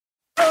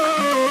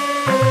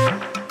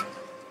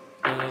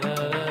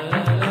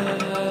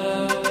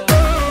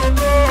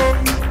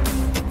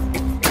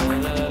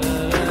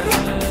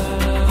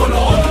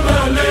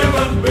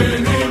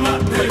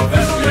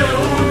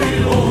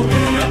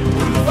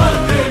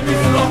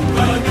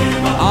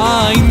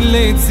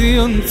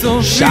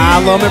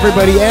Shalom,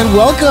 everybody, and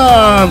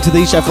welcome to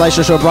the Chef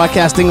Leisha Show,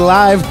 broadcasting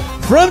live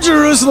from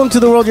Jerusalem to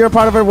the world. You're a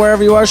part of it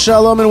wherever you are.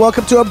 Shalom, and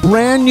welcome to a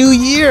brand new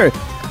year.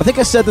 I think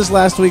I said this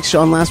last week's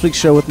show, on last week's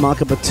show with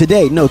Malka, but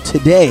today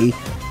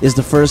is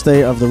the first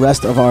day of the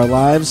rest of our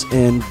lives,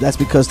 and that's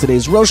because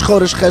today's Rosh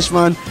Chodesh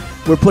Cheshvan.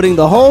 We're putting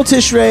the whole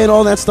Tishrei and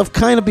all that stuff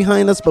kind of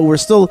behind us, but we're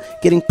still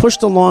getting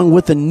pushed along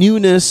with the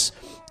newness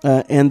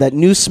and that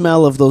new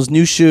smell of those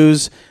new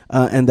shoes,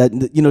 and that,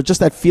 just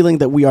that feeling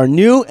that we are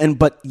new,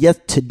 but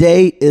yet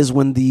today is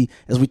when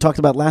as we talked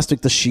about last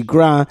week, the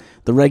Shigra,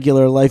 the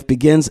regular life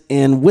begins,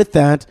 and with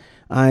that,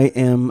 I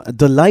am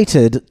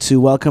delighted to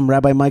welcome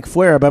Rabbi Mike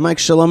Feuer. Rabbi Mike,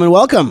 shalom and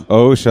welcome.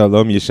 Oh,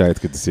 shalom, Yishai. It's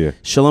good to see you.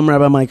 Shalom,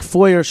 Rabbi Mike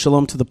Feuer.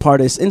 Shalom to the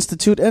Pardes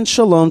Institute, and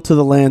shalom to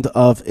the Land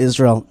of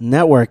Israel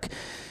Network.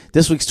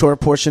 This week's Torah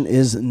portion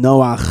is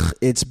Noach.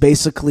 It's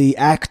basically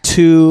Act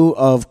 2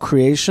 of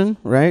creation,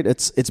 right?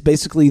 It's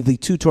basically the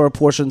two Torah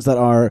portions that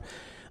are,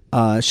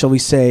 shall we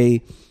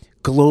say,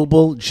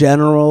 global,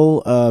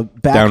 general,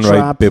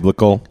 backdrop. Downright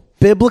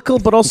biblical,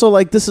 but also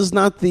like this is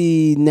not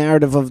the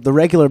narrative of the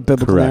regular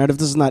biblical Correct. narrative.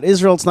 This is not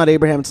Israel. It's not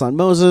Abraham. It's not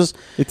Moses.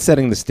 It's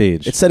setting the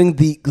stage. It's setting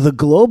the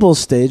global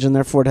stage, and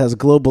therefore it has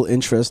global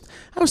interest.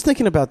 I was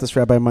thinking about this,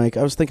 Rabbi Mike.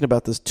 I was thinking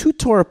about this. Two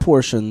Torah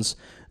portions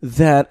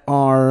that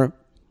are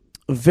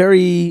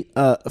very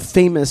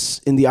famous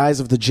in the eyes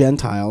of the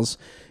Gentiles,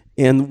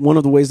 and one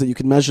of the ways that you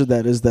can measure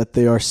that is that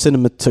they are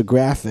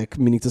cinematographic,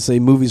 meaning to say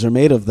movies are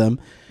made of them,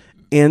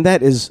 and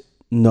that is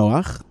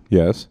Noach.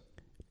 Yes,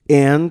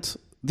 and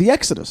the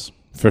Exodus.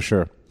 for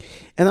sure.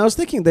 And I was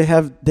thinking they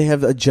have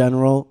a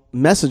general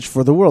message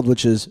for the world,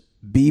 which is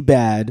be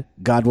bad,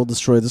 God will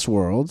destroy this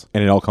world.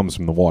 And it all comes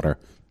from the water.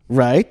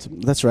 Right,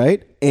 that's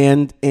right.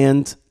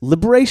 And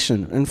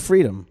liberation and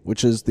freedom,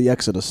 which is the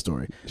Exodus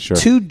story. Sure.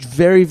 Two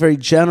very, very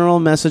general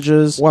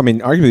messages. Well, I mean,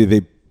 arguably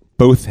they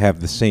both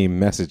have the same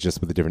message,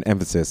 just with a different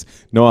emphasis.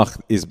 Noach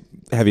is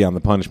heavy on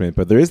the punishment,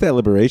 but there is that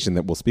liberation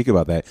that we'll speak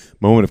about, that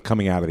moment of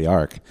coming out of the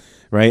ark,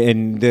 right?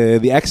 And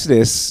the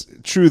Exodus,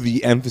 true,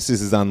 the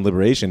emphasis is on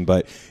liberation,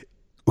 but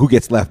who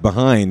gets left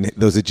behind?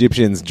 Those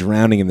Egyptians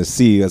drowning in the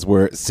sea as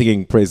we're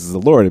singing praises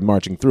of the Lord and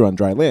marching through on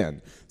dry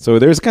land. So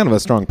there's kind of a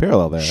strong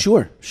parallel there.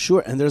 Sure.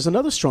 And there's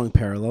another strong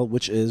parallel,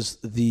 which is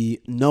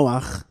the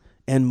Noach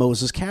and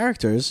Moses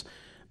characters,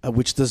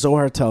 which the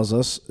Zohar tells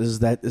us is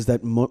that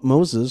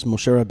Moses,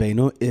 Moshe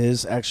Rabbeinu,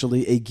 is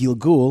actually a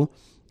Gilgul,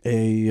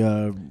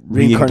 a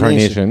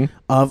reincarnation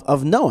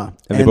of Noah.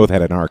 And they both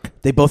had an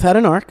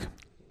ark.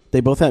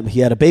 He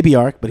had a baby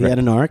ark, but he had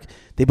an ark.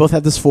 They both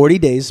had this 40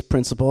 days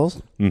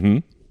principles. Mm-hmm.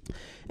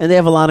 And they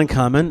have a lot in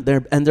common.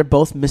 They're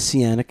both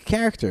messianic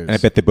characters. And I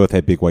bet they both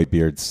had big white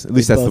beards. At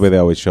least that's the way they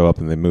always show up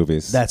in the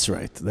movies. That's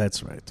right.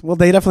 Well,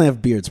 they definitely have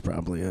beards,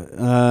 probably.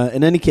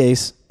 In any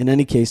case,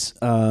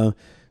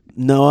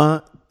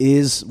 Noah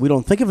is, we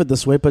don't think of it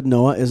this way, but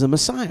Noah is a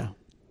Messiah.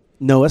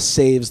 Noah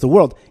saves the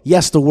world.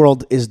 Yes, the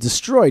world is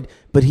destroyed,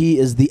 but he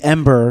is the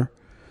ember,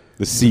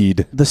 the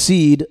seed,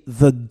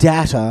 the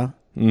data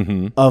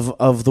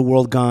of the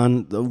world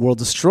gone, the world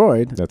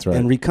destroyed. That's right.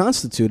 And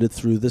reconstituted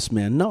through this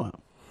man, Noah.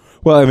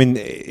 Well, I mean,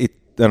 I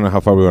don't know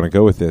how far we want to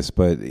go with this,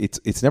 but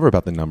it's never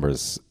about the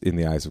numbers in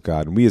the eyes of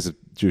God. And we as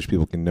Jewish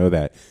people can know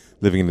that,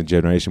 living in a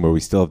generation where we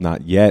still have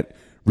not yet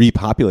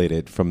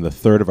repopulated from the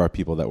third of our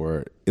people that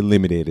were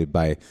eliminated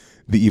by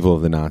the evil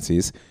of the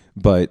Nazis.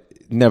 But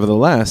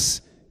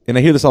nevertheless, and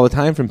I hear this all the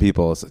time from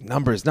people, it's like,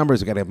 numbers,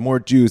 we got to have more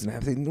Jews. And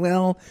I think,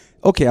 well,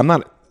 okay, I'm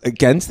not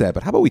against that,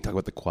 but how about we talk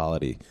about the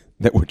quality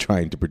that we're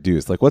trying to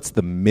produce? Like, what's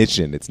the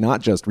mission? It's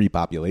not just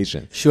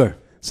repopulation. Sure.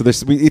 So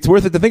it's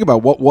worth it to think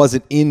about what was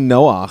it in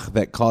Noach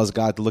that caused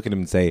God to look at him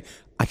and say,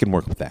 I can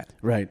work with that.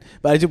 Right.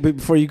 But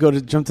before you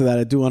jump to that,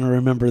 I do want to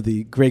remember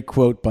the great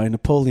quote by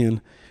Napoleon,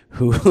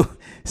 who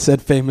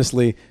said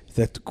famously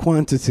that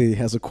quantity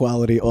has a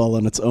quality all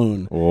on its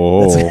own.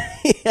 Oh,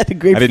 he had a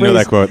great I didn't know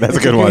that quote. That's a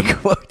good one.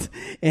 Quote.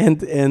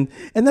 And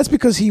that's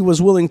because he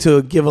was willing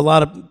to give a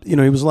lot of, he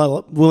was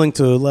willing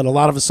to let a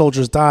lot of his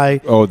soldiers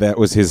die. Oh, that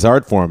was his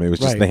art form. It was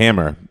just the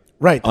hammer.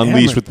 Right,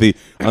 unleashed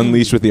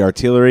with the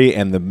artillery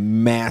and the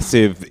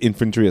massive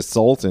infantry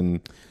assault, and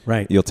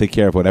you'll take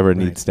care of whatever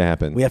needs to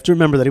happen. We have to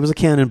remember that he was a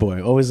cannon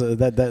boy. Always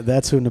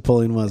that's who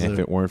Napoleon was. And if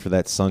it weren't for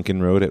that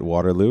sunken road at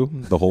Waterloo,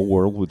 the whole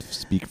world would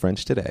speak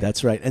French today.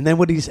 That's right. And then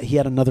what he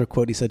had another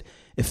quote. He said,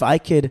 "If I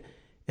could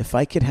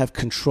have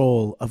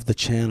control of the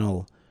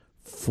channel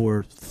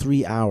for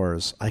 3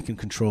 hours, I can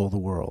control the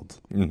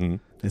world." Mm-hmm.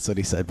 That's what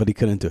he said, but he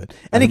couldn't do it.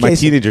 My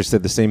teenager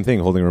said the same thing,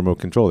 holding a remote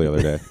control the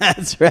other day.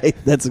 That's right.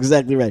 That's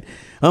exactly right.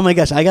 Oh my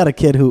gosh, I got a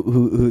kid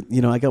who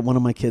I got one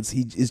of my kids.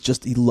 He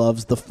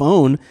loves the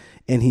phone,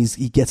 and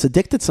he gets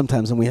addicted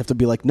sometimes, and we have to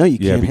be like, no, you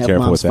can't have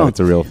mom's phone.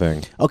 It's a real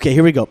thing. Okay,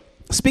 here we go.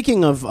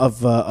 Speaking of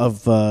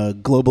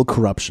global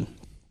corruption.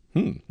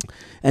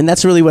 And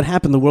that's really what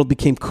happened. The world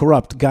became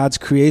corrupt. God's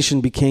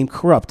creation became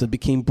corrupt. It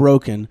became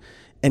broken.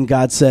 And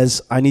God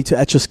says, I need to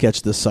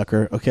etch-a-sketch this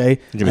sucker, okay?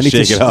 You're going to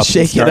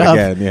shake it up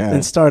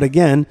and start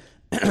again.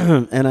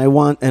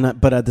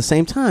 But at the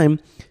same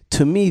time,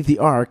 to me, the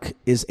ark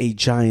is a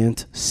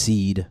giant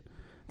seed.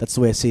 That's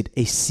the way I see it,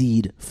 a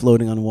seed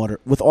floating on water,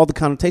 with all the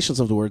connotations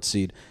of the word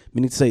seed.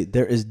 Meaning to say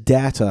there is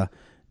data,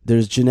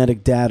 there's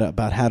genetic data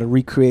about how to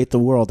recreate the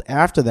world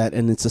after that,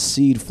 and it's a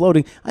seed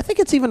floating. I think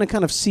it's even a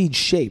kind of seed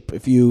shape,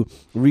 if you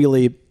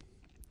really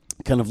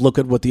kind of look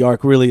at what the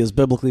ark really is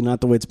biblically,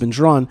 not the way it's been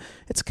drawn.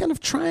 It's a kind of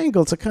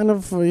triangle. It's a kind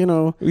of,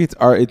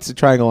 It's a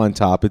triangle on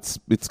top. It's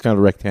kind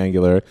of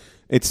rectangular.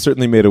 It's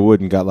certainly made of wood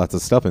and got lots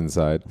of stuff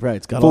inside. Right.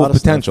 It's got full a lot of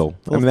potential.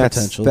 Full of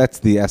potential. That's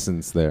the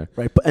essence there.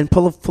 Right. And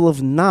full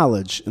of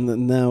knowledge. And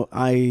now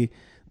the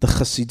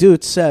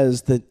Chassidut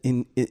says that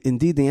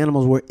indeed the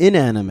animals were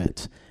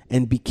inanimate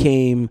and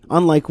became,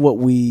 unlike what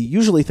we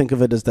usually think of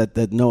it as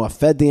that Noah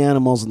fed the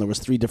animals and there was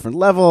 3 different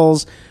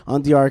levels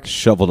on the ark.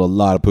 Shoveled a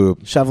lot of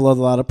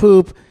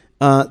poop.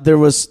 There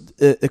was,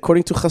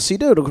 according to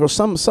Chassidut, or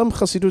some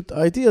Chassidut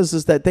ideas,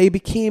 is that they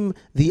became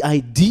the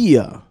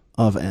idea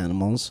of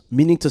animals,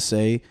 meaning to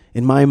say,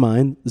 in my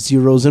mind,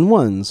 zeros and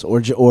ones, or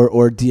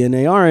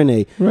DNA,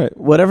 RNA, right?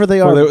 Whatever they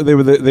are. Well, they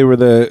were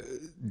the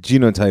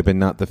genotype and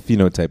not the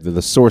phenotype. They're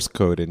the source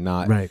code and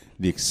not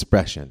the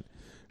expression.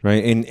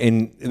 Right,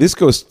 and this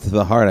goes to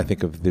the heart, I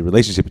think, of the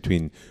relationship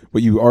between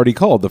what you already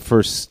called the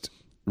first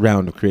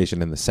round of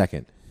creation and the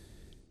second,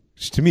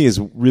 which to me is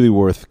really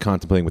worth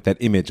contemplating with that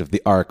image of the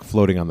ark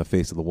floating on the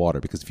face of the water.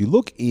 Because if you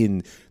look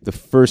in the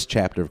first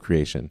chapter of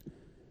creation,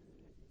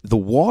 the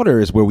water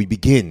is where we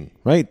begin,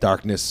 right?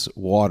 Darkness,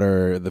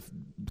 water,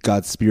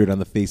 God's spirit on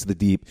the face of the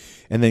deep,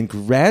 and then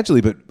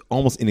gradually, but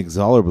almost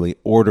inexorably,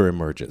 order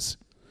emerges.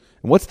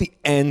 And what's the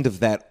end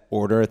of that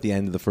order at the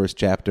end of the first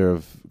chapter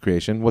of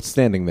creation? What's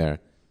standing there?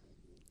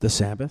 The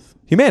Sabbath?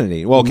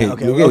 Humanity. Well, okay.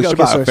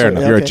 Shabbat, fair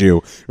enough. You're a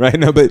Jew, right?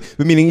 No, but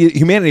meaning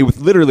humanity with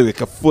literally like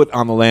a foot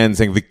on the land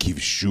saying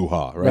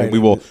v'kivshuha, right? We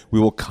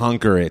will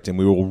conquer it and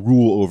we will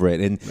rule over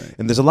it. And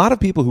there's a lot of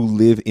people who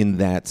live in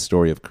that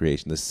story of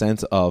creation, the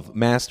sense of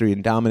mastery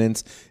and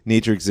dominance.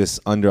 Nature exists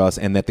under us,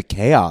 and that the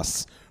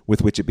chaos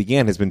with which it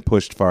began has been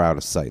pushed far out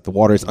of sight. The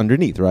water is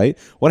underneath, right?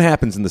 What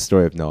happens in the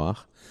story of Noah?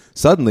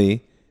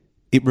 Suddenly,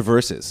 it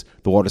reverses.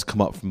 The waters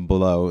come up from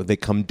below. They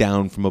come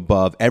down from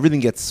above.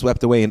 Everything gets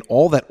swept away, and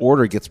all that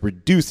order gets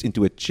reduced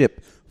into a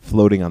chip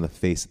floating on the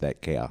face of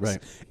that chaos.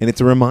 Right. And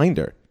it's a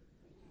reminder.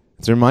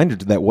 It's a reminder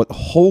that what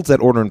holds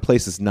that order in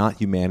place is not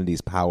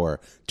humanity's power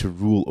to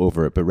rule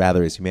over it, but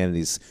rather is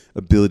humanity's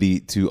ability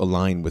to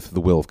align with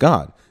the will of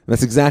God. And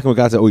that's exactly what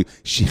God said.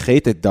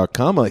 Shichet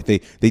darkam, like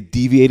they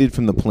deviated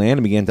from the plan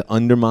and began to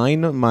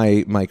undermine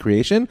my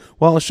creation.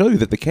 Well, I'll show you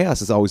that the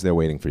chaos is always there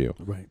waiting for you.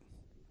 Right.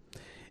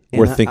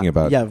 Worth thinking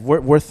about. Yeah,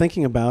 worth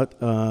thinking about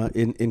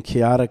in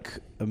chaotic,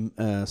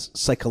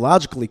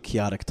 psychologically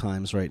chaotic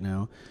times right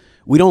now.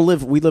 We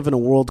live in a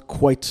world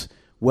quite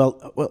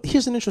well. Well,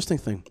 here's an interesting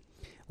thing.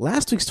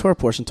 Last week's Torah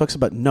portion talks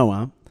about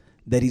Noah,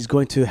 that he's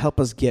going to help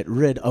us get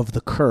rid of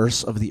the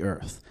curse of the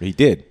earth. He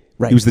did.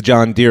 Right. He was the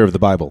John Deere of the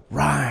Bible.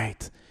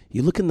 Right.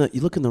 You look in the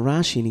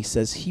Rashi, and he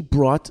says he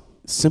brought,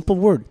 simple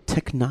word,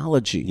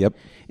 technology.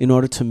 In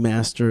order to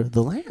master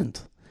the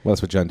land. Well,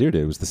 that's what John Deere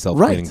did. It was the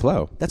self-cleaning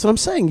plow. That's what I'm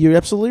saying. You're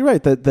absolutely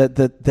right.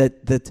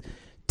 That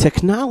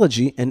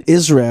technology, and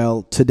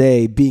Israel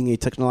today being a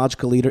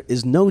technological leader,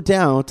 is no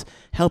doubt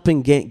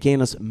helping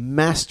gain us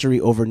mastery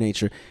over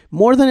nature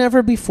more than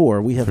ever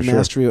before. We have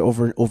mastery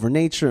over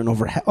nature and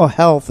over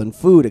health and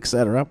food,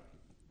 etc.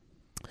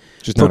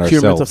 Just not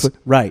ourselves,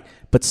 right?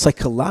 But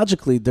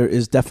psychologically, there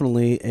is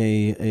definitely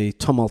a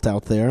tumult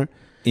out there.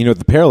 You know,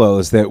 the parallel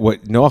is that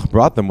what Noah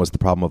brought them was the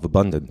problem of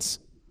abundance.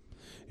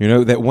 You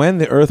know, that when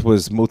the earth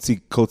was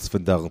motzi kotz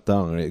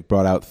v'dardan, it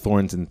brought out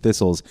thorns and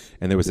thistles,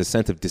 and there was a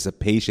sense of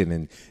dissipation,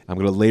 and I'm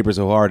going to labor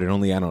so hard, and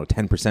only,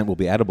 10% will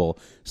be edible.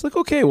 It's like,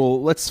 okay, well,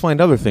 let's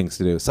find other things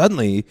to do.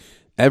 Suddenly,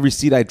 every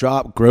seed I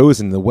drop grows,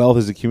 and the wealth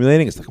is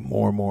accumulating. It's like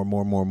more.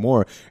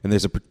 And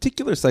there's a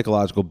particular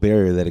psychological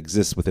barrier that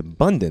exists with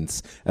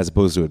abundance as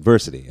opposed to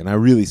adversity. And I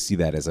really see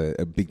that as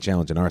a big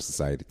challenge in our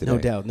society today. No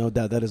doubt.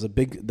 That is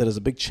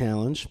a big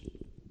challenge.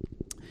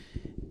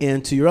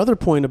 And to your other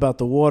point about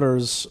the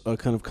waters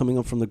kind of coming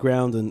up from the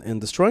ground and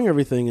destroying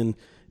everything,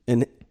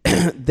 and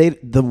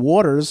the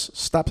waters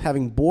stopped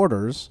having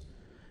borders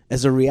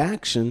as a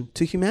reaction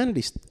to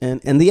humanity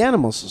and the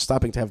animals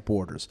stopping to have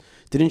borders.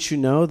 Didn't you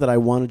know that I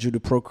wanted you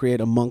to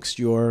procreate amongst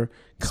your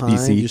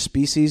kind, your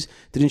species?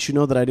 Didn't you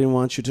know that I didn't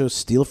want you to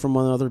steal from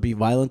one another, be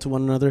violent to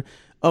one another?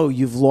 Oh,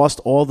 you've lost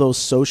all those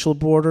social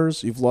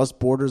borders. You've lost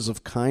borders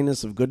of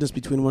kindness, of goodness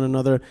between one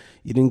another.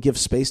 You didn't give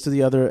space to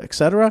the other,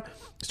 etc.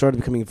 Started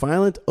becoming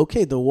violent.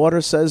 Okay, the water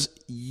says,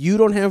 you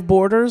don't have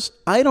borders.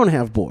 I don't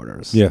have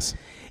borders. Yes.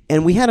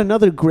 And we had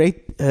another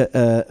great,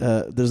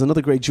 there's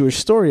another great Jewish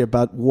story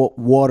about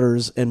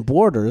waters and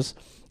borders,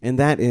 and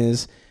that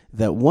is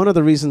that one of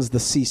the reasons the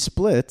sea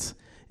split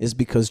is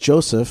because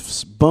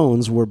Joseph's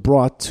bones were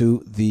brought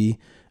to the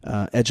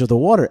edge of the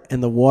water,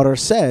 and the water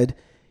said,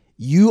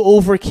 you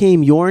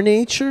overcame your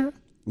nature.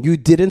 You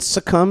didn't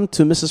succumb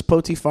to Mrs.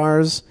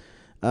 Potiphar's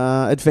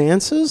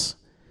advances.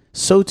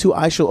 So too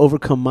I shall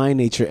overcome my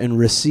nature and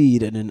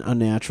recede in an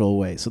unnatural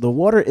way. So the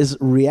water is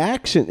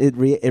reaction. It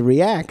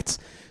reacts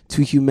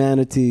to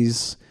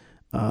humanity's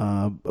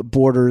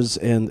borders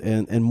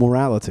and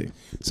morality.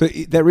 So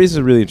that raises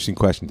a really interesting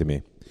question to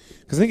me,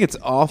 because I think it's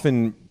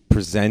often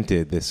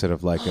presented this sort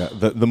of like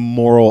the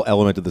moral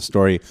element of the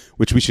story,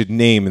 which we should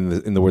name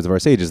in the words of our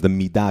sages, the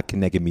midah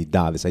keneged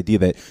midah. This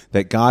idea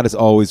that God is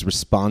always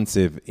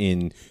responsive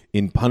in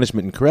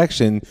punishment and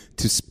correction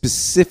to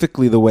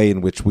specifically the way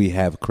in which we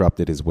have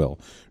corrupted His will.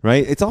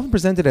 Right? It's often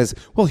presented as,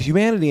 well,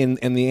 humanity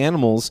and the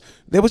animals.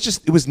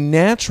 It was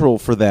natural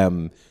for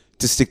them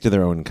to stick to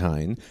their own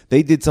kind.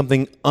 They did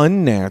something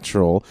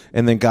unnatural,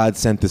 and then God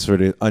sent this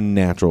sort of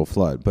unnatural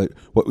flood. But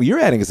what you're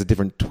adding is a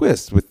different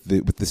twist with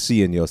the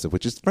sea and Yosef,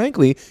 which is,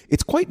 frankly,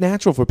 it's quite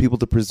natural for people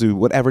to pursue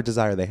whatever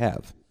desire they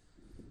have.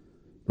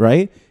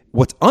 Right?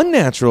 What's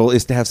unnatural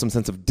is to have some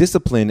sense of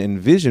discipline and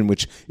vision,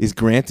 which is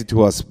granted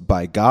to us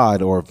by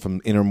God or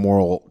from inner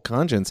moral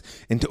conscience,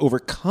 and to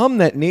overcome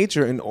that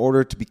nature in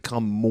order to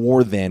become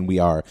more than we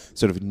are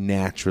sort of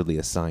naturally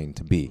assigned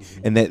to be.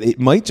 And that it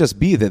might just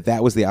be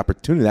that was the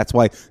opportunity. That's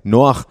why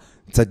Noach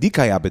tzaddik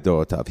haya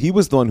b'dorotav. He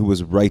was the one who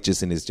was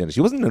righteous in his generation.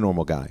 He wasn't a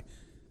normal guy.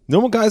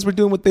 Normal guys were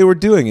doing what they were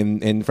doing,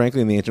 and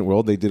frankly, in the ancient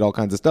world, they did all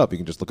kinds of stuff. You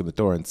can just look in the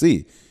Torah and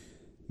see.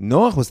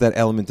 Noach was that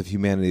element of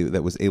humanity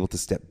that was able to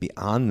step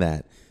beyond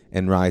that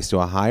and rise to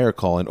a higher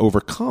call and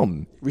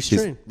overcome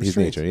his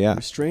nature. Yeah,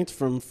 restraint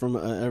from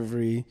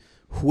every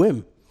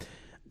whim.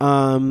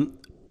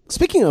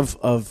 Speaking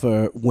of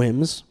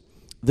whims,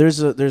 there's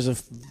a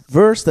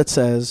verse that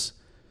says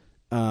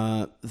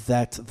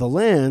that the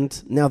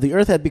land, now the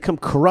earth had become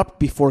corrupt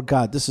before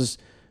God. This is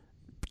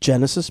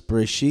Genesis,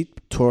 Bereshit,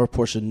 Torah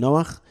portion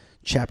Noach,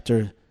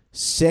 chapter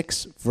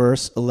 6,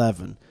 verse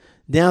 11.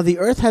 Now the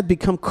earth had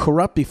become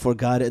corrupt before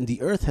God, and the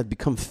earth had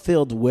become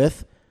filled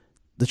with,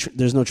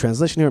 there's no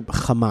translation here, but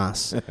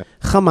Hamas.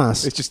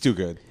 Hamas. It's just too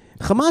good.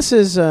 Hamas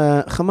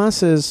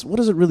is, what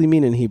does it really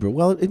mean in Hebrew?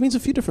 Well, it means a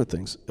few different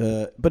things,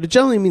 but it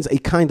generally means a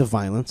kind of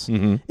violence.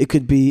 Mm-hmm. It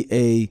could be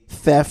a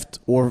theft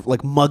or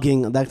like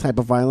mugging, that type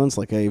of violence,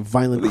 like a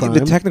violent crime.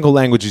 The technical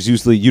language is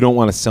usually, you don't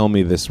want to sell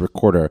me this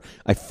recorder.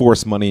 I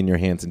force money in your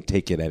hands and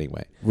take it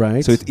anyway.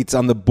 Right. So it's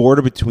on the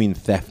border between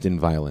theft and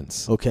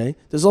violence. Okay.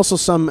 There's also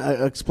some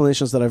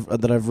explanations that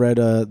I've read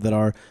that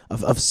are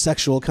of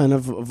sexual kind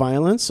of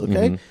violence.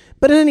 Okay. Mm-hmm.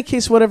 But in any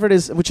case, whatever it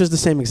is, which is the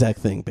same exact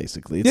thing,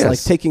 basically. It's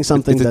like taking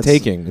something It's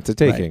a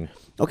taking. Right.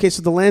 Okay,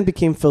 so the land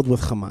became filled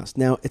with Hamas.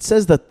 Now, it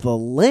says that the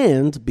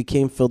land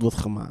became filled with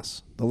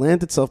Hamas. The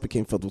land itself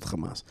became filled with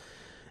Hamas.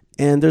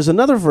 And there's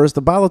another verse,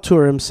 the Baal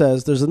HaTurim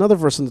says, there's another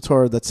verse in the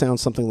Torah that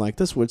sounds something like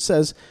this, where it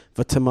says,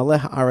 V'temaleh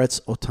haaretz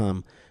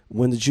otam.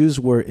 When the Jews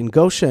were in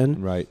Goshen,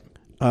 right.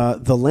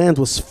 The land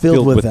was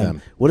filled with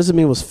them. What does it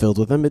mean was filled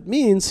with them? It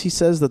means, he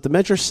says, that the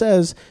Medrash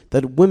says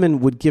that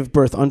women would give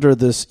birth under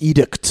this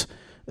edict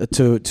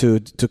to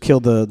kill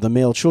the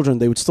male children.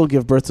 They would still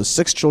give birth to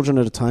 6 children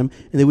at a time,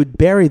 and they would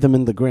bury them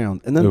in the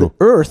ground. And then the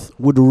earth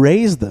would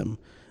raise them,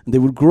 and they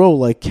would grow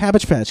like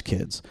Cabbage Patch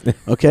Kids.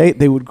 Okay?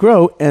 They would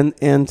grow, and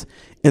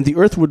the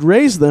earth would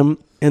raise them,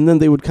 and then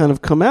they would kind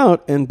of come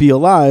out and be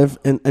alive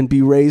and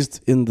be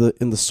raised in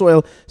the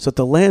soil, so that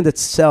the land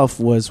itself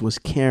was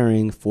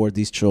caring for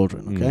these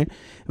children. Okay?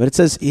 But it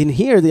says in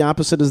here, the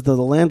opposite is that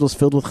the land was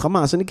filled with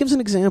Hamas. And it gives an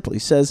example. He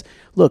says,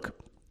 look,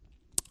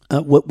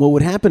 what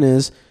would happen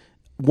is,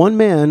 one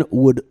man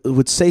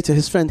would say to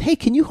his friend, hey,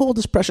 can you hold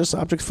this precious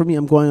object for me?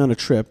 I'm going on a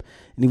trip.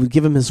 And he would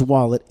give him his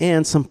wallet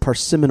and some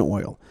persimmon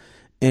oil.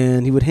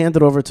 And he would hand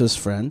it over to his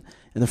friend.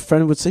 And the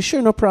friend would say,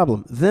 sure, no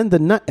problem.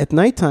 Then at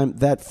nighttime,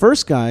 that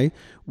first guy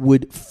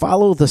would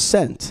follow the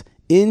scent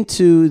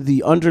into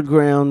the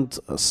underground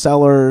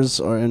cellars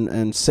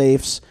and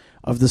safes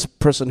of this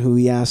person who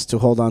he asked to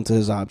hold on to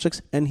his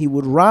objects, and he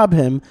would rob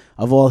him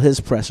of all his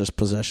precious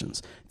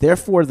possessions.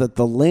 Therefore, that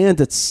the land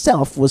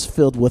itself was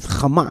filled with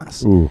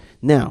Hamas. Ooh.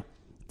 Now,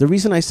 the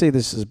reason I say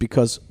this is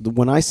because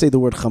when I say the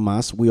word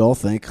Hamas, we all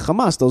think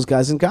Hamas, those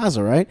guys in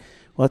Gaza, right?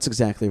 Well, that's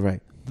exactly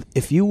right.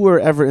 If you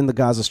were ever in the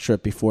Gaza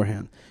Strip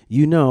beforehand,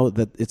 you know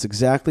that it's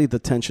exactly the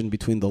tension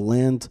between the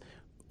land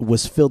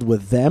was filled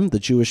with them, the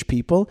Jewish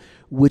people,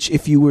 which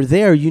if you were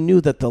there, you knew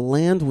that the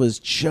land was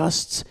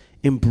just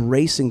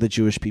embracing the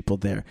Jewish people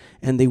there,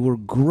 and they were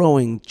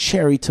growing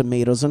cherry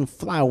tomatoes and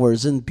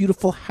flowers and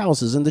beautiful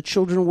houses, and the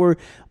children were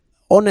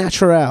au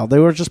naturel. They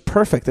were just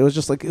perfect. It was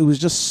just like, it was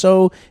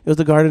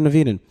the Garden of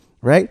Eden,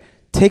 right?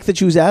 Take the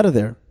Jews out of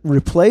there,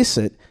 replace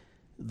it.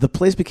 The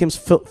place became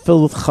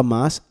filled with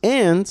Hamas,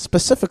 and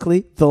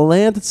specifically the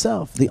land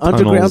itself, the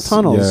underground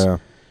tunnels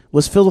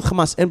was filled with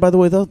Hamas. And by the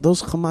way,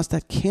 those Hamas,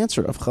 that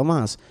cancer of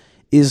Hamas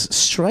is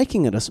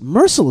striking at us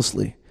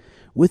mercilessly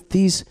with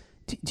these.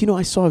 Do you know,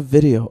 I saw a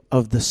video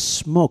of the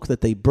smoke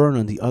that they burn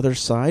on the other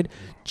side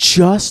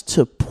just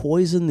to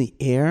poison the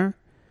air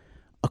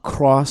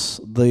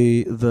across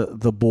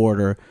the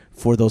border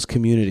for those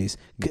communities.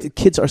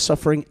 Kids are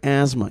suffering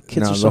asthma.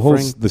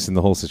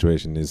 The whole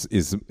situation is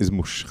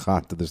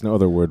mushchat. There's no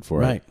other word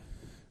for it. Right.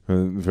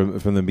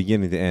 From the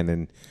beginning to end.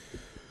 And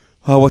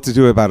what to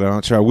do about it, I'm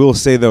not sure. I will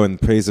say, though, in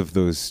praise of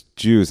those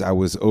Jews, I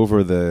was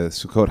over the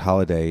Sukkot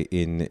holiday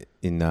in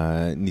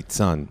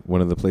Nitzan,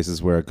 one of the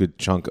places where a good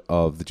chunk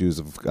of the Jews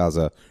of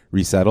Gaza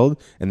resettled,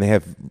 and they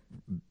have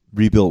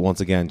rebuilt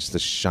once again, just a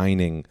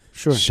shining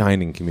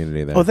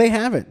community there. Oh, they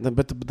have it.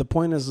 But the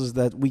point is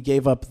that we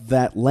gave up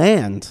that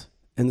land,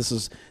 and this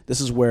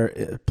is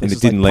where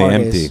places didn't like lay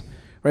Pardes, empty.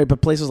 right?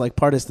 But places like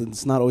Pardes,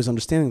 it's not always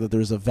understanding that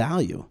there's a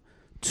value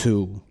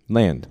to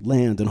land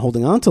and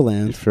holding on to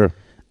land. Sure.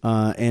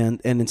 And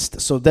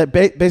it's, so that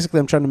basically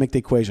I'm trying to make the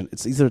equation.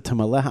 It's either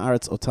Tamaleh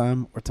Haaretz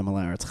Otam or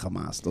Tamaleh Haaretz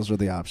Hamas. Those are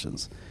the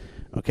options.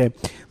 Okay,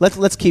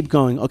 let's keep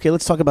going. Okay,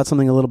 let's talk about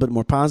something a little bit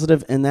more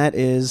positive, and that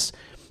is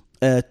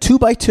 2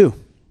 by 2.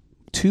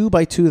 2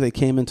 by 2 they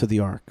came into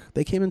the ark.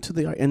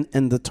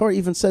 And the Torah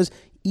even says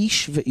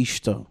ish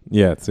ve'ishto.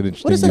 Yeah, it's an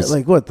interesting. What is that?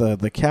 Like what?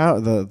 The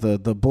cow,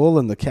 the bull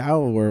and the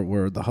cow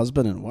were the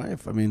husband and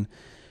wife. I mean,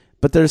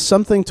 but there's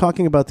something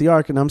talking about the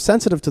ark, and I'm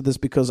sensitive to this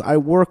because I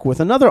work with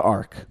another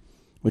ark,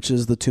 which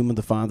is the tomb of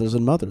the fathers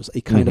and mothers,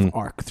 a kind of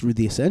ark through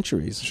the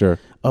centuries. Sure.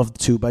 Of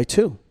 2 by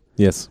 2.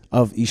 Yes.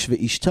 Of ish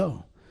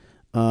ve'ishto.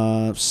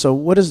 So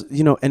what is,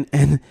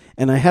 and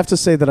I have to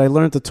say that I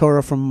learned the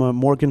Torah from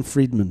Morgan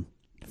Friedman.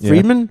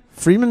 Friedman,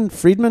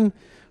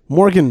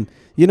 Morgan,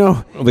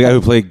 the guy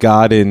who played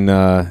God in,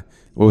 what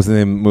was the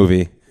name of the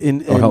movie?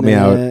 Help me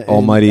out.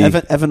 Almighty.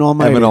 Evan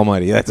Almighty. Evan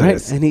Almighty, that's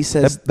right. And he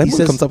says... That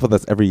movie comes up with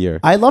us every year.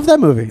 I love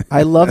that movie.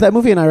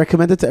 And I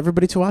recommend it to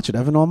everybody to watch it.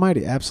 Evan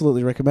Almighty,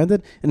 absolutely recommend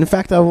it. And in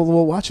fact, I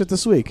will watch it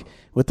this week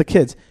with the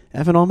kids.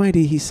 Evan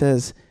Almighty, he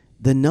says...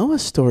 The Noah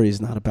story is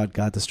not about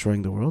God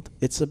destroying the world.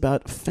 It's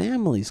about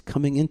families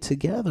coming in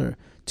together,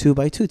 2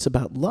 by 2. It's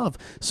about love.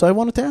 So I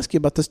wanted to ask you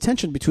about this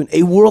tension between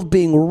a world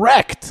being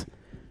wrecked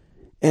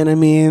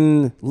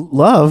and,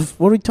 love.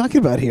 What are we talking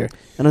about here?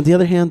 And on the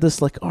other hand,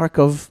 this ark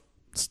of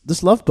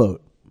this love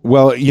boat.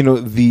 Well,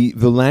 the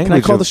language. Can I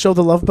call the show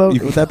The Love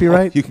Boat? Would that be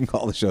right? You can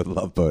call the show The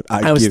Love Boat.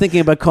 I was thinking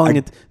about calling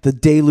it The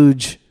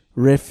Deluge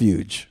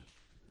Refuge.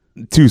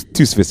 Too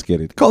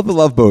sophisticated. Call it The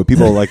Love Boat.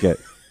 People will like it.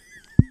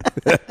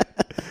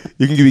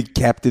 You can give me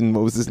Captain.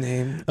 What was his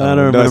name? I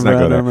don't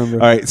remember. All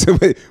right. So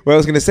what I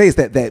was going to say is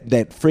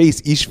that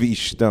phrase "ish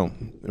v'ishto,"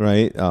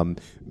 right?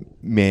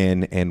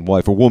 Man and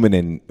wife, or woman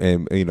and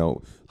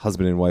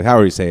husband and wife.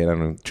 However you say it, I don't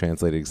know,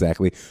 translate it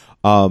exactly.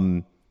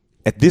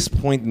 At this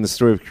point in the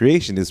story of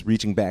creation, is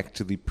reaching back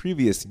to the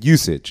previous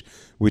usage,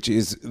 which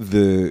is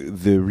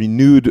the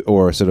renewed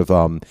or sort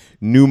of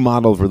new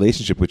model of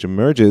relationship, which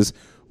emerges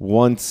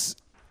once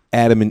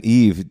Adam and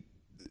Eve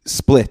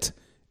split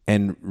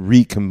and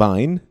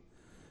recombine,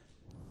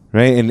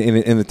 right?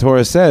 And the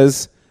Torah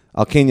says,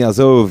 "Al ken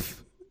yazov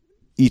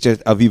ish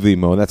et aviv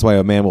v'imo," and that's why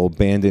a man will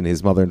abandon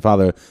his mother and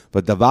father.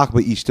 But davach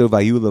ba'ishto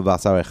vayu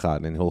levasar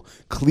echad, and he'll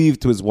cleave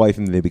to his wife,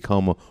 and they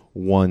become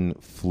one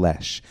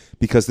flesh.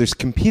 Because there's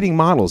competing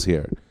models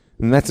here.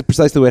 And that's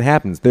precisely what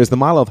happens. There's the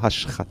model of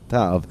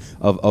hashchata,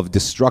 of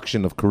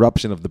destruction, of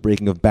corruption, of the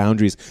breaking of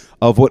boundaries,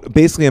 of what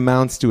basically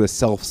amounts to a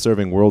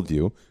self-serving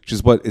worldview, which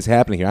is what is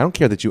happening here. I don't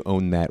care that you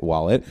own that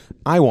wallet.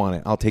 I want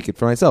it. I'll take it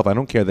for myself. I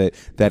don't care that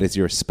that is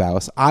your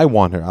spouse. I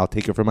want her. I'll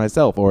take it for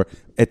myself, or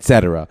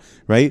etc.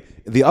 Right?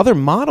 The other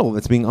model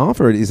that's being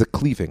offered is a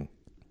cleaving.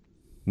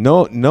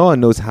 Noah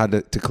knows how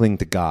to cling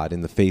to God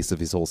in the face of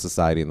his whole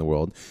society in the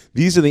world.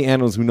 These are the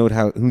animals who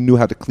knew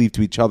how to cleave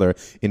to each other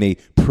in a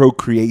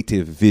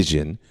procreative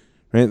vision,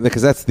 right?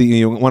 Because that's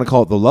you want to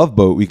call it the love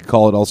boat. We could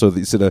call it also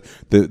the sort of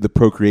the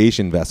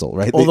procreation vessel,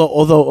 right?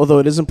 Although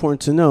it is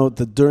important to note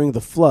that during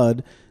the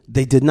flood,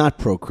 they did not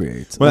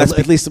procreate. Well,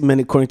 at least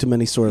according to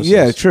many sources.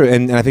 Yeah, true.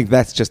 And I think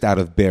that's just out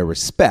of bare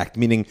respect,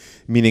 meaning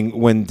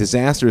when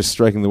disaster is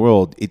striking the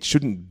world, it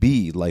shouldn't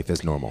be life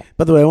as normal.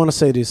 By the way, I want to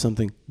say to you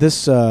something.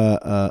 This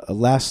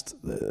last,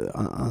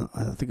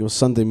 I think it was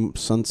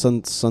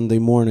Sunday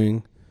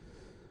morning,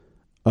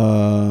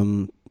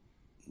 there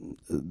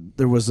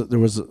was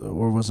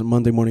or was it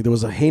Monday morning? There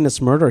was a heinous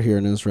murder here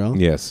in Israel.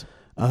 Yes.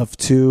 Of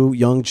 2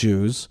 young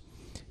Jews.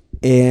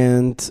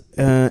 And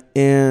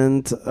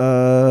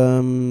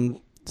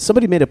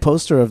somebody made a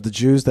poster of the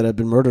Jews that had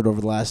been murdered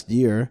over the last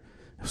year.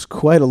 It was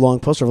quite a long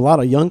poster of a lot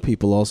of young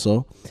people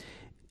also.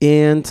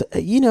 And,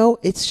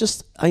 it's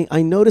just,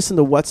 I notice in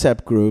the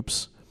WhatsApp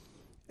groups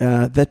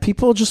that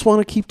people just want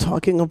to keep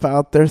talking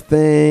about their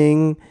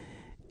thing.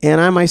 And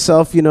I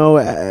myself,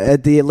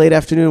 at the late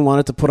afternoon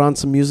wanted to put on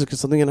some music or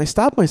something, and I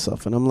stopped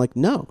myself. And I'm like,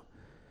 no.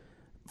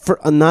 For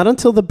not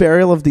until the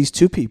burial of these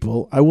 2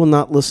 people, I will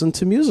not listen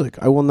to music.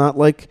 I will not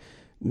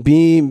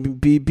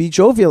be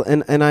jovial.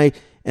 And I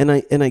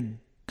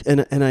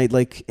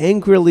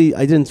angrily.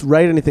 I didn't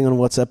write anything on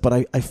WhatsApp,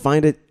 but I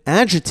find it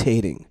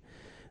agitating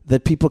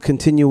that people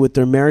continue with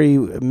their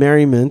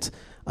merriment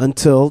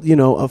until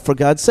for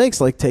God's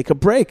sakes, take a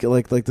break.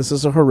 Like this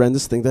is a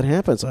horrendous thing that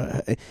happens.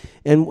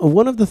 And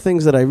one of the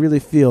things that I really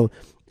feel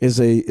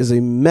is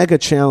a mega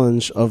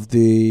challenge of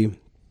the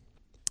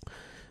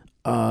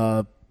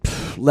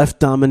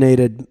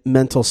left-dominated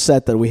mental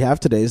set that we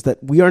have today is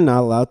that we are not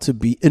allowed to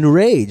be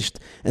enraged,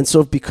 and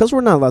so because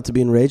we're not allowed to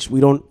be enraged,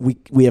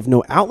 we have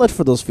no outlet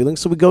for those feelings.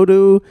 So we go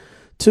to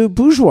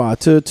bourgeois,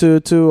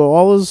 to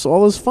all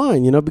is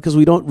fine, because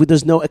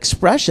there's no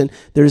expression.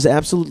 There is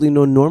absolutely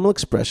no normal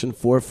expression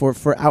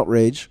for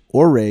outrage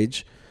or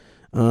rage,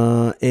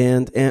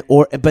 And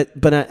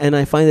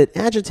I find it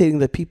agitating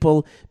that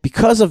people,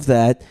 because of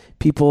that,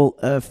 people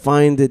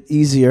find it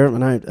easier.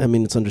 And I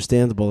mean, it's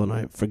understandable, and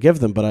I forgive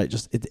them. But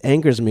it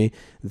angers me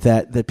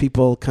that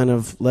people kind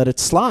of let it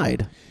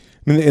slide.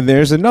 I mean, and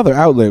there's another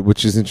outlet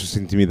which is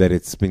interesting to me that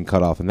it's been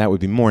cut off, and that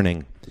would be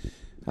mourning.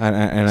 That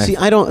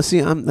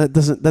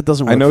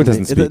doesn't work. I know for it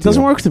doesn't me. speak to It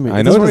doesn't you. work to me.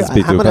 I know it doesn't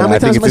speak to you, but I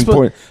think it's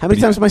important. How many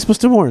times am I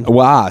supposed to mourn?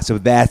 Wow, so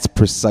that's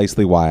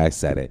precisely why I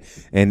said it.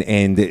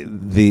 And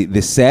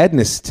the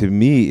sadness to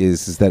me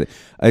is that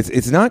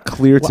it's not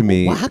clear to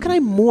me. How can I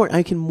mourn?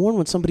 I can mourn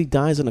when somebody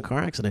dies in a car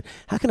accident.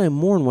 How can I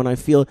mourn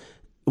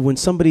when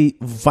somebody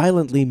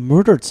violently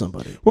murdered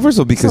somebody? Well, first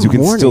of all, because you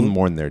can still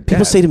mourn their death.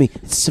 People say to me,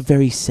 "It's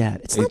very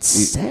sad." It's not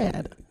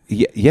sad.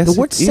 Yes, the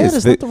word sad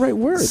is not the right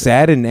word.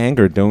 Sad and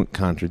anger don't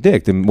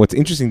contradict. And what's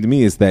interesting to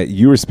me is that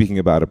you were speaking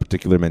about a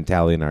particular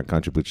mentality in our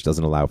country which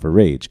doesn't allow for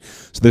rage.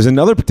 So there's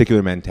another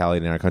particular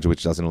mentality in our country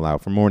which doesn't allow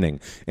for mourning.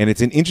 And it's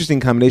an interesting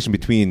combination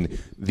between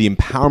the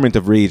empowerment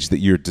of rage that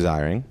you're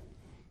desiring.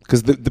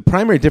 Because the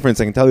primary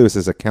difference, I can tell you this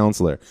as a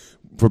counselor,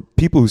 for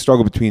people who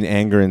struggle between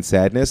anger and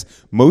sadness,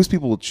 most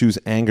people will choose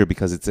anger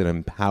because it's an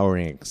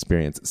empowering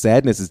experience.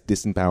 Sadness is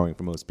disempowering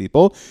for most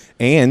people.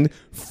 And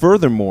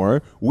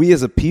furthermore, we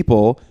as a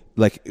people,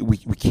 we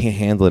can't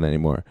handle it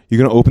anymore. You're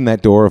going to open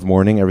that door of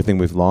mourning, everything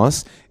we've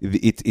lost.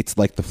 It's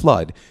like the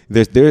flood.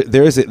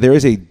 There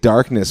is a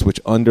darkness which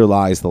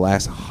underlies the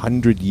last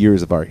 100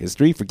 years of our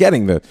history,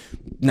 forgetting the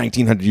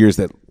 1900 years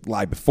that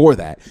lie before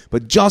that,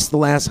 but just the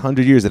last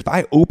 100 years, that if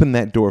I open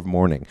that door of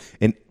mourning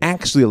and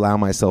actually allow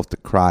myself to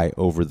cry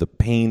over the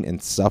pain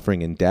and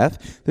suffering and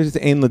death, there's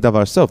ein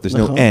l'davar sof. There's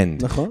no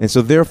end. And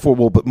so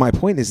therefore, but my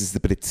point is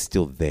that, but it's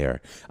still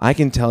there. I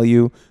can tell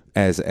you,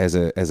 as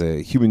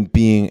a human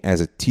being,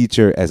 as a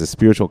teacher, as a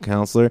spiritual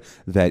counselor,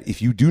 that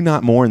if you do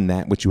not mourn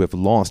that which you have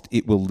lost,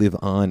 it will live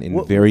on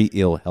in very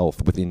ill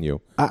health within you.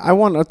 I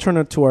want to turn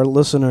it to our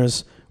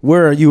listeners.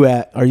 Where are you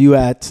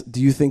at?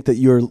 Do you think that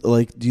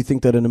do you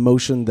think that an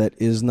emotion that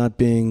is not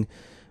being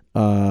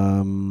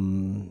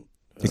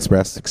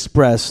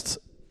expressed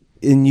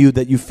in you,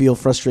 that you feel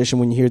frustration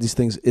when you hear these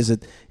things, is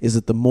it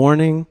the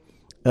mourning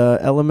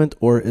element,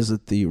 or is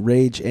it the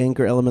rage,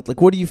 anger element?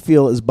 What do you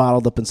feel is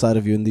bottled up inside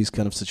of you in these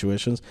kind of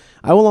situations?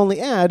 I will only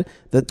add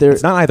that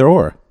it's not either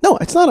or. No,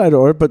 it's not either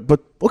or.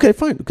 But okay,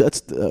 fine.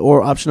 That's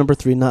or option number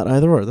 3, not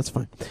either or. That's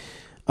fine.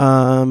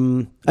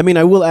 I mean,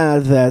 I will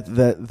add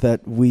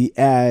that we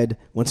add,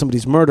 when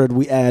somebody's murdered,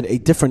 we add a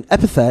different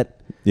epithet.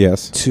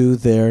 Yes. To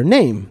their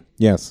name.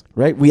 Yes.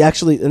 Right. We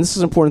actually, and this is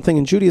an important thing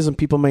in Judaism.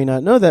 People may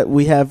not know that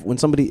we have, when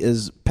somebody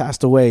is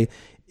passed away,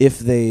 if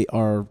they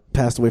are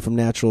passed away from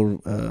natural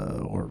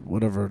or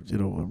whatever,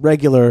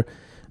 regular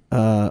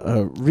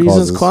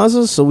reasons,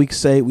 causes. So we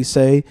say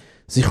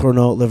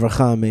Zichrono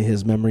Livracha, may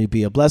his memory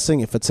be a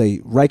blessing. If it's a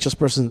righteous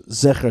person,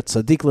 Zecher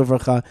Tzadik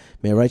Livracha,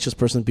 may a righteous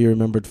person be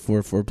remembered for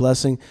a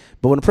blessing.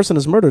 But when a person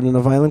is murdered in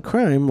a violent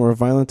crime or a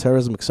violent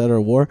terrorism,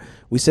 etc., war,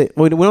 we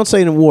don't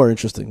say it in war.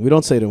 Interesting, we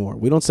don't say it in war.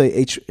 We don't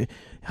say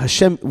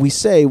Hashem. We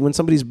say, when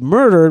somebody's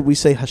murdered, we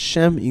say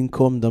Hashem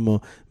Yinkom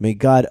Damo, may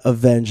God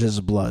avenge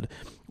his blood.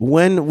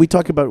 When we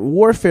talk about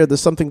warfare, there's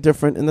something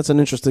different, and that's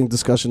an interesting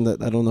discussion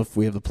that I don't know if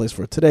we have the place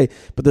for it today.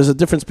 But there's a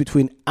difference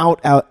between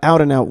out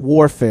and out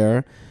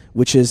warfare,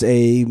 which is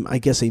a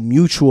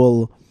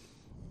mutual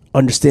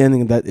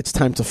understanding that it's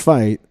time to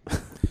fight.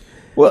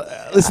 Well,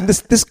 listen,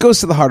 this goes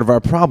to the heart of our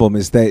problem,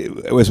 is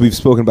that, as we've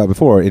spoken about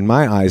before, in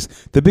my eyes,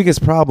 the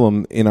biggest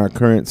problem in our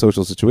current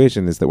social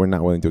situation is that we're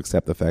not willing to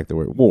accept the fact that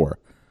we're at war.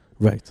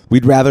 Right.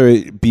 We'd rather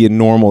it be a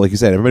normal, like you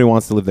said, everybody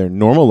wants to live their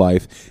normal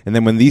life. And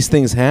then when these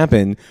things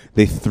happen,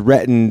 they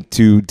threaten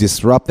to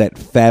disrupt that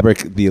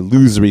fabric, the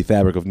illusory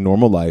fabric of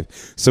normal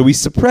life. So we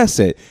suppress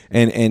it.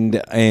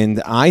 And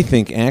I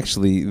think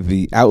actually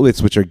the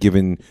outlets which are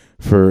given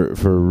for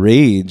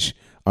rage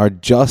are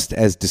just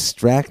as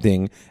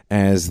distracting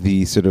as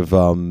the sort of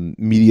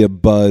media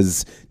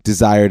buzz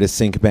desire to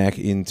sink back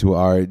into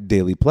our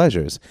daily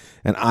pleasures.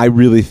 And I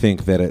really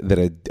think that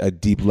a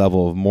deep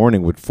level of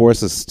mourning would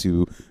force us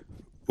to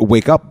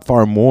wake up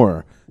far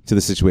more to the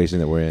situation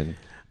that we're in.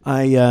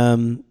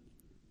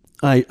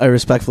 I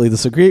respectfully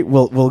disagree.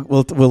 We'll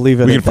leave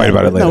it. We can fight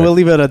about it later. No, we'll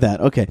leave it at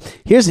that. Okay.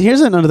 Here's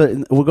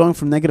another. We're going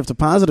from negative to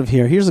positive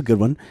here. Here's a good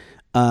one.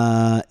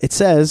 It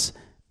says,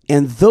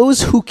 "And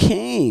those who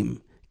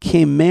came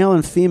male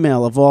and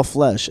female of all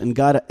flesh, and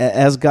God,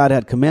 as God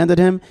had commanded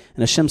him,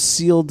 and Hashem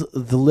sealed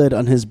the lid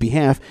on his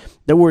behalf."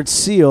 The word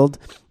 "sealed,"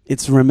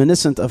 it's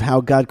reminiscent of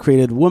how God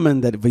created woman,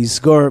 that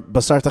v'yizgor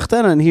basar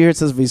tachtena, and here it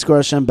says v'yizgor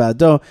Hashem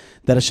ba'ado,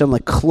 that Hashem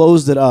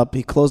closed it up.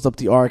 He closed up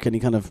the ark, and he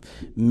kind of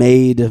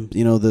made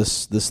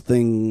this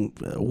thing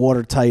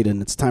watertight,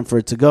 and it's time for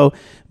it to go.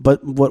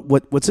 But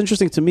what's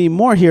interesting to me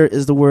more here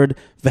is the word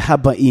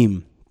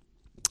v'habaim,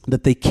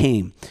 that they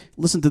came.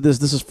 Listen to this.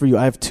 This is for you.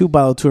 I have 2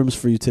 Bible terms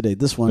for you today.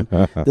 This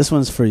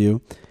one's for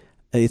you.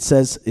 It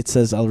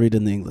says I'll read it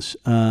in the English.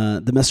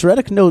 The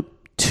Masoretic note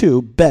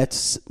 2,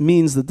 bet,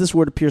 means that this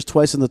word appears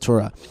twice in the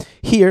Torah.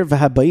 Here,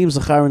 v'habaim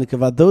zachar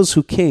v'nekava, those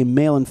who came,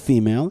 male and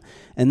female.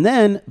 And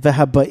then,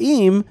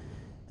 v'habaim,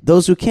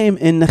 those who came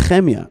in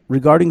Nehemiah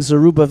regarding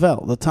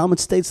Zerubbabel. The Talmud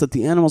states that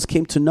the animals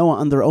came to Noah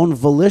on their own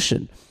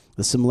volition.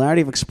 The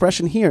similarity of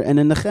expression here and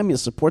in Nehemiah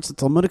supports the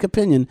Talmudic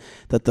opinion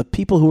that the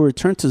people who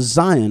returned to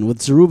Zion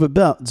with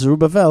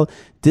Zerubbabel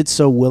did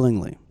so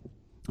willingly.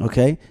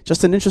 Okay?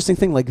 Just an interesting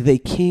thing, like they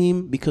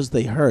came because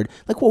they heard.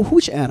 Like, well,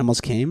 which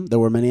animals came? There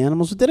were many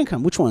animals who didn't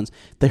come. Which ones?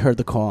 They heard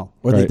the call,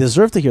 or they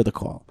deserved to hear the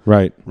call.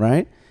 Right.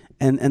 Right?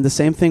 And the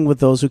same thing with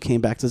those who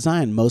came back to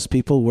Zion. Most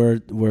people were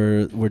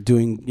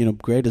doing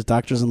great as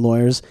doctors and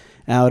lawyers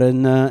out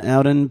in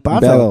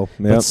Bavel.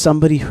 Yep. But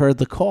somebody heard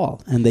the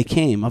call and they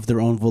came of their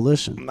own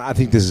volition. I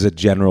think this is a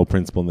general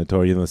principle in the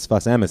Torah. The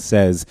Sfas Emes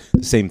says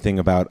the same thing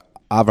about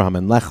Avraham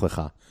and Lech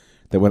Lecha.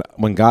 That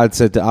when God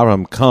said to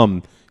Avraham,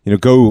 "Come,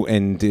 go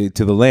and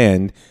to the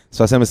land,"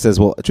 Sfas Emes says,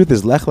 well, the truth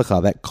is Lech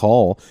Lecha, that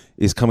call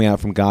is coming out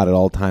from God at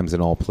all times,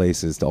 in all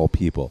places, to all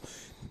people.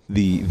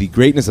 The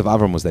greatness of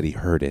Avraham was that he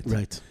heard it.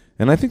 Right.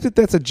 And I think that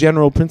that's a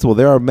general principle.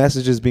 There are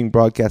messages being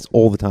broadcast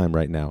all the time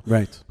right now.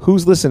 Right.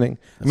 Who's listening?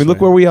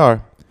 Look where we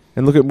are.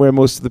 And look at where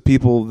most of the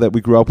people that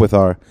we grew up with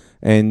are.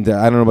 And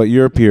I don't know about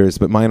your peers,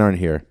 but mine aren't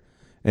here.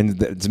 And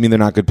does it mean they're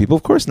not good people?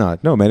 Of course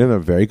not. No, many of them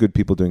are very good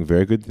people doing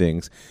very good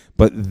things.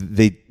 But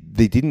they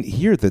didn't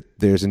hear that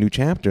there's a new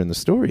chapter in the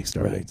story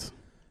starting.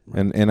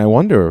 Right. And I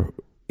wonder,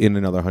 in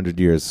another 100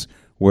 years,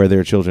 where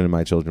their children and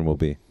my children will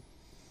be.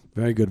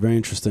 Very good, very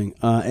interesting.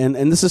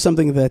 And this is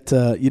something that,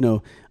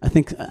 I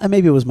think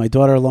maybe it was my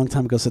daughter a long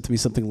time ago said to me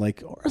something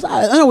like,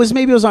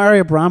 maybe it was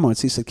Ari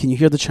Abramowitz. He said, "Can you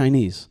hear the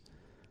Chinese?"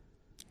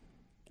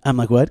 I'm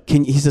like, "What?"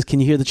 He says, "Can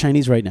you hear the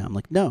Chinese right now?" I'm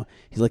like, "No."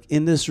 He's like,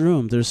 "In this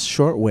room, there's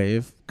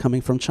shortwave coming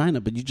from China,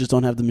 but you just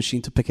don't have the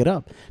machine to pick it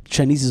up.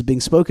 Chinese is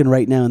being spoken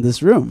right now in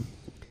this room."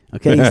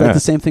 Okay, he's like the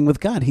same thing with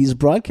God. He's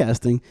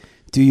broadcasting.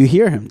 Do you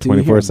hear him?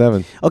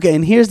 24/7. Okay,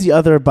 and here's the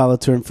other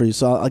Balaturn for you.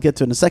 So I'll get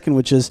to it in a second,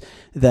 which is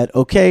that,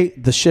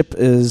 the ship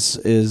is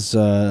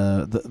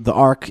the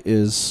ark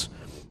is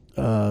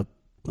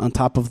on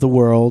top of the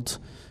world,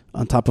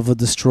 on top of a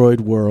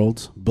destroyed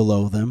world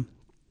below them.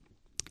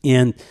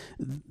 And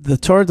the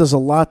Torah does a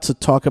lot to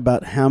talk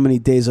about how many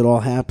days it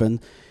all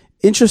happened.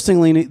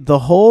 Interestingly, the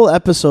whole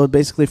episode,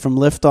 basically from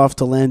liftoff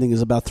to landing,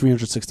 is about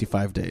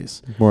 365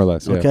 days. More or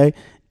less, yeah. Okay?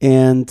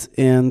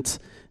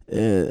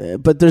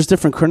 But there's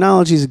different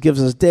chronologies. It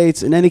gives us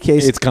dates. In any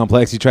case, it's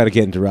complex. You try to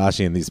get into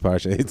Rashi in these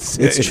parts.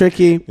 It's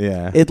tricky.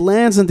 Yeah. It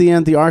lands in the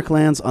end. The ark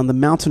lands on the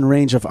mountain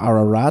range of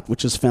Ararat,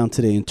 which is found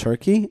today in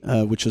Turkey,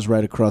 which is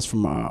right across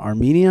from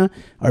Armenia.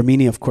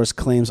 Armenia, of course,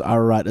 claims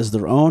Ararat as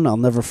their own. I'll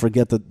never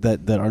forget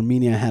that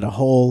Armenia had a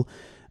whole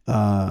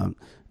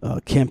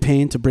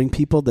campaign to bring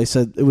people. They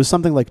said it was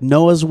something like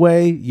Noah's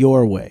way,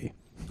 your way.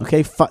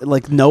 Okay,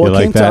 like Noah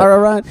came to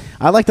Ararat.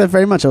 I like that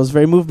very much. I was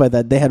very moved by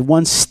that. They had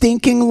one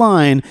stinking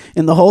line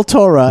in the whole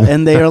Torah,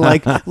 and they are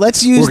like,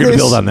 let's use this. We're going to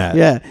build on that.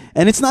 Yeah,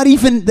 and it's not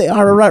even, the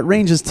Ararat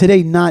range is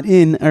today not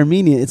in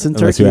Armenia. It's in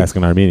Turkey. Unless you ask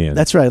an Armenian.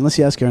 That's right, unless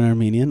you ask an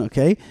Armenian,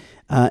 okay?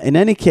 In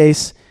any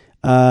case,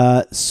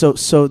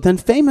 so then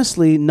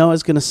famously,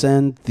 Noah's going to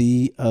send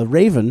the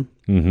raven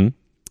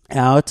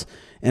out,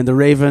 and the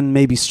raven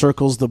maybe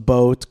circles the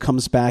boat,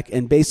 comes back,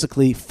 and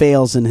basically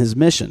fails in his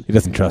mission. He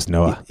doesn't trust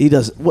Noah. He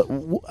does.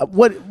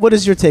 What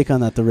is your take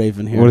on that, the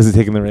raven here? What is the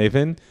take on the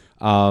raven?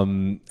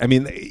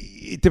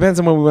 It depends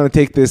on when we want to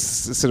take this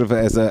sort of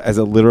as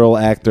a literal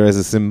act or as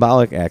a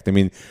symbolic act. I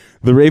mean,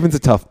 the raven's a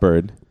tough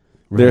bird.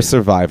 Right. They're a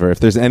survivor. If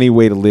there's any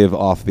way to live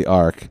off the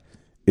ark,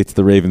 it's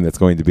the raven that's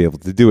going to be able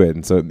to do it.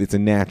 And so it's a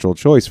natural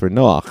choice for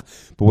Noach.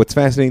 But what's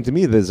fascinating to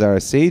me is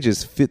our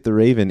sages fit the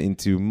raven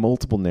into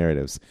multiple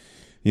narratives.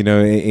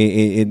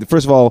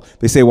 First of all,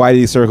 they say, why did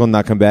he circle and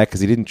not come back? Because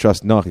he didn't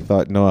trust Noach. He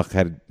thought Noach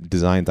had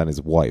designs on his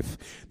wife.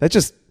 That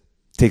just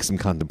takes some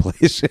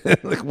contemplation.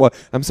 Like, what?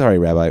 I'm sorry,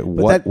 Rabbi.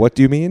 What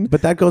do you mean?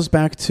 But that goes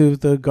back to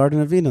the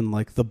Garden of Eden.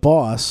 Like, the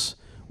boss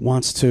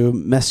wants to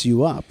mess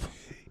you up.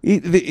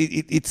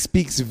 It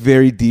speaks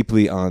very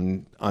deeply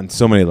on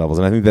so many levels,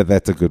 and I think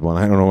that's a good one.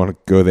 I don't want to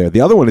go there. The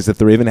other one is that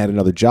the raven had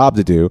another job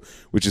to do,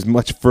 which is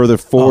much further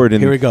forward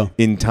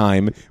in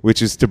time,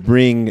 which is to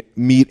bring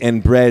meat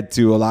and bread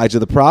to Elijah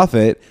the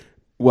prophet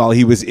while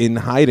he was in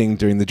hiding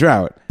during the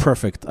drought.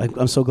 Perfect.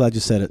 I'm so glad you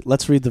said it.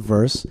 Let's read the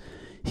verse.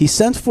 He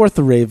sent forth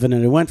the raven,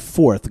 and it went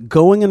forth,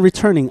 going and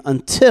returning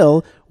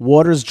until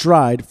waters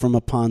dried from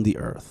upon the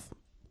earth.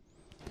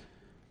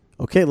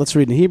 Okay, let's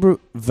read in Hebrew.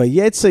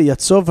 Vayetze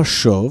yatzov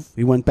hashov.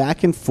 He went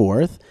back and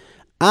forth.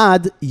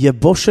 Ad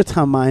yeboshet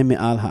hamayim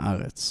me'al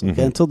haaretz.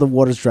 Okay, until the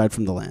waters dried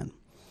from the land.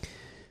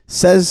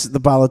 Says the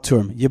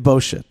Balaturm,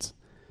 yeboshet.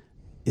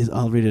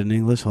 I'll read it in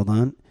English. Hold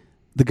on.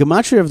 The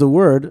gematria of the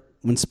word,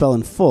 when spelled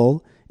in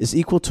full, is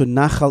equal to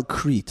Nachal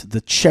Crete,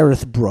 the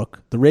Cherith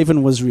brook. The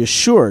raven was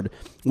reassured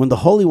when the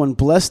Holy One,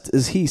 blessed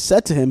is he,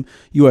 said to him,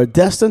 "You are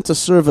destined to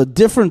serve a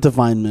different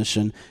divine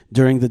mission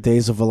during the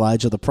days of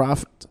Elijah the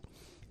prophet."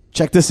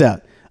 Check this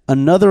out.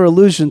 Another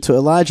allusion to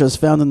Elijah is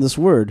found in this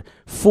word.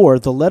 For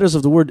the letters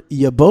of the word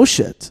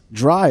Yeboshet,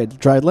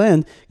 dried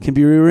land, can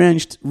be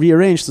rearranged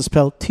to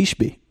spell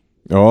Tishbi.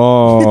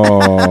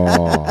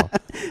 Oh.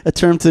 A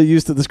term to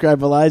use to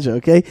describe Elijah,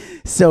 okay?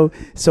 So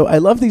I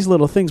love these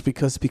little things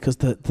because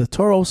the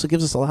Torah also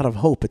gives us a lot of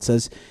hope. It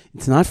says,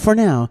 it's not for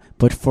now,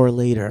 but for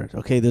later,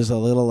 okay? There's a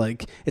little,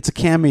 like, it's a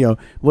cameo.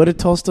 What did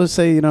Tolstoy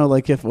say,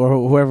 like, if,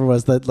 or whoever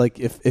was that, like,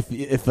 if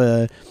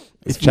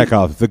It's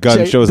Chekhov. If the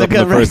gun shows up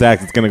in the first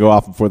act, it's going to go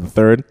off before the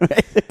third.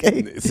 Right,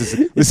 okay.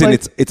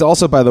 It's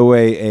also, by the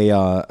way,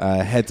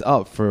 a heads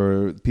up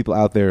for people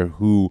out there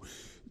who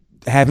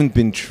haven't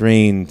been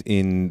trained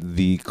in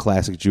the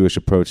classic Jewish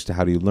approach to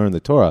how do you learn the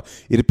Torah.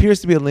 It appears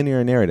to be a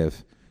linear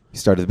narrative. You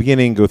start at the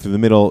beginning, go through the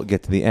middle,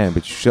 get to the end.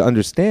 But you should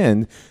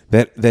understand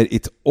that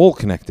it's all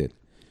connected.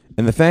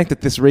 And the fact that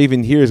this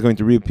raven here is going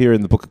to reappear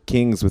in the Book of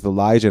Kings with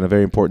Elijah in a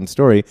very important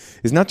story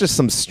is not just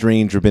some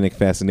strange rabbinic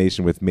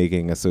fascination with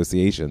making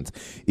associations.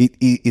 It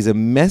is a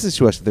message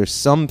to us that there's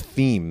some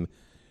theme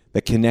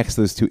that connects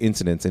those two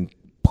incidents and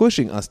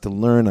pushing us to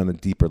learn on a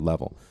deeper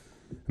level.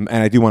 And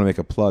I do want to make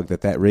a plug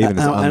that raven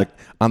is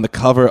on the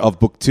cover of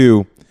Book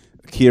 2,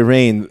 Key of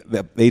Rain.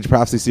 The Age of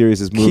Prophecy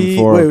series is moving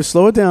forward. Wait,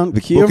 slow it down.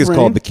 The book is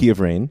called The Key of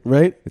Rain.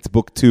 Right. It's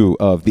Book 2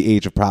 of the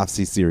Age of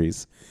Prophecy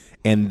series.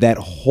 And that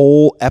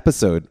whole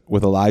episode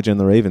with Elijah and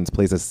the ravens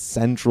plays a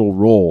central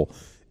role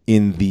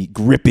in the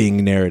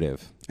gripping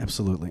narrative.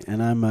 Absolutely.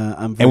 And I'm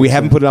and we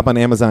haven't put it up on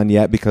Amazon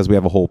yet because we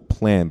have a whole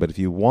plan. But if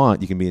you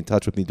want, you can be in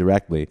touch with me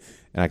directly,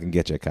 and I can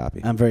get you a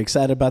copy. I'm very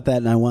excited about that,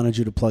 and I wanted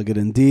you to plug it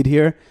indeed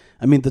here.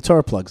 I mean, the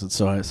Torah plugs it,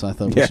 so I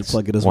thought we should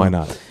plug it as well. Why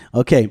not?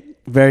 Okay,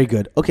 very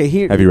good. Okay,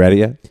 here. Have you read it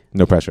yet?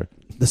 No pressure.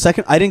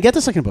 I didn't get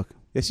the second book.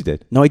 Yes, you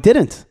did. No, I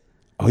didn't.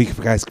 Oh, you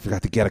guys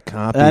forgot to get a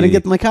copy. I didn't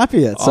get my copy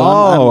yet.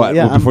 So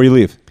before you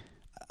leave.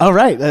 All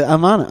right,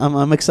 I'm on it.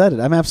 I'm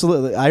excited.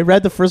 I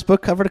read the first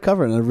book cover to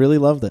cover, and I really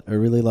loved it.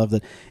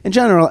 In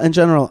general,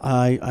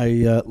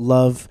 I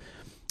love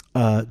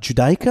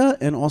Judaica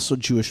and also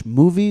Jewish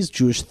movies,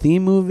 Jewish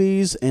theme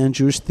movies, and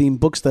Jewish theme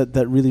books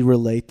that really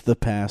relate the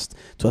past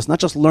to us. Not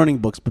just learning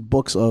books, but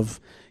books of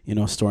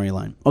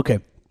storyline. Okay,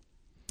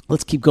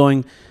 let's keep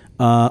going.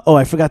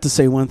 I forgot to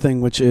say one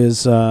thing, which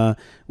is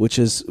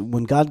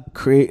when God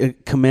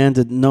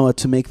commanded Noah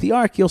to make the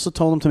ark, he also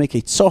told him to make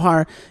a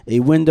tzohar, a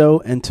window.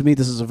 And to me,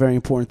 this is a very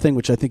important thing,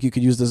 which I think you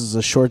could use this as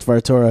a short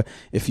Dvar Torah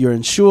if you're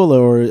in shul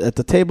or at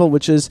the table,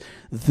 which is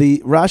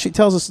Rashi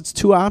tells us it's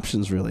two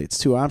options, really. It's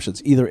two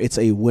options. Either it's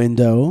a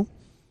window,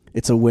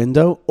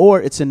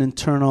 or it's an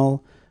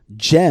internal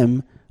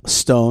gem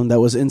stone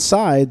that was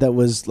inside that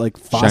was like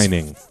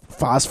shining.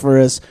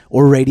 Phosphorus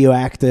or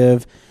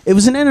radioactive. It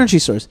was an energy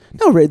source.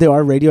 No, there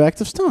are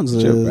radioactive stones.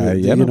 It's a stone. I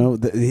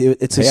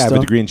have a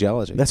degree in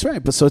geology. That's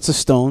right. But so it's a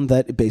stone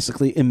that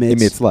basically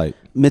emits light.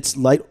 Emits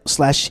light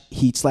 /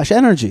 heat /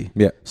 energy.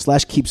 Yeah.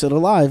 / keeps it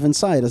alive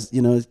inside.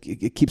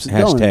 It keeps it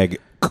going. Hashtag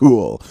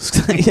cool.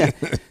 Yeah.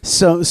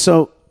 So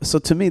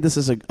to me, this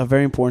is a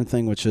very important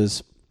thing, which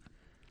is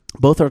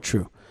both are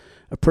true.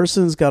 A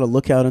person's got to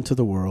look out into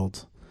the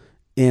world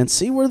and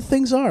see where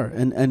things are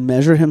and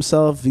measure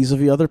himself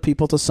vis-a-vis other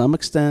people to some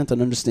extent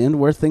and understand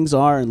where things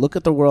are and look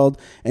at the world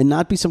and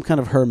not be some kind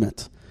of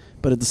hermit.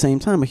 But at the same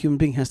time, a human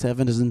being has to have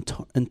his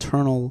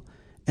internal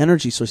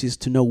energy source. He has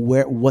to know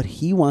what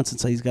he wants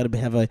inside. He's got to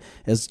have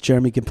as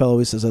Jeremy Gimpel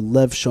always says, a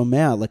lev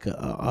shomea, like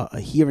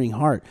a hearing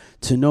heart,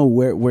 to know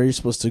where you're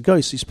supposed to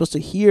go. So you're supposed to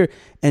hear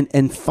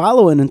and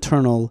follow an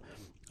internal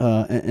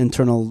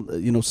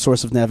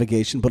source of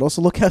navigation, but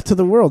also look out to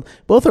the world.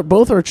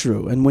 Both are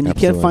true. And when you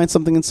can't find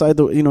something inside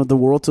the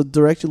world to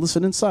direct you,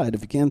 listen inside.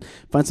 If you can't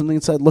find something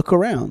inside, look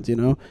around.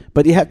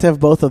 But you have to have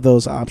both of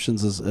those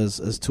options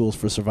as tools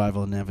for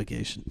survival and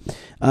navigation.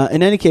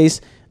 In any case,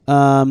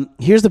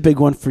 here's the big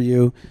one for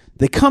you.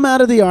 They come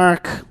out of the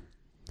ark,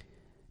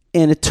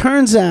 and it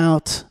turns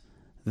out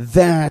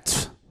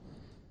that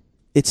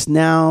it's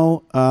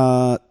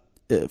now.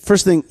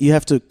 First thing, you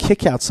have to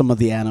kick out some of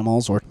the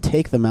animals or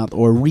take them out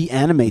or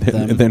reanimate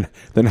them. And then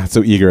they're not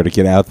so eager to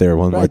get out there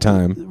one more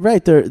time.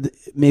 Right.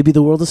 Maybe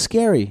the world is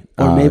scary.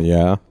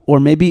 Or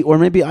maybe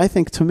I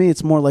think, to me,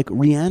 it's more like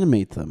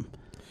reanimate them.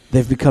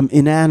 They've become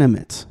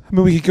inanimate. I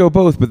mean, we could go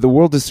both, but the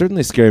world is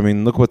certainly scary. I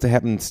mean, look what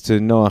happens to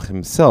Noah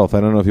himself. I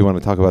don't know if you want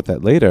to talk about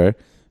that later.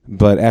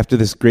 But after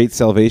this great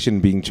salvation,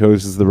 being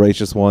chosen as the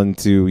righteous one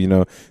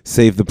to,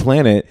 save the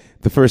planet,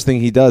 the first thing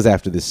he does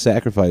after this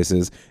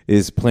sacrifices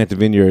is plant a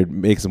vineyard,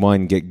 make some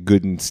wine, and get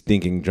good and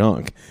stinking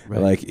drunk.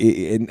 Right.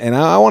 And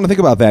I want to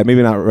think about that.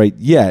 Maybe not right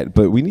yet,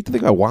 but we need to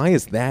think about why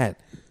is that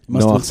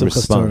Noah's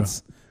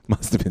response?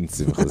 Must have been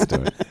Simchas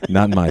Torah.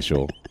 Not in my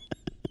shul.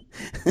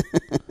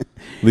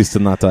 At least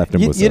not after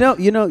Musa.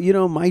 You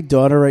know, my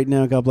daughter right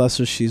now, God bless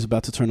her, she's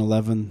about to turn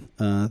 11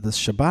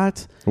 this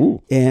Shabbat.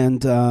 Ooh.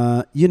 And,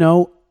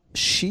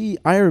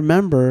 I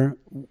remember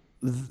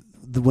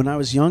when I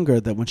was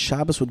younger that when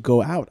Shabbos would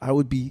go out, I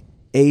would be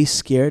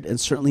scared and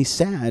certainly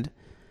sad.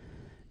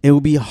 It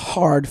would be a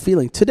hard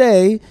feeling.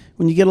 Today,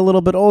 when you get a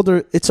little bit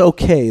older, it's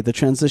okay. The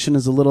transition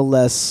is a little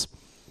less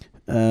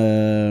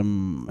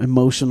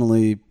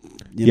emotionally.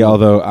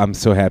 Although I'm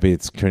so happy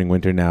it's turning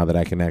winter now that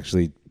I can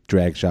actually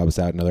drag Shabbos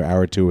out another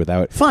hour or two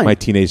without Fine. my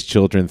teenage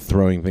children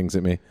throwing things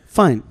at me.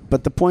 Fine,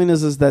 but the point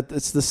is that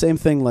it's the same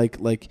thing. Like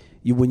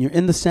you, when you're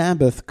in the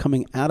Sabbath,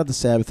 coming out of the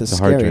Sabbath is It's a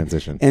scary. hard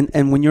transition.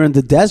 And when you're in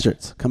the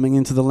desert, coming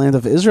into the land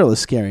of Israel is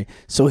scary.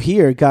 So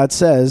here, God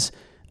says,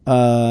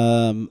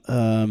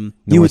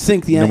 you would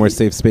think no more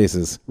safe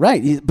spaces.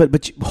 right? But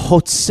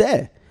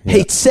hotzeh.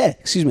 Heitzeh,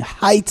 excuse me,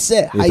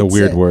 heitzeh. It's a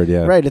weird word,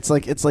 yeah. Right, it's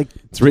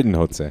written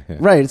Hotze. Yeah.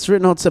 right. It's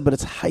written hotzeh, but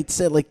it's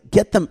heitzeh. Like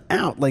get them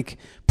out, like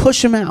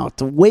push them out,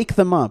 to wake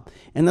them up,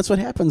 and that's what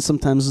happens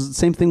sometimes. It's the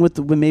same thing with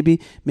maybe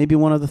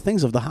one of the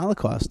things of the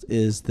Holocaust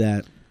is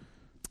that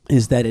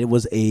it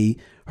was a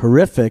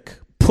horrific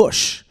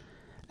push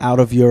out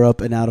of Europe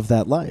and out of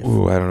that life.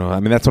 Ooh, I don't know. I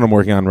mean, that's what I'm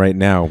working on right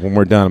now. When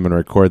we're done, I'm going to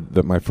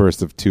record my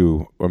first of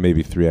 2 or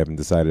maybe 3, I haven't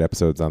decided,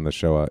 episodes on the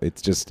show.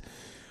 It's just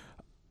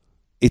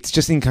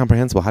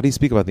incomprehensible. How do you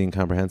speak about the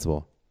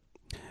incomprehensible?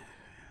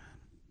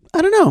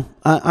 I don't know.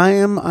 I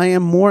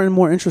am more and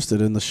more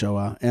interested in the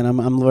Shoah, and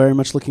I'm very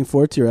much looking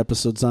forward to your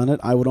episodes on it.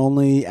 I would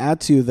only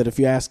add to you that if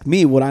you ask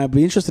me what I'd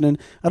be interested in,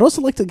 I'd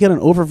also like to get an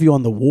overview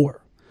on the war.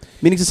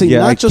 Meaning to say,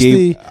 I'd like to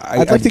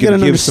get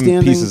an understanding.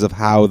 Some pieces of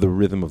how the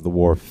rhythm of the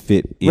war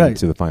fit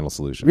into the final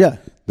solution. Yeah.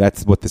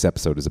 That's what this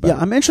episode is about. Yeah,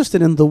 I'm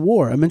interested in the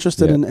war. I'm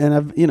interested in, and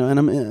I've,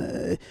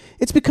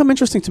 it's become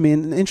interesting to me.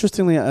 And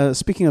interestingly,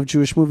 speaking of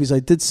Jewish movies, I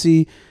did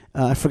see,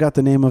 I forgot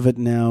the name of it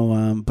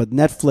now, but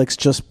Netflix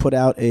just put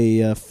out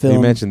a film.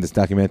 You mentioned this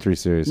documentary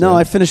series. No, right?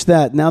 I finished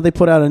that. Now they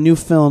put out a new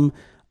film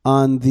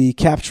on the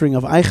capturing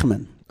of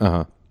Eichmann.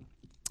 Uh-huh.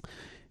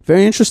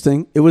 Very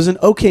interesting. It was an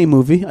okay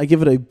movie. I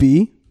give it a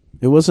B.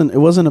 It wasn't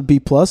a B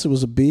plus. It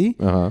was a B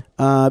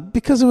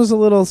because it was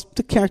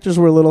the characters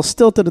were a little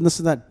stilted and this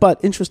and that.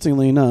 But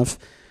interestingly enough,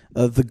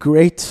 the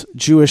great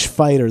Jewish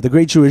fighter, the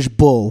great Jewish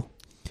bull,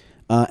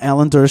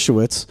 Alan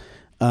Dershowitz,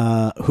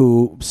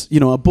 who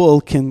a bull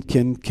can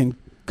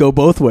go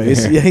both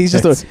ways. Yeah, he's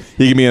just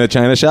he can be in a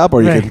china shop,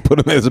 or you can put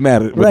him as a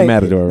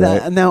matador.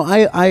 Right? Now,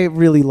 I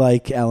really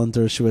like Alan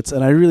Dershowitz,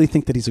 and I really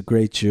think that he's a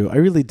great Jew. I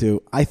really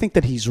do. I think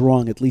that he's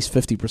wrong at least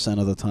 50%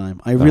 of the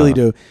time. I really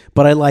do.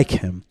 But I like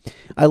him.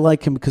 I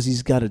like him because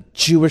he's got a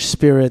Jewish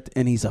spirit,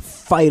 and he's a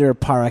fighter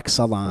par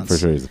excellence. For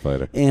sure, he's a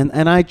fighter.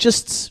 And I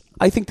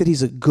think that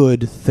he's a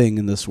good thing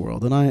in this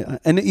world.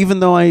 And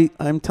even though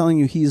I'm telling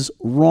you he's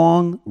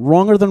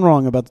wronger than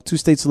wrong about the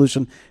two-state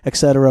solution,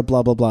 etc.,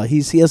 blah, blah, blah.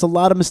 He has a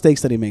lot of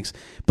mistakes that he makes.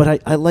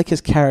 But I like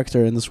his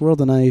character in this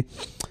world, and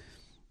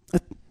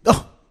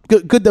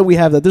good that we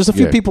have that. There's a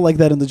few people like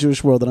that in the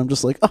Jewish world that I'm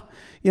just like,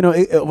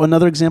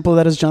 another example of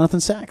that is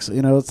Jonathan Sachs.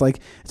 It's like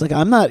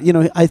I'm not,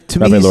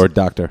 Rabbi Lord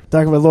Doctor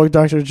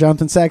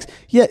Jonathan Sachs.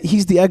 Yeah,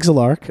 he's the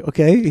exilarch,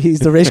 okay? He's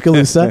the Reish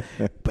Galusa.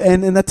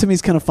 and that to me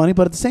is kind of funny,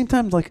 but at the same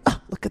time, like,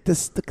 look at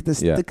this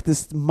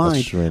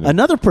mind.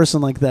 Another person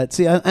like that.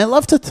 See, I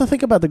love to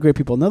think about the great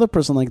people. Another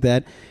person like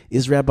that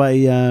is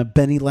Rabbi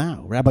Benny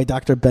Lau, Rabbi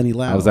Dr. Benny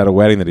Lau. I was at a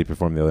wedding that he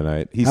performed the other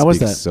night. He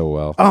speaks so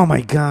well. Oh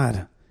my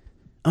God,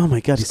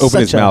 he's open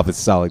his mouth. It's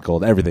solid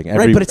gold. Everything.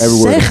 But it's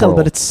seichel.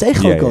 But it's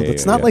seichel gold.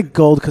 It's not like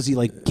gold because he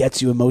gets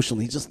you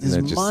emotionally.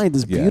 His mind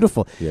is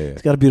beautiful. Yeah.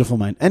 He's got a beautiful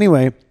mind.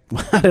 Anyway,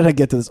 how did I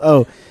get to this?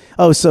 So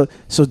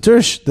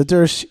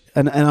Dersh,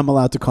 and I'm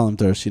allowed to call him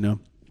Dersh.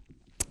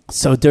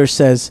 So Dersh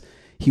says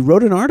he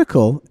wrote an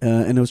article,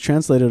 and it was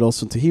translated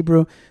also into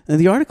Hebrew.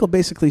 And the article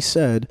basically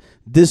said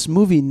this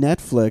movie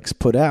Netflix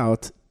put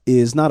out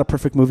is not a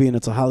perfect movie, and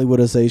it's a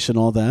Hollywoodization,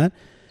 all that,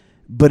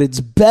 but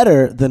it's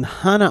better than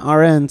Hannah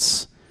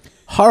Arendt's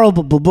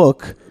horrible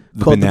book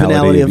called The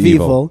Banality of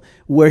Evil,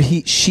 where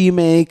she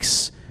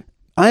makes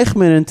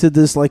Eichmann into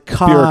this like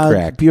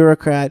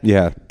bureaucrat.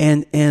 Yeah.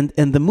 And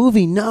the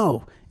movie,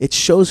 it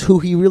shows who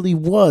he really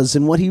was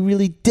and what he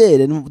really did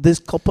and this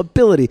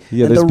culpability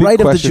and the right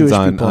of the Jewish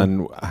people.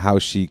 On how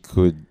she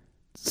could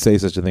say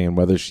such a thing and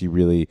whether she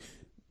really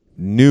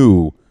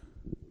knew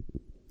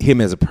him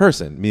as a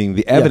person, meaning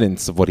the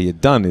evidence of what he had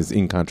done is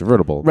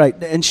incontrovertible.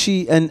 Right. And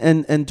she and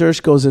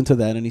Dersh goes into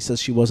that, and he says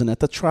she wasn't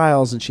at the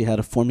trials and she had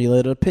a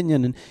formulated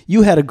opinion. And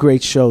you had a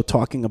great show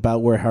talking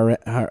about where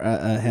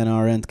Hannah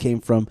Arendt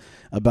came from,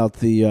 about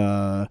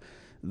the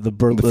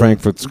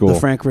Frankfurt School. The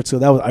Frankfurt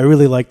School. I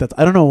really like that.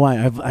 I don't know why.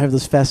 I have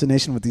this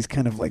fascination with these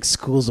kind of like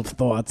schools of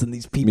thoughts and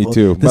these people. Me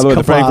too. By the way,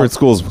 the Frankfurt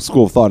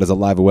School of Thought is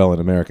alive and well in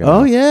America.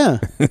 Oh, yeah.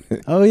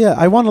 Oh, yeah.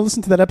 I want to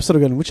listen to that episode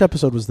again. Which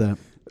episode was that?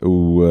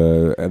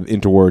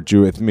 Interwar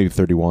Jew, maybe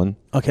 31.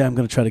 Okay, I'm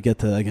going to try to get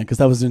to that again because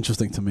that was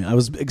interesting to me. I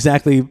was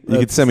exactly... You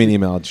could send me an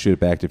email. I'll shoot it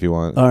back if you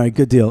want. All right,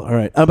 good deal. All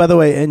right. By the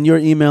way, and your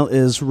email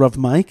is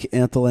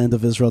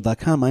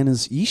ravmike@thelandofisrael.com. Mine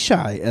is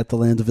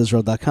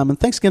yishai@thelandofisrael.com. And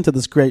thanks again to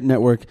this great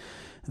network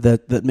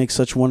that makes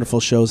such wonderful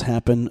shows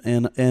happen.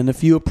 And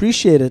if you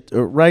appreciate it,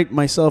 write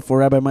myself or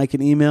Rabbi Mike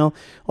an email.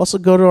 Also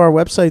go to our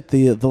website,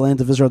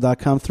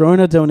 thelandofisrael.com. Throw in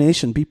a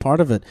donation. Be part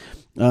of it.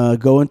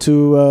 Go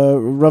into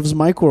Rav's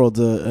Mike World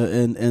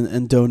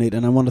and donate.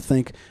 And I want to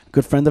thank a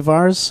good friend of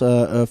ours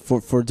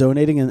for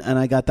donating. And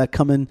I got that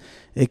coming.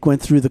 It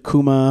went through the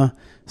Kuma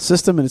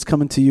system, and it's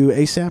coming to you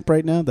ASAP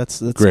right now.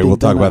 That's great. We'll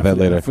talk about that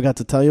later. I forgot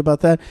to tell you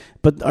about that.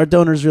 But our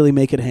donors really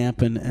make it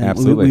happen, and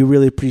Absolutely. we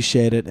really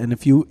appreciate it. And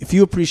if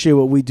you appreciate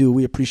what we do,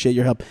 we appreciate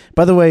your help.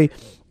 By the way,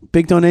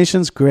 big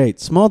donations, great.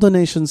 Small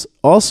donations,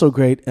 also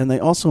great, and they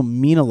also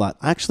mean a lot.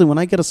 Actually, when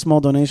I get a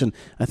small donation,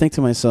 I think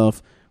to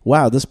myself,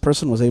 wow, this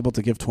person was able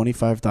to give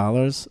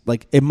 $25.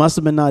 Like, it must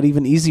have been not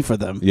even easy for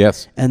them.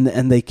 Yes. And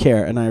they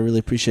care, and I really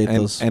appreciate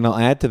those. And I'll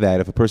add to that,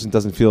 if a person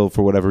doesn't feel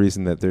for whatever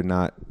reason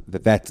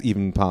that's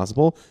even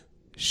possible,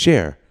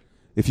 share.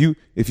 If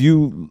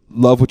you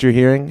love what you're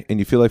hearing and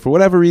you feel like for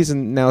whatever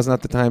reason now is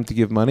not the time to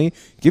give money,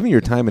 giving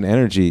your time and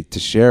energy to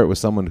share it with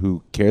someone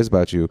who cares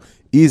about you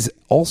is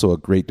also a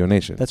great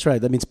donation. That's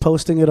right. That means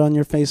posting it on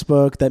your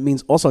Facebook. That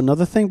means also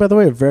another thing, by the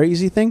way, a very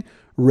easy thing,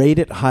 rate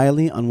it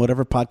highly on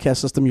whatever podcast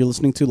system you're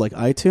listening to, like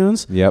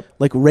iTunes. Yep.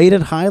 Like, rate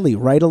it highly.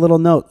 Write a little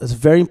note. It's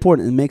very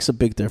important. It makes a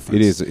big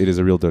difference. It is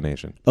a real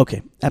donation.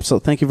 Okay,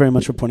 absolutely. Thank you very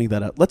much for pointing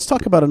that out. Let's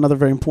talk about another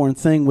very important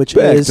thing, which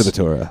Back is to the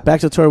Torah.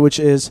 Back to the Torah, which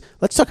is,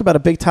 let's talk about a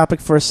big topic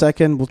for a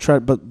second. We'll try,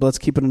 but let's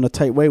keep it in a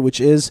tight way,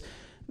 which is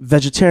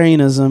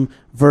vegetarianism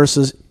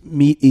versus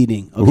meat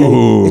eating. Okay,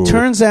 Ooh. It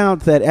turns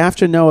out that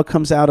after Noah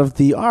comes out of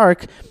the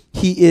ark,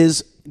 he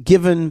is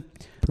given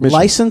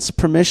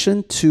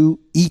permission to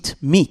eat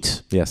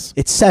meat. Yes.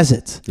 It says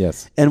it.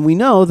 Yes. And we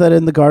know that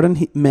in the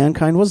garden,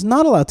 mankind was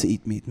not allowed to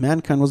eat meat.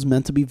 Mankind was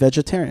meant to be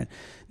vegetarian.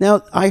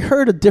 Now, I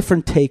heard a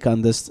different take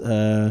on this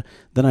than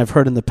I've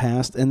heard in the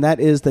past, and that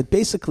is that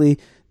basically,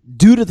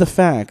 due to the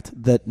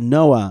fact that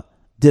Noah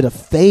did a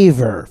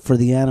favor for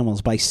the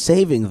animals by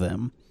saving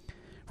them,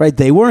 right?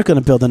 They weren't going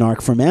to build an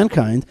ark for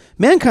mankind.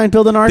 Mankind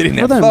built an ark for them.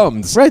 They didn't have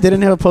thumbs. Right, they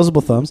didn't have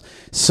opposable thumbs.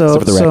 So,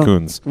 except for the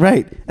raccoons.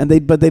 Right,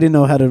 but they didn't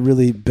know how to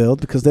really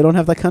build because they don't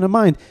have that kind of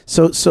mind.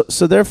 So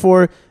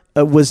therefore,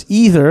 was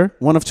either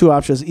one of two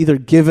options: either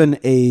given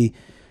a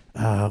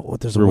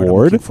there's a reward. Word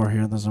I'm looking for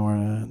here. There's a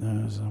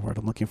word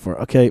I'm looking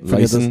for. Okay,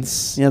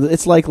 license. Yeah,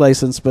 it's like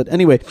license, but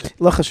anyway,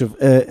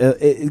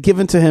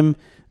 given to him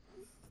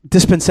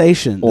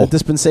dispensation, the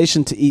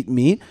dispensation to eat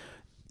meat,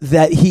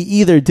 that he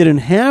either didn't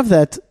have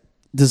that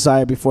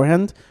desire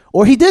beforehand,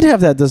 or he did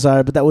have that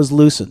desire, but that was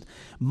loosened.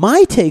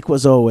 My take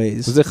was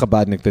always... Was it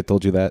Chabadnik that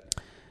told you that?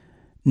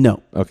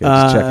 No. Okay,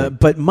 just checking.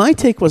 But my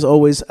take was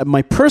always,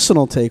 my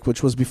personal take,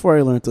 which was before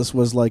I learned this,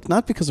 was like,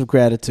 not because of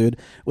gratitude,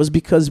 was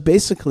because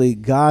basically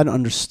God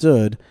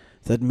understood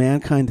that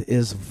mankind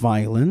is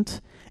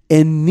violent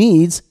and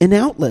needs an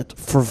outlet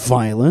for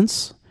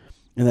violence,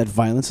 and that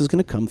violence is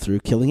going to come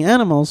through killing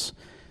animals,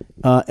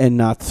 and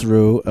not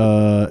through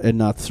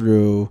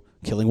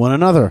killing one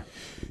another.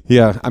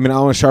 Yeah, I mean, I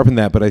want to sharpen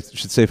that, but I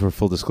should say for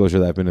full disclosure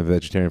that I've been a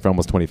vegetarian for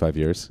almost 25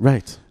 years.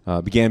 Right.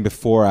 Began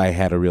before I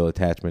had a real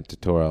attachment to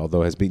Torah,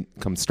 although has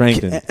become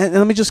strengthened. And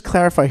let me just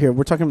clarify here.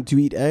 We're talking about, do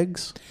you eat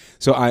eggs?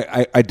 So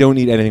I don't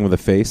eat anything with a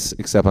face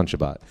except on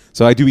Shabbat.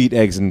 So I do eat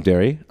eggs and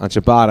dairy. On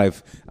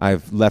Shabbat,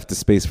 I've left a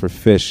space for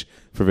fish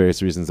for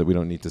various reasons that we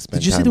don't need to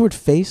spend Did you time. say the word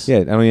face? Yeah,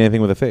 I don't eat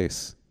anything with a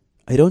face.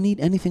 I don't eat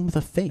anything with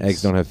a face.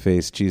 Eggs don't have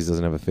face. Cheese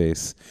doesn't have a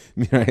face.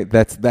 Right?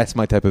 That's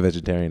my type of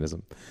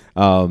vegetarianism.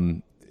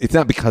 It's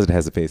not because it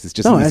has a face. It's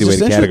just an easy way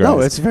to categorize.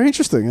 No, it's very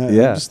interesting. I'm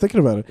just thinking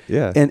about it.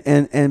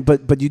 Yeah.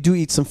 But you do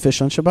eat some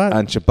fish on Shabbat?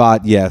 On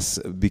Shabbat, yes,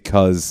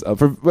 because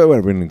we're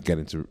going to get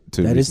into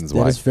reasons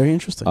why. That is very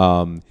interesting.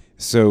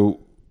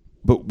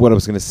 But what I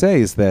was going to say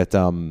is that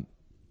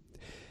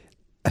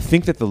I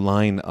think that the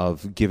line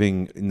of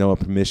giving Noah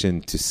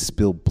permission to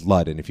spill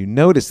blood, and if you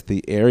notice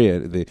the area,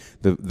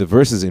 the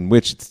verses in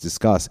which it's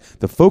discussed,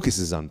 the focus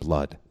is on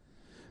blood,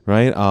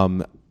 right?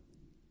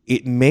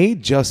 It may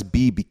just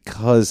be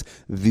because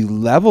the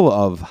level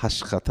of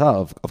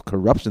hashchata, of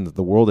corruption that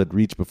the world had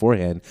reached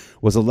beforehand,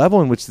 was a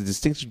level in which the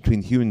distinction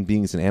between human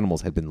beings and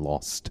animals had been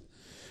lost,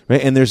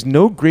 right? And there's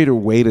no greater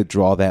way to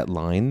draw that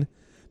line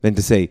than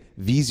to say,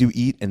 these you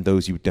eat and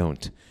those you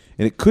don't.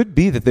 And it could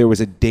be that there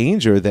was a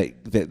danger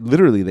that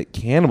literally that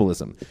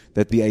cannibalism,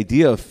 that the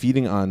idea of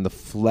feeding on the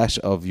flesh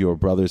of your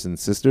brothers and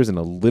sisters in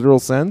a literal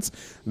sense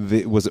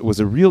was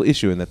a real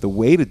issue, and that the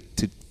way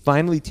to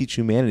finally teach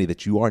humanity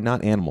that you are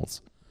not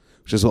animals,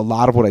 which is a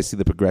lot of what I see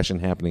the progression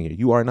happening here.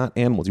 You are not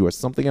animals. You are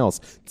something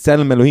else.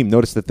 Tzelem Elohim.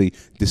 Notice that the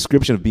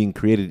description of being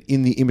created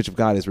in the image of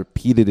God is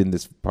repeated in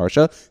this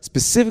parsha,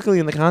 specifically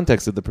in the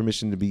context of the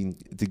permission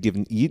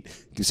given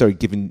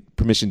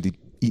permission to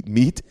eat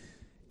meat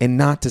and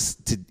not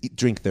to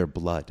drink their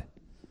blood,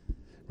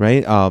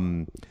 right?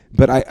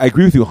 But I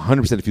agree with you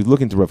 100%. If you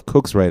look into Rav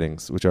Kook's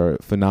writings, which are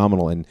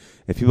phenomenal, and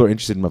if people are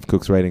interested in Rav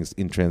Kook's writings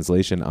in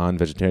translation on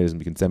vegetarianism,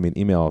 you can send me an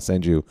email. I'll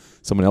send you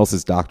someone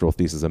else's doctoral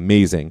thesis.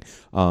 Amazing.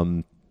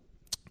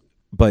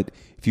 But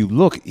if you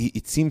look,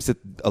 it seems that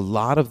a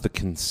lot of the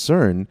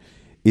concern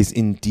is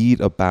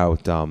indeed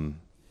about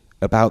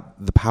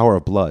the power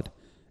of blood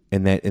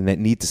and that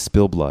need to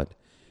spill blood.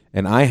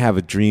 And I have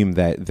a dream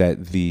that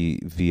the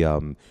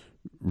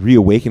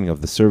reawakening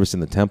of the service in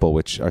the temple,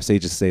 which our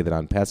sages say that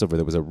on Passover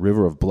there was a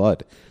river of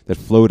blood that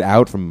flowed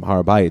out from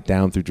Har Bayit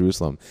down through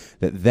Jerusalem,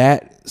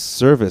 that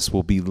service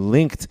will be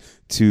linked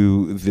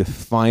to the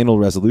final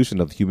resolution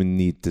of human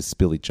need to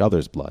spill each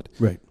other's blood.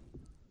 Right.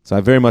 So I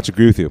very much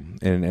agree with you,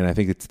 and I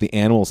think it's the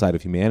animal side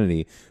of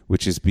humanity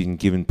which is being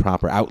given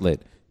proper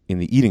outlet in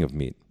the eating of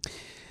meat.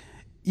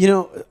 You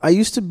know, I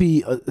used to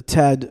be a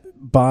tad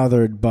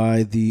bothered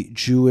by the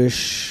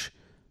Jewish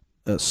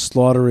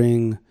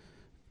slaughtering,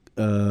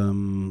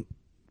 the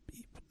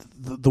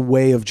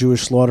way of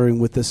Jewish slaughtering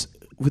with this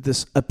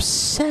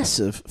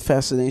obsessive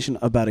fascination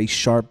about a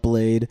sharp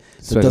blade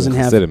that doesn't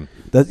have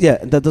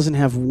that doesn't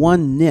have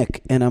one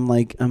nick, and I'm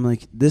like,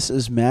 this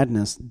is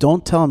madness.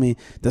 Don't tell me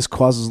this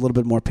causes a little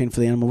bit more pain for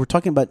the animal. We're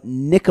talking about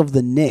nick of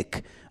the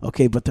nick,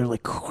 okay? But they're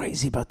like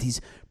crazy about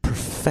these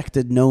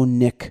perfected no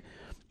nick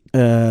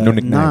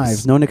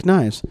knives. So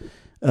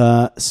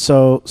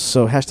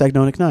hashtag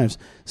no nick knives.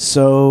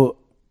 So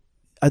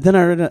then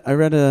I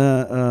read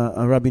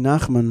a Rabbi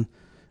Nachman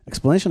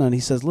explanation on it.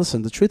 He says,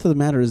 listen, the truth of the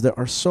matter is there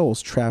are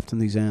souls trapped in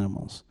these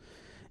animals.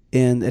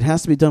 And it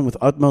has to be done with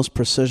utmost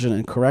precision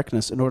and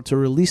correctness in order to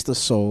release the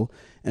soul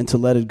and to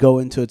let it go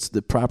into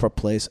the proper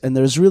place. And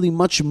there's really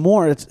much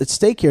more at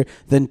stake here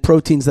than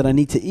proteins that I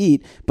need to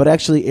eat, but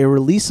actually a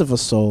release of a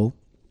soul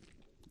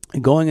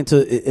and going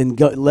into and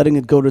letting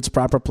it go to its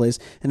proper place.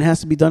 And it has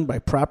to be done by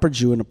proper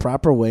Jew in a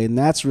proper way. And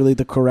that's really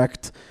the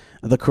correct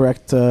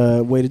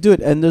way to do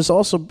it. And there's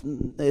also,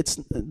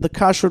 the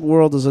kashrut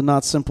world is a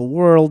not simple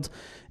world.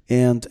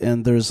 And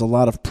there's a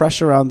lot of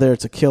pressure on there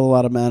to kill a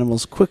lot of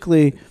animals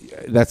quickly.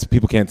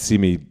 People can't see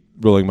me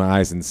rolling my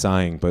eyes and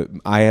sighing, but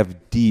I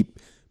have deep,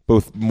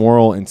 both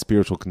moral and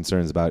spiritual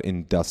concerns about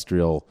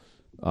industrial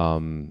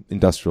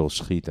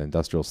shechita,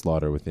 industrial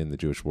slaughter within the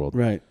Jewish world.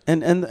 Right,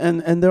 and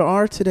there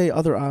are today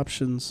other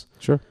options.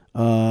 Sure.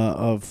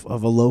 Of a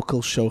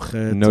local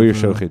shochet. Know your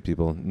shochet,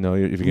 people.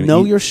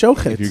 Your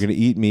shochet. If you're going to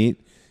eat meat,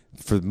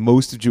 for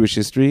most of Jewish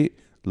history,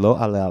 lo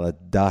ala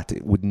dat,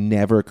 it would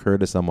never occur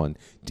to someone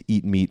to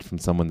eat meat from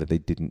someone that they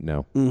didn't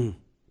know.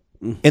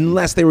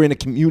 Unless they were in a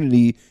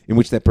community in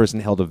which that person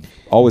held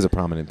always a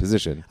prominent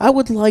position. I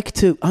would like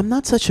to. I'm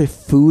not such a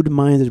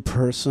food-minded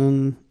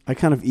person. I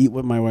kind of eat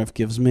what my wife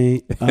gives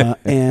me,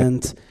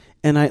 and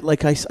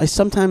I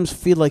sometimes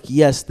feel like,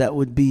 yes, that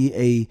would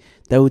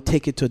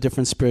take it to a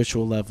different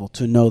spiritual level,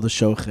 to know the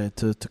shochet,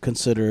 to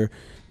consider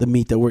the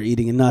meat that we're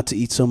eating, and not to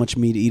eat so much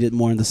meat, eat it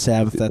more on the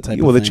Sabbath, that type of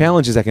thing. Well, the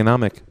challenge is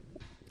economic.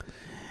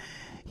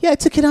 Yeah,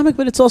 it's economic,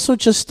 but it's also a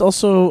habit.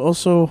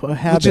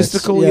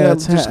 Logistical,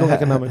 logistical,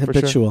 economic,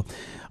 habitual.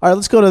 All right,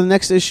 let's go to the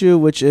next issue,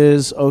 which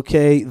is,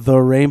 the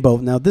rainbow.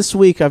 Now, this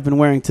week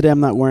today I'm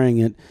not wearing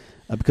it.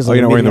 Because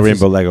you're not wearing the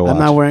rainbow Lego watch. I'm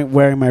not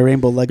wearing my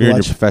rainbow Lego watch. You're in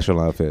your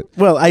professional outfit.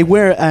 Well, I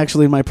wear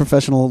actually my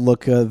professional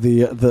look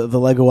the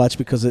Lego watch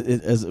because it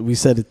as we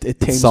said it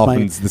tames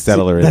softens the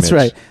settler image. That's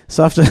right,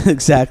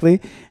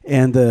 exactly,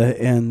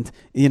 and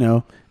you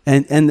know.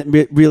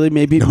 And really,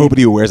 maybe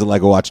nobody who wears a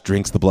Lego watch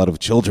drinks the blood of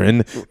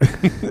children.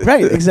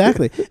 Right,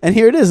 exactly. And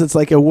here it is. It's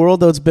like a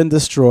world that's been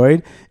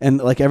destroyed, and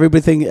like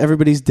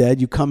everybody's dead.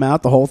 You come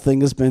out, the whole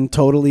thing has been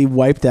totally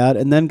wiped out,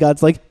 and then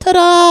God's like,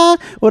 ta-da!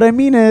 What I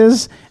mean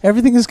is,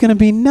 everything is going to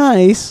be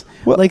nice,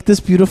 like this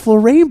beautiful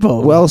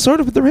rainbow. Well,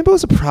 sort of, but the rainbow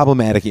is a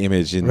problematic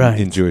image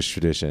in Jewish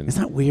tradition.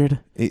 Isn't that weird?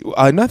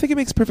 I think it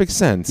makes perfect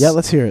sense. Yeah,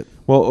 let's hear it.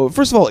 Well,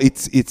 first of all,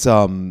 it's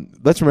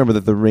let's remember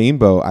that the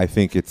rainbow, I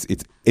think its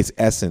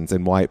essence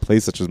and why it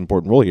plays such an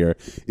important role here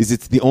is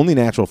it's the only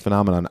natural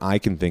phenomenon I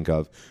can think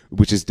of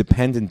which is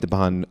dependent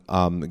upon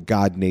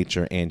God,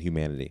 nature, and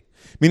humanity.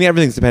 Meaning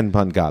everything's dependent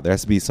upon God. There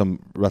has to be some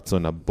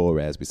ratzon habore,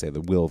 as we say,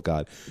 the will of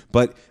God.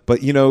 But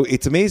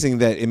it's amazing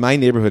that in my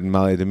neighborhood in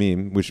Ma'ale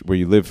Adumim, where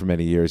you lived for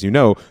many years,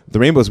 the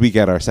rainbows we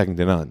get are second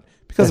to none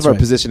because of our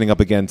positioning up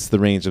against the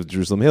range of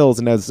Jerusalem hills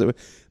and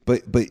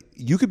But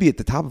you could be at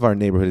the top of our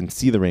neighborhood and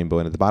see the rainbow,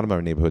 and at the bottom of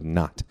our neighborhood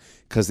not.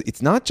 Because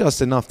it's not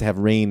just enough to have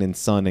rain and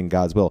sun and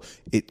God's will.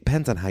 It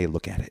depends on how you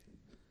look at it.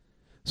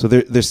 So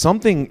there's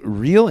something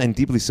real and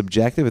deeply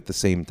subjective at the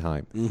same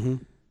time. Mm-hmm.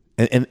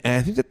 And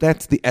I think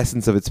that's the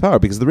essence of its power,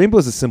 because the rainbow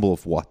is a symbol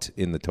of what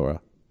in the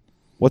Torah?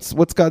 What's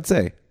God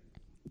say?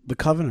 The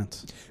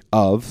covenant.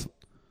 Of?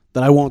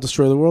 That I won't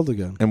destroy the world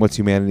again. And what's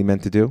humanity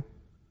meant to do?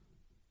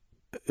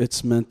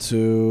 It's meant to...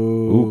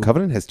 Ooh,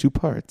 covenant has two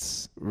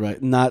parts.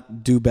 Right.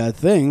 Not do bad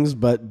things,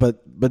 but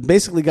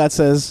basically God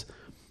says,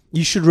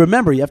 you should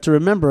remember, you have to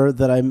remember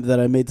that I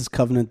made this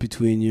covenant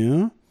between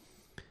you.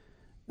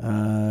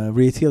 It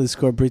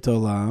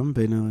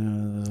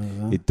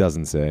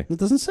doesn't say. It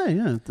doesn't say,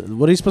 yeah.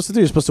 What are you supposed to do?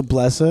 You're supposed to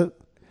bless it?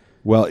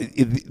 Well,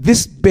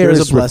 this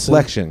bears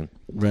reflection.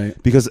 Right.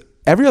 Because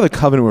every other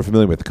covenant we're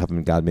familiar with, the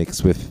covenant God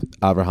makes with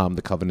Abraham,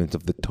 the covenant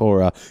of the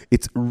Torah,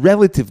 it's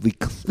relatively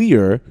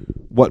clear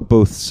what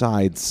both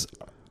sides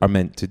are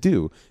meant to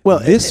do. Well,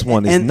 this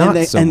one is not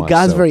so much. And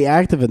God's very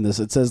active in this.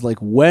 It says, like,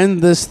 when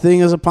this thing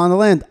is upon the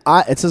land,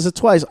 it says it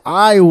twice,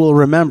 I will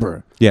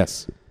remember.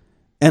 Yes.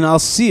 And I'll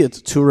see it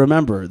to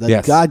remember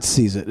that God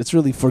sees it. It's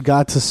really for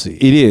God to see.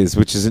 It is,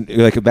 which is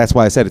like that's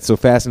why I said it's so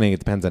fascinating. It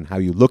depends on how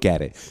you look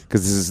at it,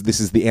 because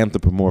this is the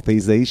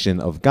anthropomorphization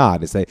of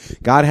God. It's that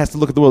God has to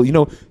look at the world.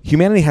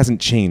 Humanity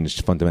hasn't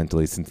changed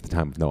fundamentally since the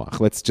time of Noah.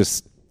 Let's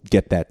just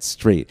get that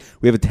straight.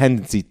 We have a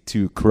tendency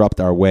to corrupt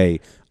our way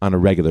on a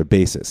regular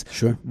basis.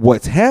 Sure.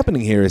 What's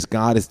happening here is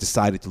God has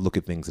decided to look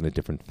at things in a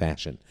different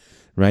fashion,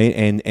 right?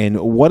 And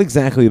what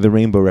exactly the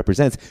rainbow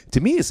represents, to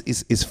me,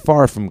 is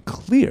far from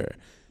clear.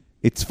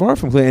 It's far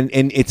from clear,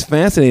 and it's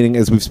fascinating,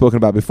 as we've spoken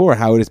about before,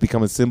 how it has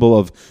become a symbol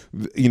of,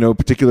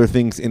 particular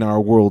things in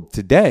our world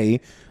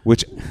today,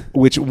 which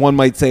one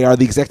might say are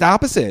the exact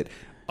opposite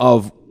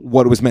of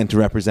what it was meant to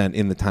represent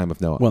in the time of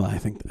Noah. Well, I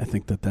think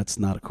that's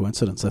not a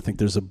coincidence. I think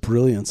there's a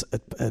brilliance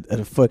at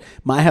a foot.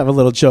 I have a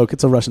little joke.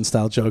 It's a Russian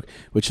style joke,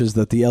 which is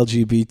that the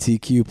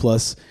LGBTQ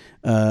plus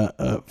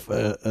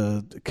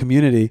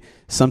community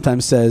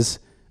sometimes says,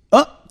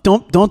 "Oh,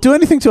 don't do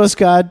anything to us,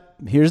 God.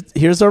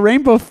 Here's our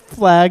rainbow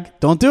flag.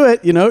 Don't do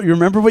it. You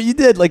remember what you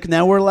did. Like,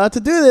 now we're allowed to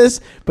do this,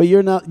 but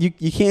you're not.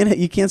 You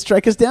can't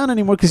strike us down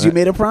anymore because you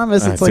made a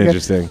promise." It's like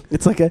interesting.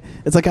 It's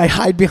like I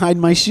hide behind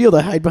my shield.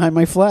 I hide behind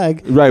my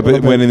flag. Right,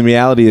 but when in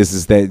reality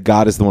is that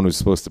God is the one who's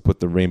supposed to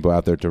put the rainbow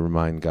out there to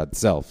remind God's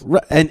self.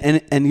 Right,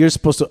 and you're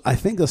supposed to. I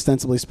think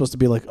ostensibly supposed to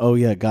be like, oh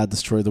yeah, God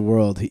destroyed the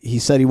world. He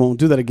said he won't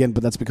do that again,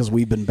 but that's because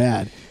we've been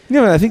bad.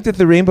 No, I think that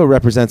the rainbow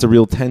represents a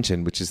real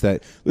tension, which is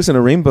that, listen,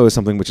 a rainbow is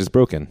something which is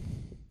broken.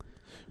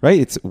 Right?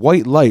 It's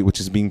white light, which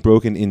is being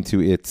broken into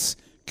its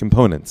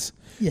components.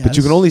 Yes. But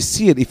you can only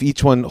see it if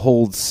each one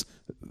holds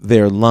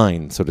their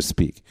line, so to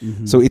speak.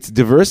 Mm-hmm. So it's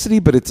diversity,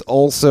 but it's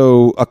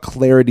also a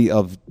clarity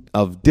of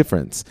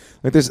difference.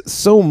 Like, there's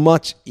so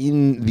much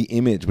in the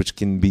image which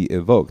can be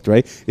evoked,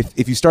 right?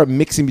 If you start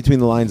mixing between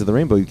the lines of the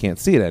rainbow, you can't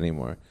see it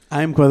anymore.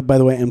 By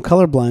the way, I'm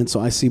colorblind, so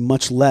I see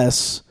much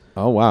less.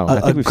 Oh, wow.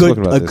 I think we've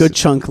spoken about this. A good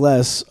chunk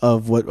less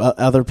of what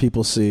other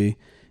people see.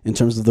 In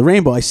terms of the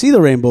rainbow, I see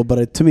the rainbow,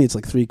 but to me, it's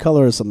like 3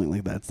 colors or something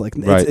like that. It's like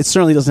it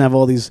certainly doesn't have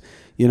all these,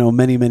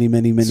 many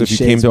shades. So if you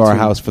came to our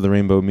house for the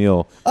rainbow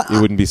meal,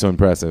 it wouldn't be so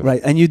impressive,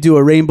 right? And you do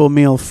a rainbow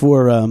meal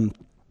for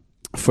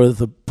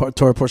the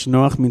Torah portion.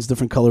 Noach means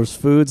different colors,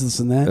 foods, this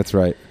and that. That's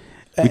right.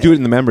 We do it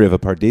in the memory of a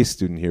Pardes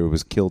student here who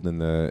was killed in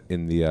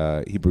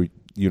the Hebrew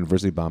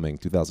University bombing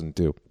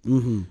 2002,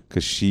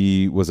 because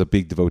she was a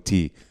big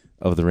devotee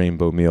of the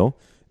rainbow meal,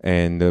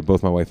 and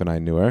both my wife and I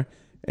knew her.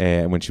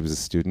 And when she was a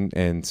student,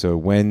 and so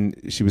when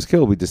she was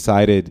killed, we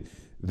decided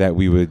that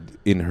we would,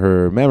 in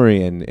her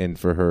memory and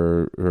for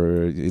her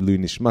Ilu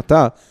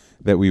Nishmata,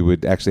 that we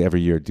would actually every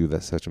year do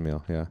such a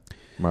meal. Yeah,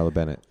 Marla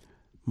Bennett.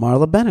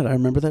 I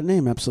remember that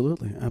name.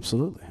 Absolutely.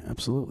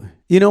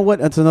 You know what?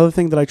 That's another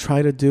thing that I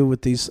try to do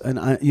with these, and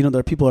there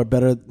are people who are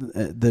better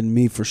than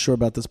me for sure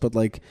about this, but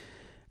like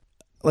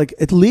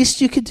at least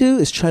you could do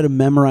is try to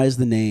memorize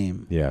the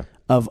name. Yeah.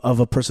 Of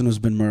a person who's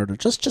been murdered,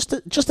 just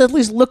at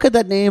least look at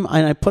that name.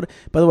 And I put.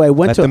 By the way, I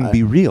went let to them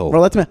be real.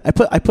 Well, I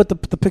put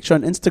the picture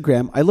on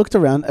Instagram. I looked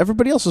around.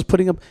 Everybody else was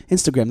putting up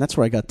Instagram. That's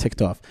where I got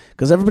ticked off,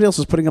 because everybody else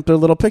was putting up their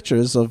little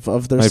pictures of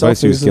their. My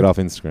advice is get off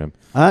Instagram.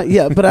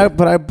 Yeah,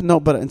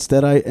 but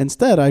instead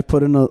I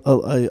put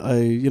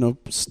in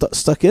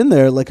stuck in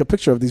there like a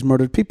picture of these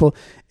murdered people,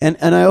 and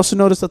I also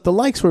noticed that the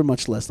likes were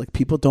much less. Like,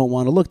 people don't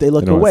want to look; they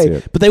look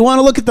away, but they want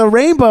to look at the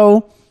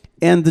rainbow.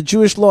 And the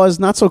Jewish law is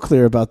not so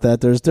clear about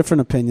that. There's different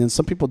opinions.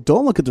 Some people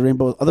don't look at the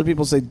rainbow. Other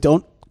people say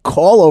don't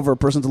call over a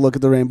person to look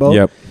at the rainbow.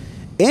 Yep.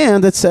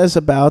 And it says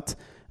about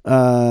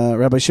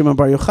Rabbi Shimon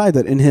Bar Yochai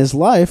that in his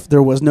life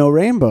there was no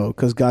rainbow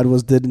because God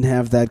didn't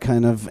have that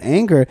kind of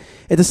anger.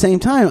 At the same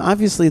time,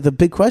 obviously the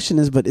big question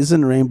is, but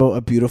isn't a rainbow a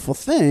beautiful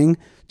thing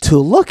to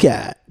look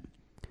at?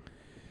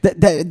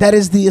 That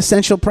is the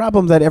essential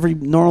problem that every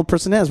normal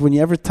person has. When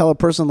you ever tell a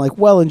person like,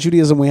 well, in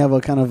Judaism we have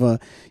a kind of a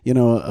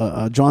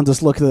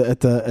jaundiced look at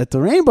the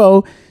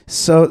rainbow,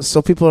 so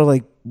people are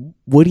like,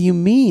 what do you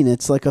mean?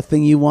 It's like a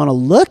thing you want to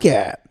look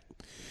at.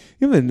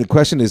 And the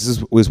question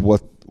is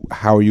what?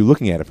 How are you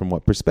looking at it? From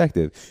what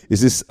perspective?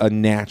 Is this a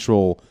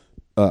natural,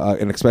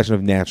 an expression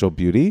of natural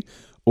beauty,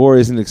 or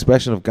is it an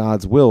expression of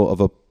God's will of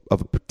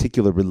a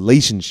particular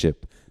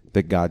relationship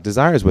that God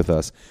desires with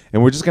us?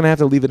 And we're just going to have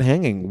to leave it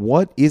hanging.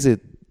 What is it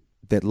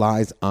that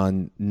lies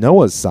on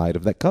Noah's side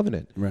of that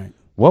covenant? Right.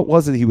 What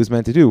was it he was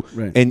meant to do?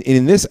 Right. And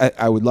in this,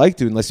 I would like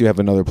to, unless you have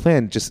another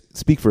plan, just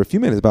speak for a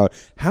few minutes about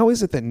how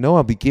is it that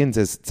Noah begins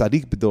as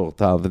tzaddik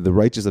b'dortav, the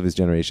righteous of his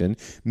generation,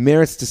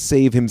 merits to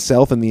save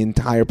himself and the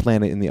entire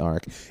planet in the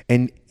ark,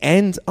 and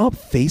ends up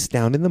face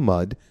down in the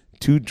mud,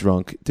 too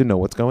drunk to know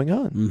what's going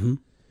on. Mm-hmm.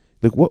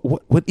 Like,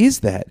 what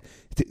is that?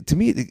 To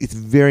me, it's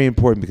very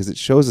important because it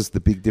shows us the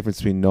big difference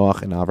between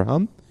Noach and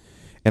Abraham.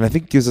 And I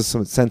think it gives us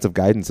some sense of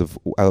guidance of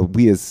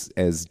we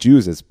as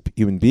Jews, as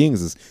human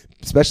beings,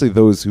 especially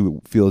those who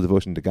feel a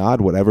devotion to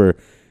God, whatever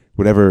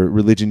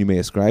religion you may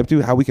ascribe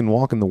to, how we can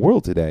walk in the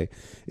world today,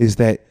 is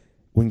that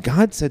when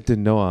God said to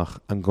Noach,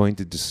 I'm going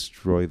to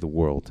destroy the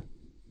world,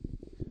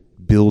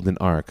 build an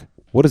ark,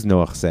 what does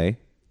Noach say?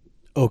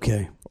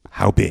 Okay.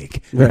 How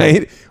big,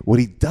 right? What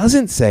he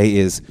doesn't say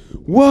is,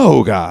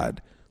 whoa,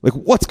 God, like,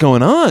 what's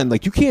going on?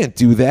 Like, you can't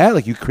do that.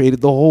 Like, you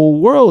created the whole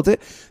world.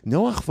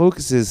 Noach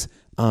focuses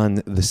on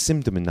the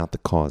symptom and not the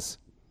cause.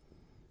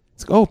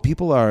 It's like, oh,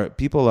 people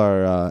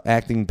are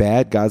acting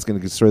bad. God's going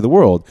to destroy the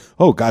world.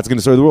 Oh, God's going to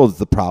destroy the world is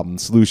the problem.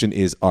 The solution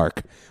is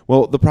ark.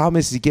 Well, the problem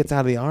is he gets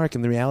out of the ark,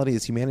 and the reality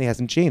is humanity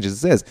hasn't changed. As it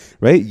says,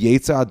 right?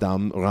 Yetzer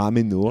Adam ra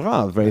minu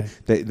rav, right?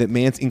 That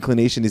man's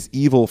inclination is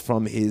evil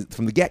from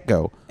the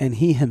get-go. And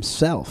he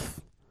himself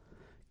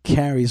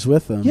carries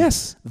with him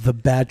the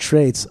bad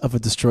traits of a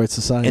destroyed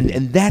society.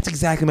 And that's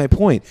exactly my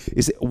point.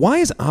 Is why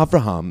is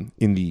Abraham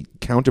in the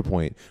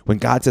counterpoint when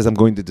God says, I'm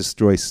going to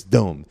destroy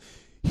Sodom?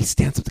 He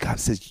stands up to God and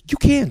says, you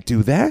can't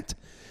do that.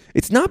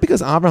 It's not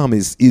because Abraham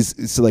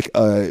is like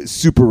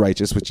super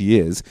righteous, which he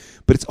is,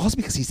 but it's also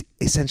because he's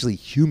essentially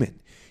human.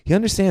 He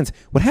understands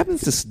what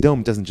happens to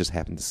Sodom doesn't just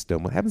happen to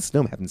Sodom. What happens to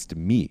Sodom happens to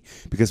me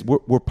because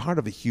we're part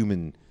of a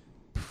human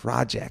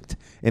project.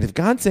 And if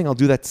God's saying I'll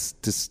do that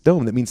to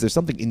Sodom, that means there's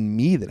something in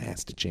me that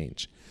has to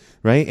change.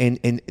 Right?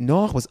 And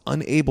Noah was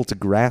unable to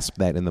grasp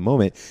that in the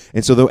moment.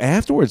 And so though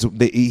afterwards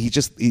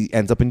he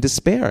ends up in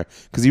despair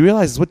because he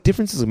realizes what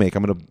difference does it make?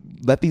 I'm going to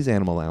let these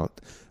animals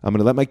out. I'm going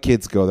to let my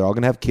kids go. They're all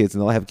going to have kids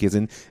and they'll have kids.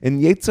 And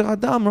Yetzer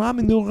Adam ra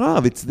minu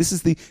rav. This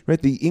is the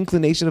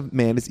inclination of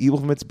man is evil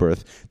from its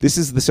birth. This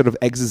is the sort of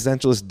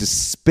existentialist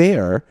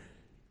despair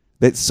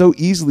that so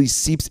easily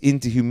seeps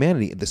into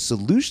humanity. The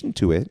solution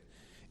to it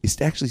is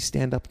to actually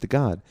stand up to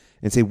God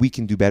and say, we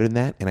can do better than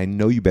that. And I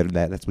know you better than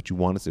that. That's what you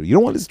want us to do. You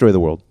don't want to destroy the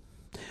world.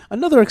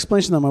 Another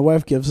explanation that my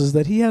wife gives is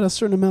that he had a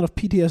certain amount of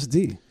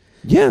PTSD.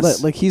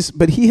 Yes.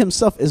 But he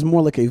himself is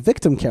more like a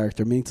victim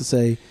character, meaning to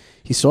say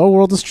he saw a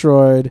world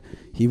destroyed.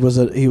 He was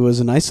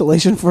in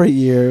isolation for a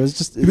year. It was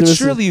just. But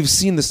surely you've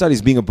seen the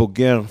studies. Being a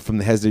boger from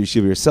the Hesder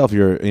Yeshiva yourself,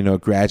 you're a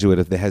graduate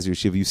of the Hesder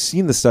Yeshiva. You've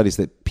seen the studies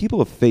that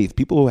people of faith,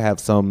 people who have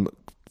some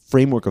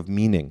framework of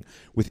meaning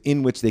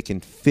within which they can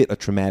fit a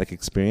traumatic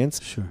experience,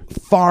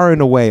 far and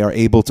away are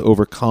able to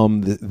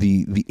overcome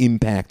the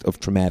impact of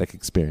traumatic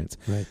experience.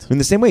 Right. In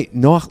the same way,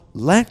 Noah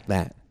lacked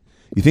that.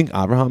 You think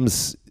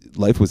Abraham's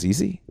life was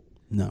easy?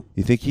 No.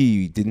 You think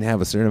he didn't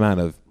have a certain amount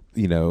of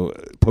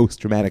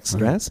post-traumatic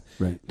stress?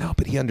 Right. No,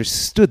 but he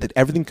understood that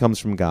everything comes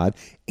from God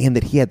and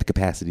that he had the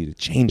capacity to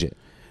change it.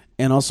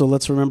 And also,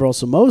 let's remember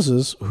also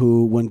Moses,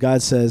 who, when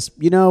God says,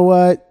 you know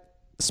what?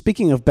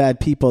 Speaking of bad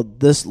people,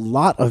 this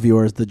lot of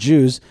yours, the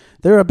Jews,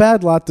 they're a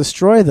bad lot,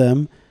 destroy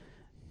them.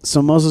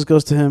 So Moses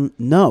goes to him,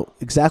 no,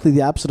 exactly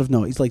the opposite of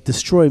no. He's like,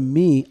 destroy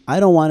me. I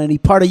don't want any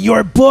part of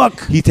your book.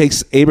 He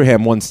takes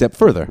Abraham one step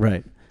further.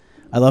 Right.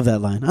 I love that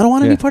line. I don't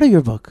want any part of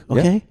your book,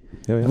 okay?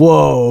 Yeah.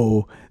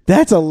 Whoa.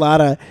 That's a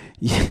lot of...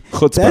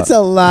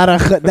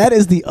 That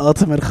is the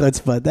ultimate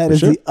chutzpah. That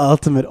is the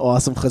ultimate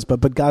awesome chutzpah.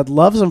 But God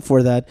loves him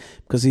for that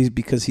because he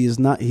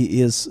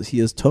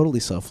is totally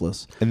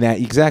selfless. And that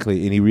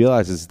exactly. And he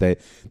realizes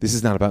that this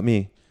is not about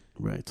me.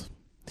 Right.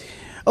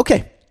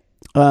 Okay.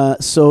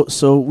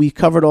 So we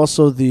covered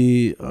also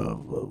the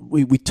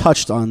we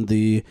touched on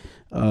the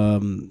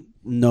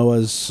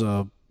Noah's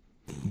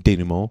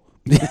denouement.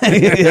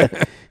 Yeah.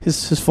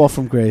 His fall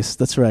from grace.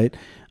 That's right.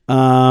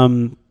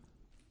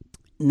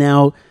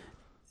 Now,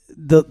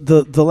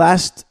 the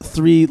last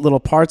three little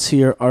parts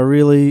here are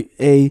really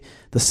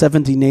the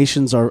 70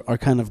 nations are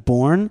kind of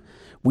born.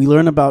 We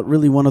learn about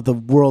really one of the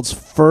world's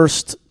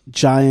first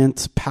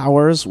giant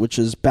powers, which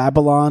is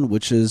Babylon,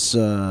 which is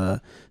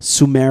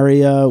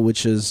Sumeria,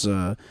 which is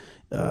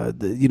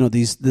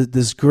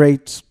this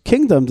great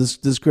kingdom,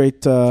 this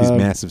great these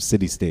massive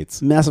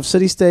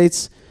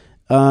city-states.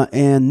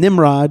 And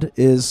Nimrod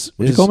is.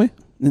 What'd you call me?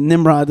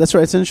 Nimrod. That's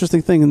right. It's an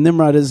interesting thing. And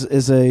Nimrod is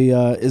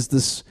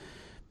this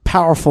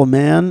powerful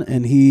man,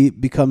 and he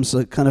becomes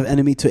a kind of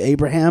enemy to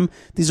Abraham.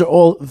 These are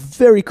all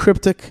very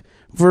cryptic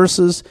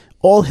verses,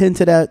 all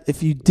hinted at.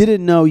 If you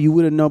didn't know, you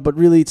wouldn't know, but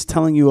really it's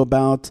telling you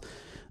about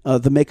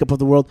the makeup of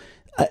the world.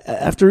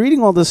 After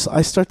reading all this,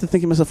 I start to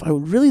think to myself, I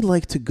would really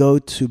like to go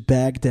to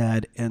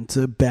Baghdad and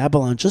to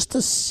Babylon just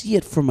to see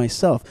it for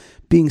myself.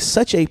 Being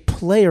such a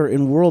player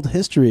in world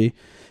history,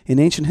 in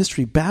ancient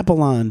history,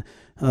 Babylon,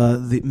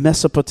 the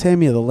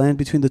Mesopotamia, the land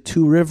between the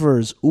two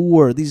rivers,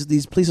 Ur,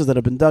 these places that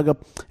have been dug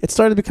up, it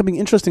started becoming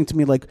interesting to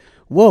me. Like,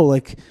 whoa,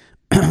 like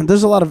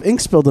there's a lot of ink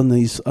spilled on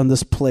this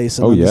place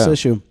and this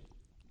issue.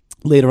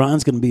 Later on,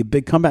 it's going to be a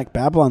big comeback.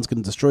 Babylon's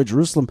going to destroy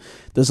Jerusalem.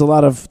 There's a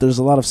lot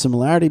of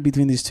similarity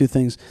between these two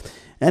things.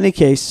 Any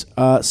case,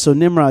 so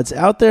Nimrod's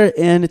out there,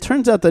 and it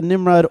turns out that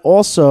Nimrod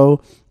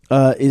also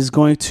is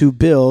going to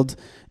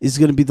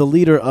be the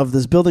leader of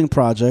this building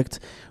project,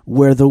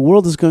 where the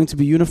world is going to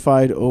be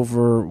unified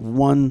over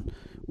one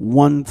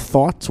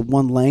thought,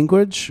 one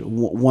language,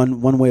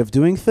 one way of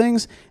doing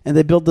things, and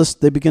they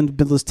begin to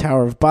build this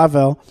Tower of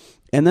Babel.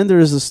 And then there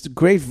is this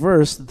great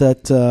verse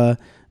that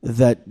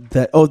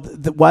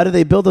why do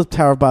they build the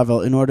Tower of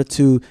Babel? In order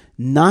to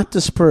not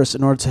disperse,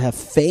 in order to have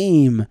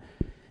fame,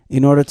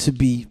 in order to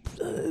be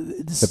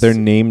that their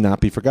name not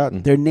be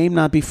forgotten. Their name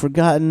not be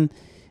forgotten.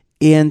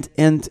 And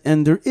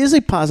there is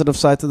a positive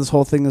side to this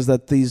whole thing, is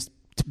that these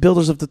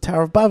builders of the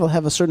Tower of Babel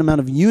have a certain amount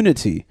of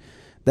unity.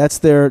 That's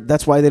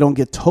why they don't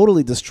get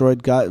totally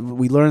destroyed.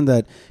 We learned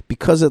that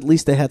because at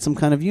least they had some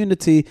kind of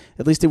unity,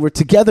 at least they were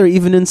together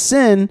even in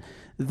sin.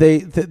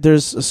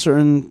 There's a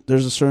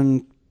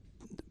certain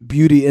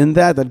beauty in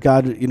that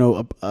God,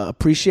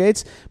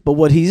 appreciates. But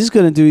what he's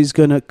going to do, he's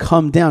going to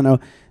come down.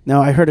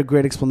 Now I heard a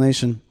great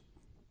explanation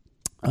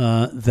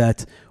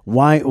that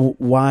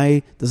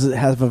why does it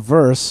have a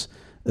verse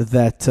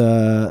that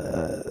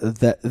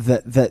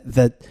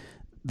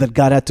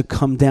God had to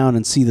come down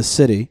and see the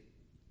city?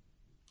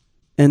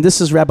 And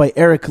this is Rabbi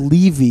Eric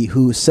Levy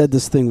who said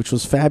this thing, which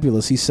was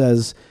fabulous. He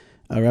says,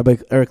 Rabbi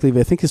Eric Levy,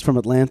 I think he's from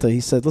Atlanta.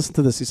 He said, listen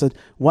to this. He said,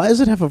 why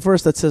does it have a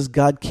verse that says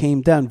God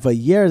came down? That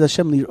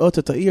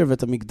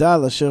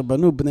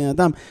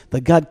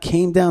God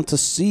came down to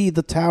see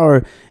the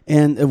tower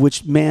and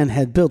which man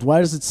had built. Why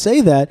does it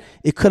say that?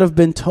 It could have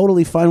been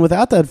totally fine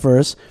without that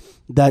verse.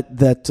 That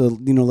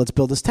let's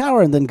build this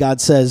tower, and then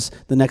God says,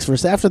 the next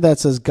verse after that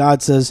says,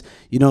 God says,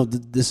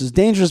 this is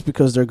dangerous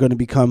because they're going to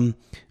become,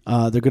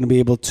 they're going to be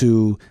able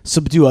to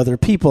subdue other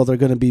people. They're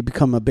going to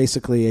become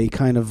basically a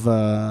kind of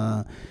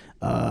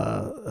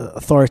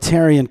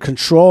authoritarian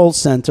control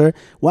center.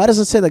 Why does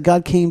it say that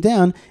God came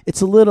down?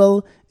 It's a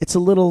little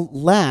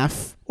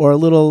laugh or a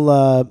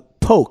little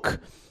poke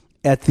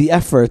at the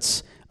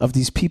efforts of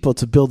these people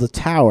to build a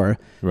tower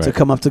to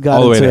come up to God.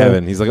 All the way to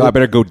heaven. He's like, I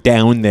better go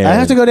down there. I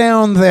have to go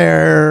down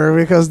there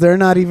because they're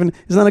not even...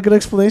 Isn't that a good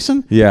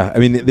explanation? Yeah. I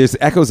mean, there's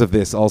echoes of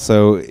this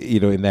also,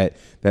 in that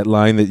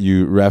line that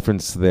you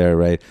referenced there,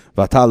 right?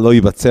 Right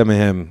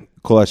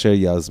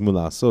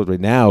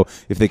now,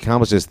 if they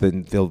accomplish this,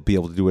 then they'll be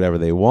able to do whatever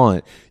they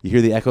want. You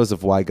hear the echoes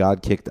of why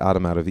God kicked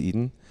Adam out of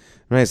Eden,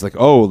 right? It's like, he's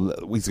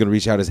going to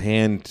reach out his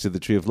hand to the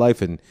tree of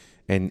life and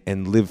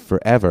live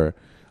forever.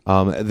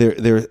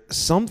 There's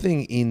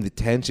something in the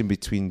tension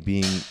between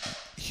being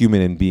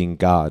human and being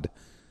God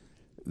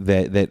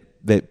that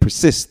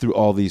persists through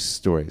all these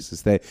stories.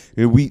 Is that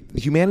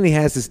humanity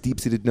has this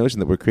deep-seated notion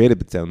that we're created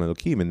b'tselem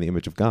Elokim, in the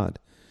image of God,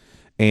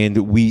 and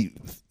we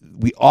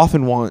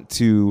often want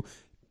to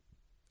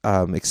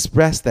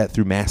express that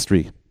through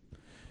mastery,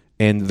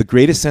 and the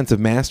greatest sense of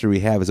mastery we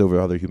have is over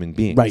other human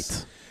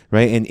beings.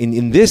 Right. And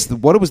in this,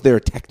 what was their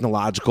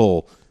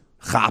technological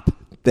chop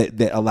that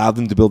allowed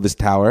them to build this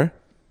tower?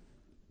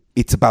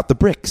 It's about the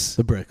bricks.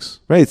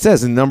 Right? It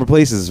says in a number of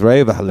places,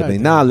 right?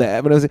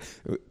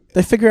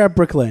 They figure out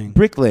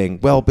bricklaying.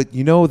 Well, but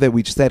you know that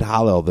we said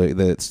Hallel,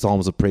 the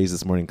Psalms of Praise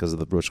this morning because of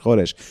the Rosh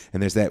Chodesh.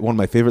 And there's that one of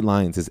my favorite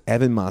lines is,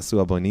 Evan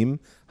Masu Abonim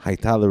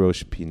Haita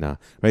L'Rosh Pina.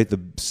 Right? The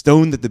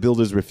stone that the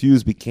builders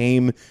refused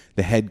became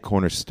the head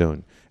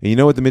cornerstone. And you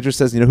know what the Midrash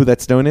says? You know who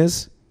that stone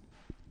is?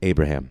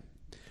 Abraham.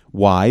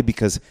 Why?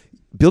 Because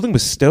building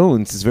with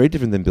stones is very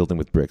different than building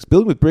with bricks.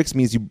 Building with bricks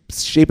means you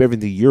shape everything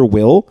to your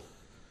will,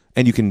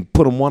 and you can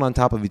put them one on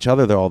top of each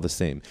other. They're all the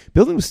same.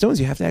 Building with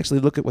stones, you have to actually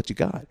look at what you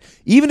got.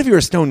 Even if you're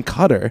a stone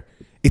cutter,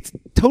 it's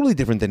totally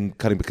different than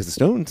cutting because the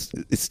stone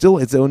is still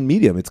its own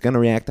medium. It's going to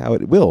react how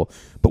it will.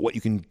 But what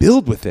you can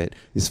build with it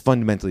is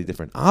fundamentally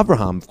different.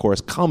 Abraham, of course,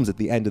 comes at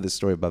the end of the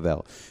story of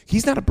Bavel.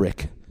 He's not a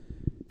brick.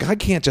 God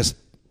can't just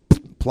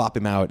plop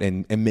him out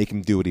and make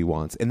him do what he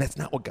wants. And that's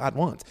not what God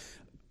wants.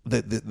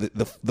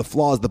 The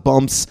flaws, the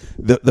bumps,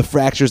 the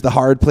fractures, the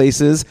hard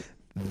places...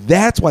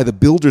 That's why the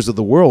builders of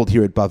the world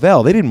here at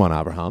Bavel, they didn't want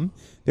Abraham.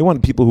 They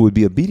wanted people who would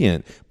be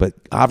obedient. But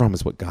Abraham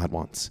is what God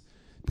wants,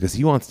 because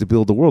he wants to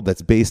build a world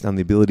that's based on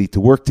the ability to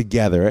work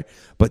together,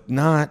 but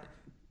not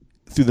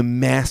through the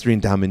mastery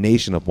and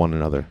domination of one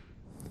another.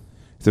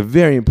 It's a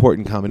very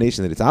important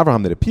combination that it's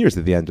Abraham that appears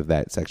at the end of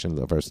that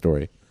section of our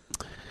story.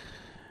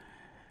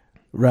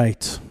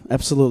 Right,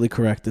 absolutely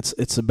correct.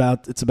 It's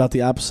about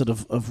the opposite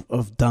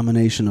of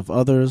domination of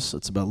others.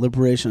 It's about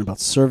liberation, about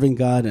serving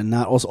God, and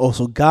not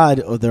also God,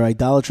 or their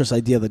idolatrous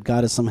idea that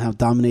God is somehow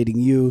dominating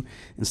you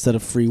instead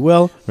of free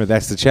will. Right,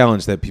 that's the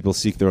challenge, that people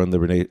seek their own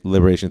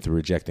liberation through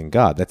rejecting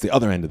God. That's the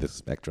other end of the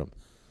spectrum.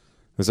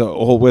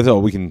 So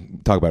we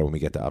can talk about it when we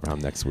get to Abraham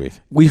next week.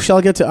 We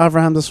shall get to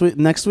Abraham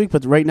next week,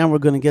 but right now we're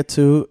going to get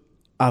to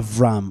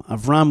Avram.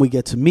 Avram, we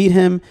get to meet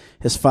him.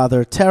 His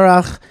father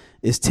Terach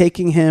is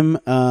taking him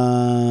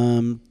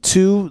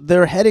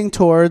they're heading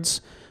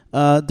towards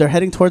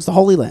the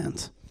Holy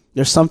Land.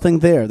 There's something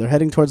there. They're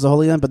heading towards the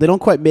Holy Land, but they don't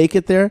quite make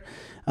it there,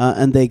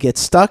 and they get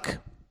stuck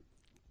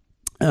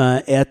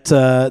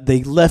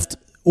they left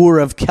Ur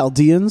of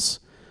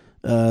Chaldeans,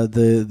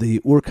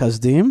 the Ur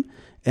Kasdim,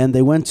 and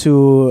they went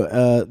to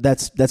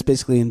that's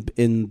basically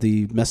in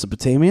the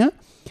Mesopotamia,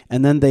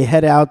 and then they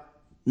head out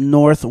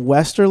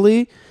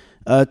northwesterly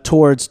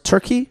towards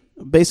Turkey,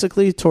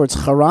 basically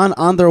towards Haran,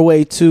 on their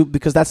way to,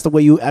 because that's the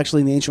way you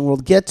actually in the ancient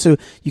world get to.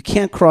 You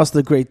can't cross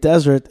the Great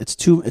Desert. It's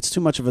too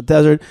much of a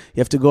desert. You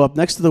have to go up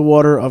next to the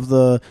water of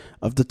the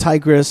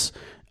Tigris,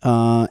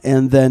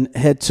 and then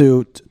head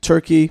to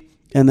Turkey,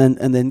 and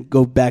then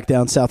go back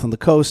down south on the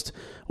coast,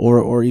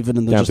 or even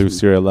in the down through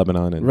Syria,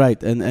 Lebanon,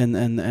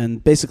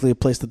 and basically a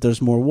place that there's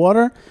more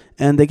water,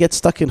 and they get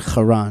stuck in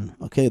Haran.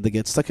 Okay, they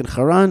get stuck in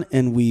Haran,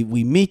 and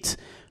we meet.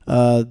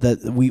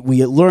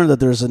 We learn that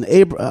there's an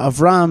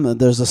Avram,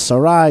 there's a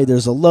Sarai,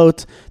 there's a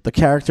Lot, the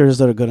characters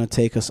that are going to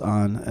take us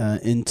on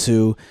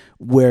into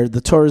where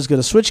the Torah is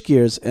going to switch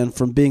gears, and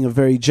from being a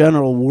very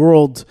general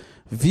world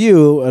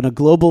view and a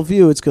global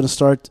view, it's going to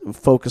start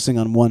focusing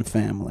on one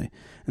family.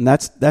 and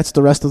that's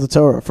the rest of the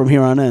Torah from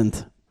here on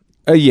end.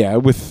 Yeah,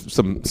 with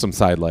some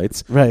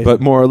sidelights. Right.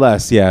 But more or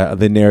less,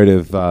 the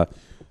narrative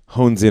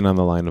hones in on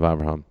the line of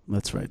Abraham.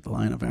 That's right, the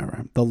line of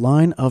Abraham. The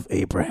line of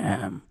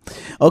Abraham.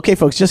 Okay,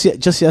 folks, just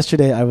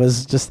yesterday I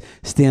was just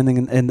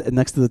standing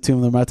next to the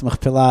tomb of the Ma'at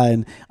Machpelah,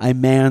 and I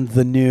manned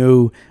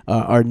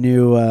our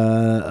new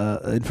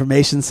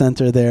information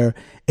center there,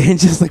 and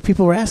just like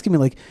people were asking me,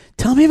 like,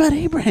 tell me about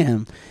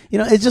Abraham. It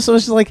was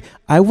just like,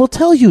 I will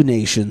tell you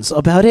nations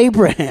about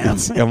Abraham.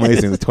 It's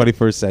amazing. The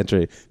 21st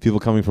century, people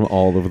coming from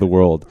all over the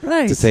world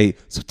to say,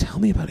 so tell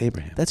me about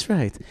Abraham. That's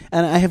right.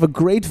 And I have a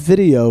great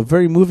video,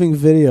 very moving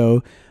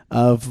video,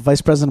 of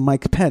Vice President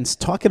Mike Pence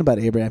talking about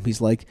Abraham. He's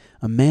like,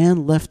 a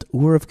man left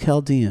Ur of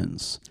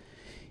Chaldeans.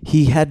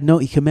 He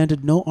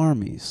commanded no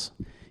armies.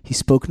 He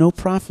spoke no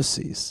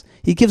prophecies.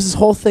 He gives this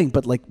whole thing,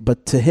 but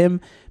to him,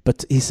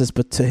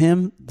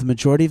 the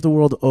majority of the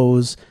world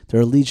owes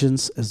their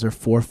allegiance as their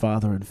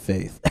forefather in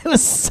faith. It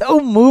was so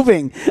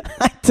moving.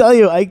 I tell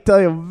you,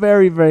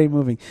 very, very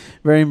moving.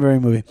 Very, very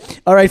moving.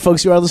 All right,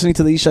 folks, you are listening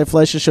to the Yishai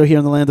Fleischer Show here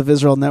on the Land of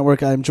Israel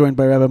Network. I'm joined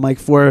by Rabbi Mike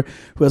Feuer,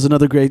 who has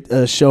another great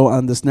show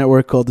on this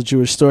network called The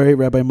Jewish Story.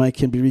 Rabbi Mike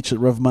can be reached at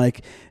Rav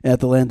Mike at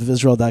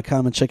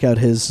thelandofisrael.com, and check out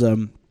his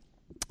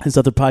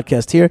other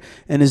podcast here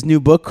and his new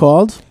book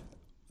called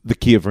The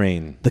Key of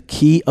Rain. The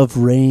Key of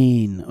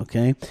Rain,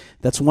 okay?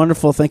 That's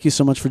wonderful. Thank you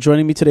so much for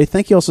joining me today.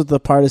 Thank you also to the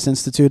Pardes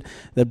Institute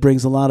that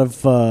brings a lot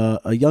of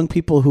young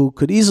people who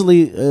could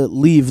easily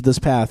leave this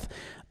path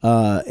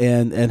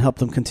and help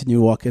them continue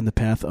to walk in the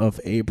path of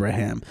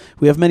Abraham.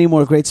 We have many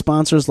more great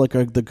sponsors like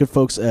the good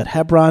folks at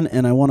Hebron,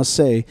 and I want to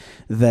say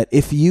that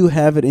if you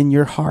have it in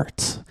your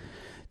heart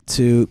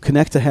to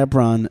connect to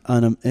Hebron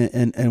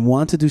and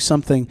want to do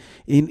something,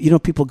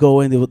 people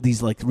go into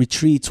these like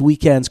retreats,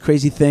 weekends,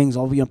 crazy things.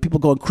 People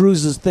go on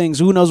cruises, things,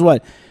 who knows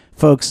what.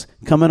 Folks,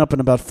 coming up in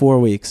about 4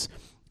 weeks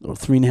or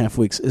 3.5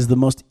 weeks is the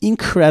most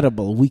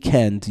incredible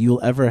weekend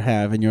you'll ever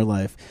have in your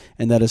life,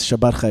 and that is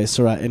Shabbat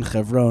Chayesura in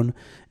Hebron.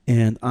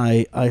 And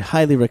I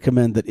highly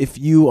recommend that if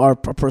you are a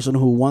person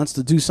who wants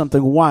to do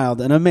something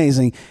wild and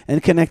amazing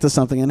and connect to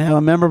something and have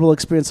a memorable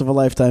experience of a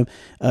lifetime,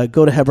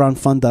 go to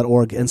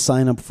HebronFund.org and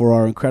sign up for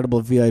our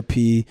incredible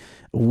VIP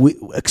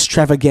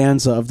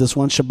extravaganza of this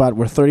one Shabbat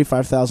where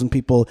 35,000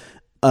 people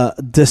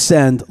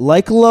descend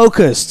like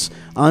locusts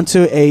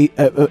onto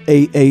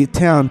a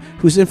town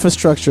whose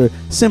infrastructure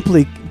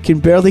simply can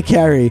barely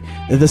carry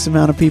this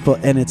amount of people.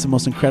 And it's the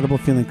most incredible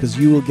feeling because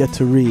you will get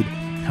to read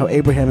how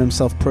Abraham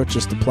himself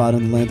purchased the plot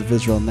in the land of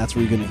Israel, and that's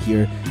where you're going to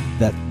hear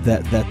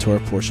that Torah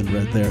portion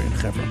read there in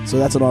Hebron. So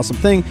that's an awesome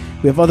thing.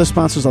 We have other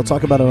sponsors. I'll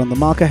talk about it on the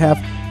Malka half.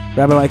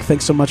 Rabbi Mike,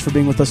 thanks so much for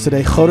being with us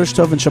today. Chodesh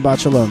Tov and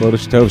Shabbat Shalom.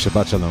 Chodesh Tov,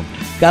 Shabbat Shalom.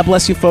 God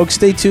bless you, folks.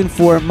 Stay tuned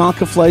for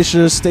Malka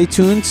Fleischer. Stay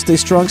tuned, stay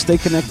strong, stay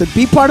connected.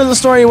 Be part of the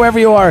story wherever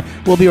you are.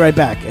 We'll be right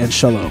back, and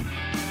Shalom.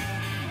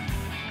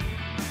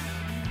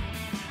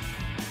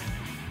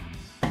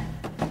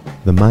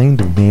 The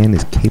mind of man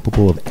is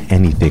capable of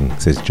anything,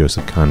 says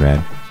Joseph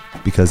Conrad,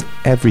 because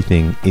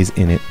everything is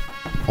in it,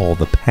 all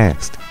the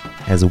past,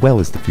 as well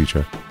as the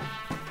future.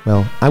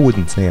 Well, I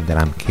wouldn't say that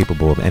I'm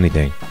capable of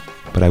anything,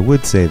 but I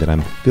would say that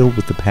I'm filled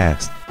with the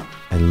past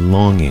and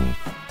longing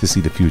to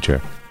see the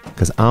future,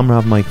 because I'm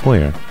Rav Mike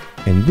Feuer,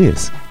 and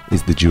this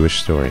is The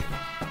Jewish Story.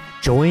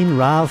 Join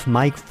Rav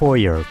Mike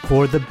Feuer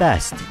for the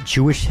best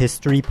Jewish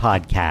history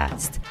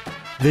podcast,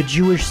 The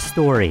Jewish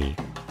Story,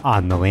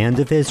 on the Land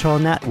of Israel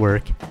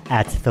Network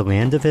at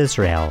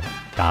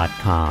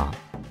thelandofisrael.com.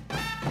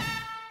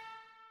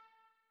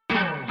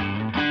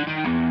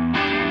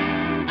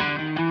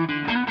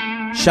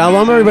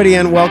 Shalom, everybody,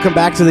 and welcome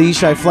back to the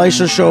Yishai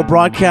Fleischer Show,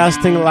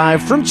 broadcasting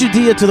live from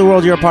Judea to the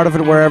world. You're a part of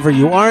it wherever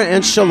you are.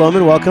 And shalom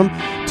and welcome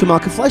to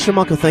Malka Fleischer.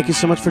 Malka, thank you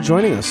so much for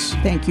joining us.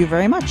 Thank you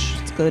very much.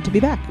 It's good to be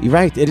back. You're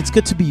right. It's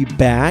good to be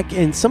back.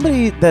 And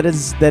somebody that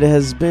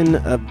has been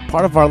a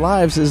part of our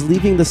lives is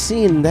leaving the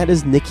scene. That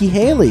is Nikki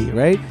Haley,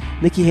 right?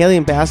 Nikki Haley,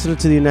 ambassador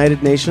to the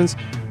United Nations,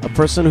 a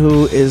person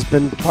who has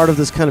been part of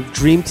this kind of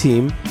dream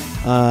team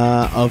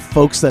of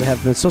folks that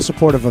have been so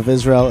supportive of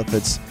Israel. If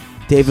it's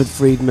David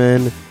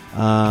Friedman,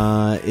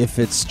 if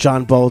it's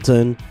John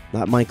Bolton,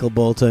 not Michael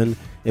Bolton,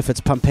 if it's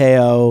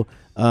Pompeo,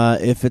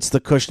 if it's the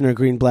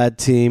Kushner-Greenblatt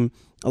team,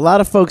 a lot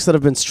of folks that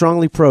have been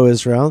strongly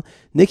pro-Israel.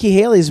 Nikki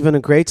Haley's been a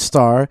great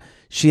star.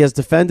 She has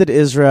defended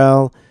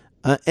Israel,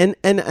 and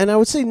I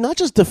would say not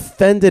just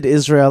defended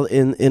Israel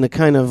in a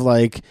kind of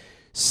like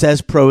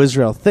says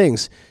pro-Israel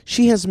things.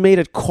 She has made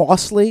it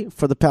costly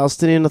for the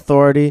Palestinian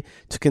Authority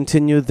to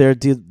continue their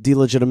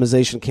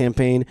delegitimization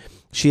campaign.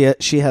 She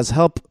has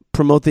helped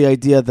promote the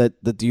idea that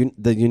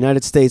the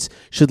United States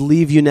should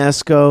leave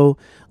UNESCO,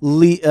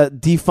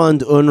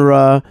 defund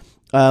UNRWA,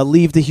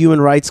 leave the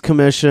Human Rights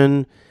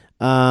Commission,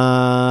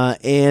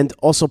 and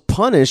also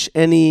punish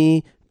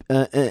any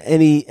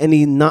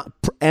not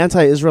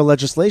anti-Israel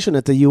legislation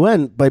at the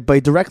UN by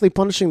directly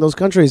punishing those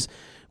countries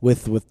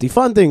with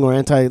defunding or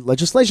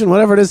anti-legislation,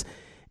 whatever it is.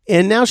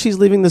 And now she's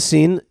leaving the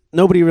scene.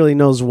 Nobody really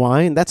knows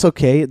why, and that's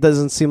okay. It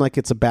doesn't seem like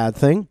it's a bad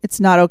thing. It's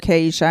not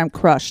okay, Isha. I'm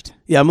crushed.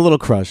 Yeah, I'm a little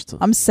crushed.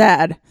 I'm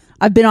sad.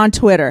 I've been on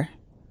Twitter,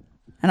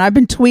 And I've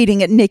been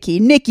tweeting at Nikki,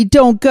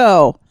 don't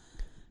go.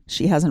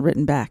 She hasn't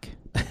written back.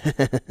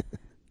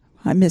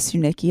 I miss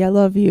you, Nikki. I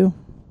love you.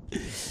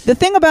 The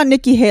thing about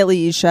Nikki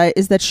Haley, Yishai,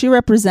 is that she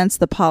represents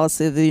the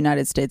policy of the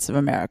United States of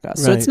America.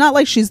 So It's not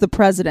like she's the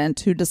president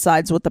who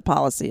decides what the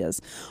policy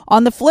is.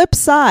 On the flip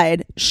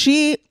side,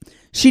 she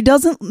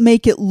doesn't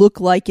make it look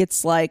like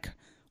it's like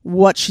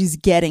what she's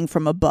getting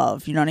from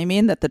above. You know what I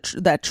mean?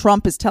 That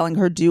Trump is telling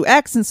her do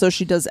X, and so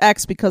she does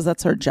X because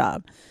that's her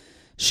job.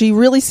 She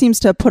really seems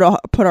to put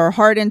her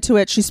heart into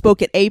it. She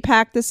spoke at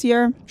AIPAC this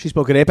year. She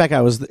spoke at AIPAC.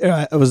 I was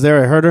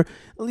there. I heard her.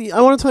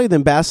 I want to tell you, the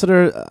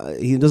ambassador,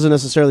 he doesn't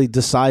necessarily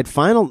decide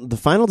the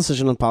final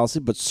decision on policy,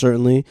 but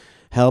certainly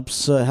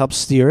helps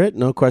steer it.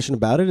 No question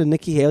about it. And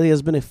Nikki Haley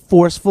has been a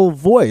forceful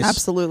voice.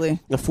 Absolutely.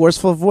 A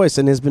forceful voice,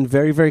 and has been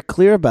very, very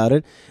clear about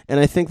it.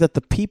 And I think that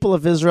the people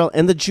of Israel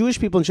and the Jewish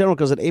people in general,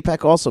 because at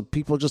AIPAC also,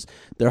 people just,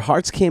 their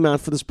hearts came out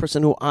for this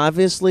person who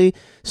obviously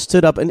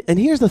stood up. And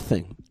here's the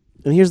thing.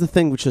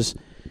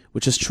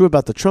 Which is true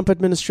about the Trump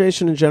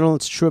administration in general.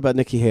 It's true about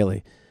Nikki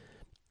Haley.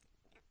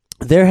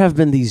 There have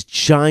been these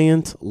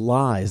giant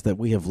lies that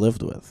we have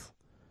lived with.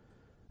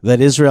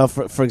 That Israel,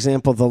 for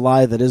example, the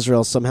lie that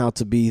Israel somehow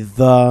to be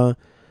the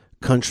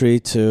country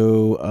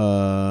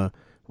to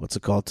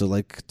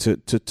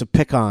to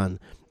pick on,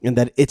 and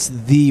that it's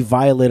the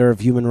violator of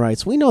human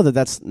rights. We know that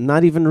that's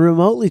not even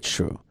remotely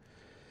true.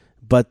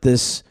 But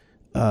this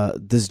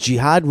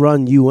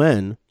jihad-run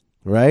UN,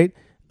 right?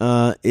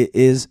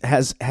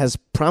 Has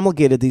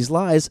promulgated these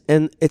lies,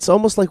 and it's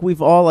almost like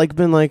we've all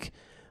been like,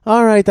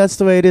 all right, that's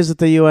the way it is at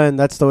the UN.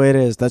 That's the way it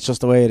is. That's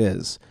just the way it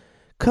is.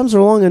 Comes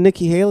along a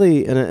Nikki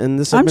Haley and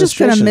this administration. I'm just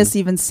going to miss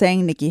even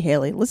saying Nikki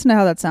Haley. Listen to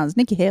how that sounds.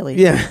 Nikki Haley.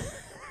 Yeah.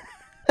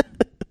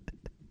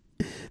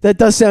 That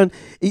does sound,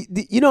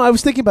 I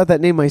was thinking about that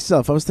name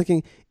myself. I was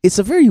thinking it's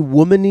a very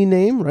woman-y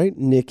name, right?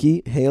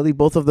 Nikki Haley.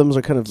 Both of them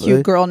are kind of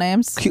cute girl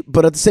names. Cute,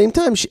 but at the same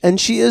time,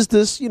 she is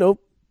this,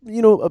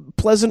 a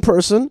pleasant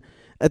person.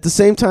 At the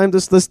same time,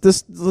 this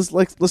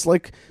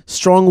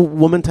strong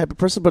woman type of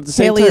person, but at the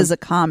same time, Haley is a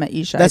comet,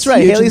 Isha. That's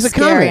right. Haley's a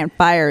scary comet and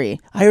fiery.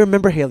 I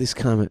remember Haley's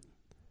comet.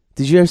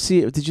 Did you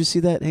see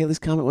that Haley's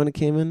comet when it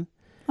came in?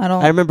 I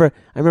don't. I remember.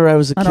 I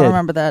was a kid. I don't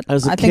remember that.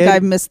 I think I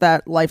missed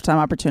that lifetime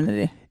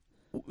opportunity.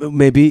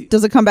 Maybe.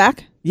 Does it come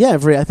back? Yeah,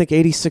 I think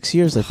 86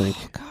 years. I think.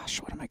 Oh,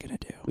 gosh, what am I gonna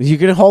do? You're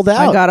gonna hold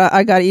out.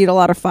 I gotta eat a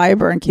lot of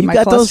fiber and keep my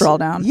cholesterol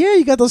down. Yeah,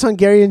 you got those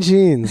Hungarian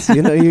genes.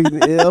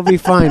 It'll be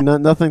fine.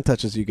 Nothing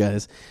touches you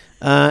guys.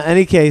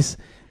 Any case,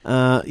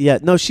 yeah.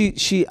 No,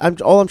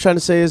 all I'm trying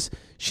to say is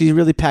she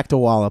really packed a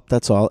wallop.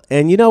 That's all.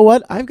 And you know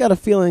what? I've got a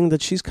feeling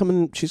that she's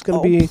coming. She's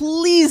going to be.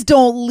 Please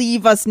don't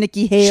leave us,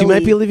 Nikki Haley. She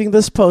might be leaving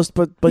this post,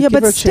 but give her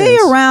a stay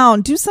chance.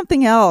 around. Do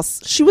something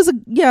else. She was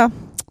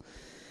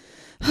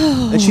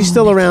and she's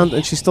still around.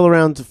 And she's still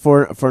around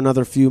for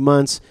another few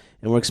months.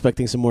 And we're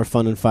expecting some more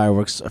fun and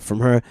fireworks from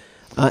her.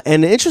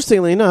 And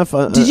interestingly enough,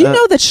 did you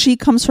know that she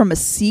comes from a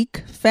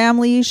Sikh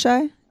family,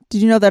 Ishai?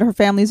 Did you know that her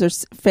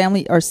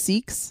family are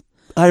Sikhs?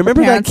 I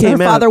remember that came out.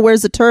 Her father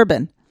wears a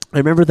turban. I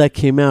remember that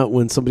came out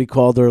when somebody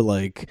called her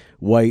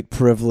white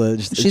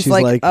privileged. She's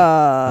like,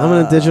 I'm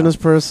an indigenous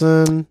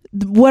person.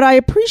 What I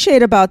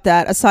appreciate about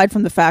that, aside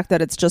from the fact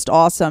that it's just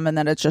awesome and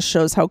that it just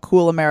shows how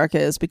cool America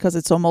is because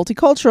it's so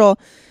multicultural,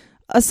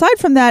 aside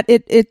from that,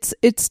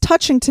 it's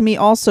touching to me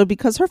also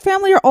because her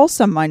family are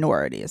also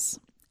minorities.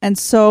 And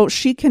so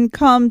she can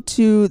come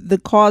to the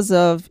cause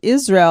of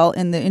Israel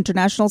in the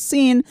international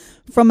scene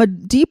from a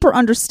deeper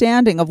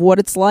understanding of what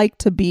it's like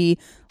to be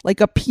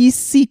like a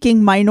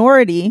peace-seeking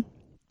minority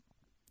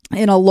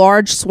in a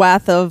large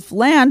swath of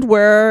land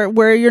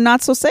where you're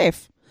not so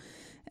safe.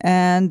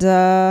 And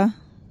I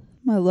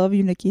love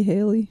you, Nikki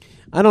Haley.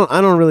 I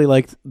don't really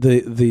like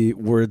the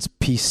words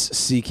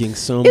peace-seeking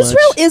so much.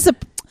 Israel is a...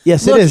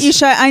 Yes, Look, it is.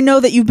 Isha, I know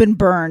that you've been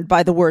burned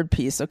by the word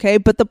peace, okay?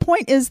 But the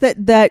point is that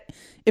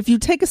if you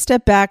take a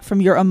step back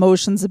from your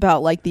emotions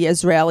about the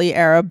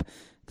Israeli-Arab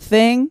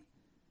thing,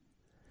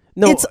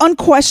 it's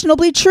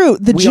unquestionably true.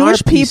 The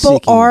Jewish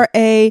people are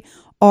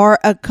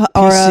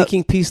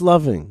peace-seeking,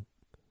 peace-loving.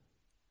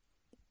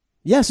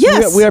 Yes,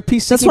 we are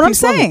peace-seeking. That's what I'm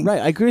saying.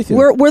 Right, I agree with you.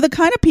 We're the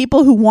kind of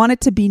people who want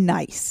it to be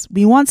nice.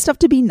 We want stuff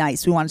to be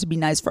nice. We want it to be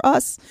nice for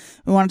us.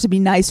 We want it to be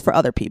nice for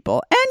other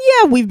people. And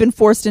yeah, we've been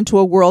forced into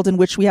a world in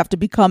which we have to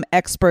become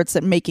experts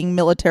at making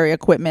military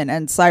equipment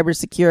and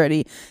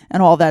cybersecurity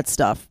and all that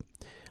stuff.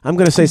 I'm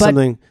going to say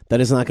something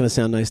that is not going to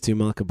sound nice to you,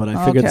 Malka, but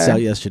I figured this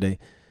out yesterday.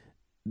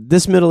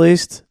 This Middle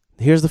East,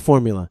 here's the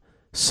formula.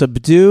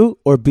 Subdue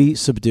or be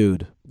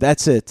subdued.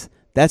 That's it.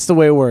 That's the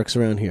way it works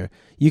around here.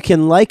 You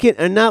can like it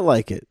and not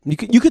like it.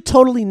 You could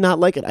totally not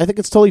like it. I think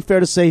it's totally fair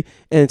to say,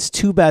 and it's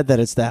too bad that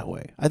it's that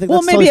way. I think.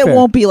 Well, that's maybe totally it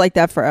won't be like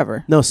that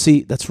forever. No,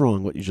 see, that's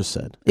wrong. What you just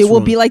said. It will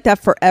be like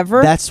that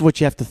forever. That's what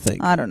you have to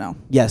think. I don't know.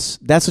 Yes,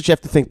 that's what you have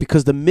to think,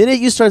 because the minute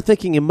you start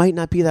thinking it might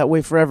not be that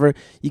way forever,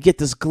 you get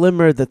this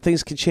glimmer that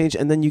things can change,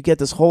 and then you get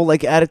this whole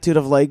attitude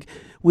of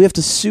we have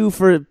to sue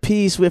for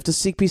peace, we have to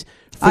seek peace.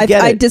 Forget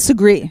it. I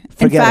disagree.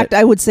 In fact,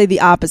 I would say the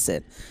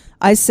opposite.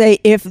 I say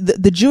if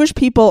the Jewish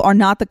people are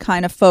not the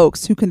kind of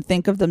folks who can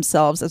think of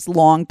themselves as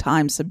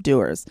long-time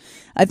subduers.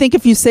 I think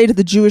if you say to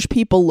the Jewish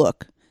people,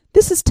 look,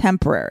 this is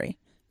temporary.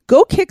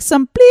 Go kick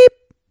some bleep,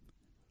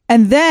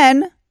 and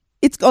then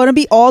it's going to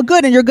be all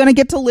good, and you're going to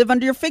get to live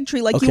under your fig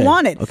tree like you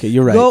wanted. Okay,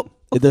 you're right. Go,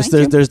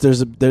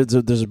 there's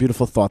a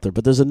beautiful thought there,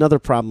 but there's another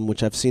problem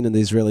which I've seen in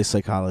the Israeli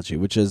psychology,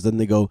 which is then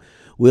they go,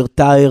 we're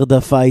tired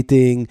of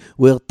fighting,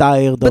 we're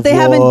tired of war. But they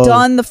haven't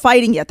done the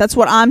fighting yet. That's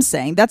what I'm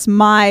saying. That's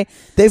my...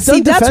 They've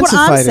done that's what defensive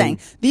I'm fighting. saying.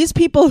 These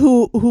people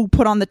who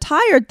put on the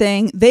tired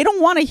thing, they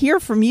don't want to hear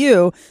from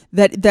you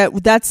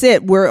that's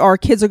it, where our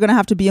kids are going to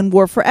have to be in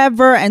war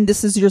forever, and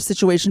this is your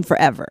situation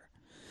forever.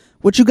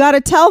 What you got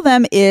to tell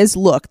them is,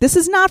 look, this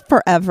is not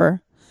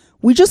forever.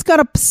 We just got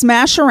to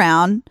smash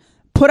around,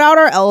 put out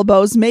our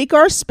elbows, make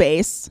our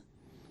space.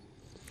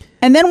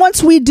 And then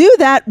once we do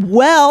that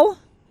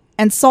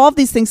and solve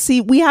these things, see,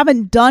 we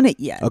haven't done it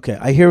yet. Okay,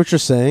 I hear what you're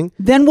saying.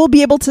 Then we'll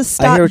be able to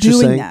stop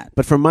doing that.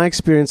 But from my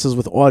experiences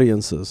with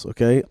audiences,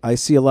 okay, I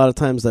see a lot of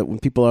times that when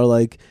people are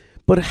like,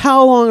 but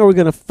how long are we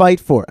going to fight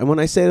for? And when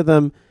I say to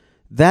them,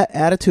 that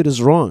attitude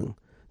is wrong.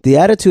 The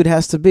attitude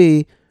has to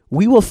be,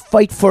 we will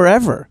fight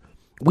forever.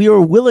 We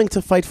are willing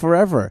to fight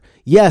forever.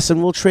 Yes,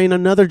 and we'll train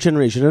another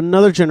generation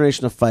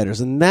of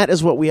fighters. And that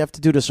is what we have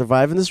to do to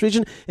survive in this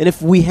region. And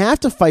if we have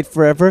to fight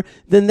forever,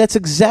 then that's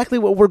exactly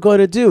what we're going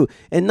to do.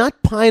 And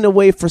not pine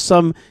away for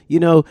some,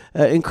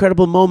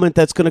 incredible moment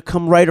that's going to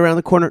come right around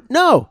the corner.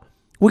 No,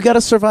 we got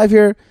to survive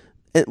here.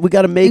 We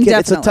got to make it.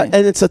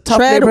 It's a tough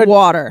tread neighborhood.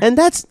 Water. And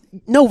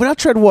we're not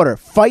tread water.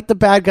 Fight the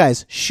bad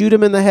guys. Shoot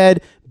them in the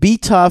head. Be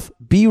tough.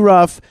 Be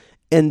rough.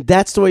 And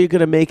that's the way you're going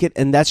to make it,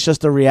 and that's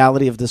just the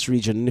reality of this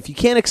region. And if you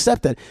can't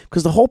accept that,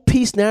 because the whole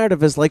peace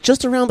narrative is like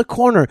just around the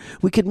corner,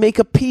 we could make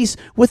a peace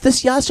with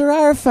this Yasser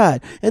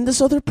Arafat and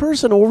this other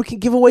person, or we can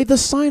give away the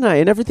Sinai,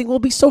 and everything will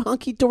be so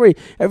hunky-dory.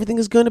 Everything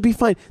is going to be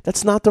fine.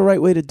 That's not the right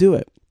way to do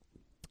it.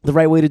 The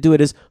right way to do it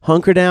is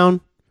hunker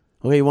down.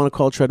 Okay, you want to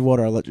call it tread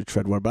water, I'll let you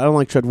tread water. But I don't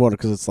like tread water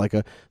because it's like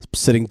a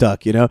sitting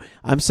duck,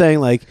 I'm saying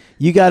like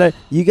you gotta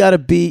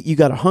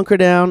hunker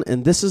down,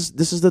 and this is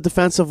the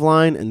defensive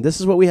line, and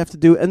this is what we have to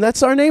do, and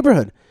that's our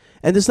neighborhood.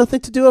 And there's nothing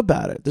to do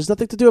about it.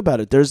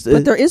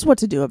 But there is what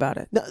to do about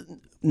it.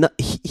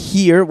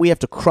 Here we have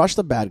to crush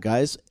the bad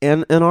guys,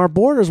 and our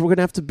borders we're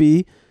gonna have to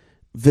be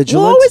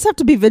vigilant. We'll always have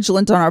to be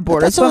vigilant on our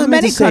borders. But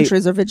many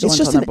countries are vigilant. It's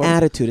just on an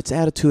attitude. It's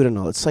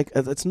attitudinal. It's like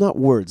it's not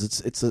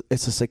words. It's a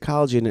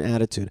psychology and an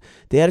attitude.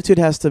 The attitude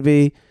has to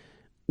be: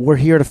 we're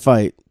here to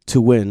fight to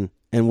win,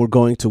 and we're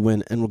going to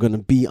win, and we're going to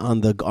be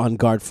on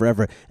guard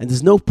forever. And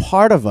there's no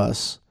part of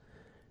us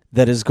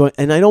that is going.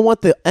 And I don't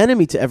want the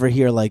enemy to ever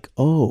hear like,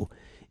 oh,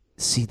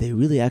 see, they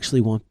really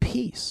actually want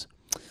peace.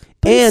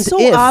 But it's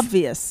so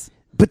obvious.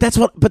 But that's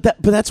what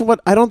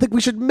I don't think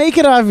we should make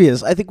it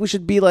obvious. I think we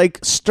should be like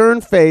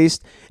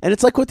stern-faced, and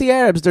it's like with the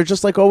Arabs, they're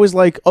just like always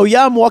like, "Oh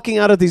yeah, I'm walking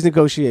out of these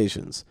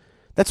negotiations."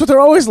 That's what they're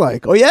always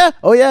like. "Oh yeah,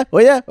 oh yeah, oh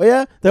yeah, oh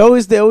yeah." They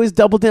always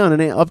double down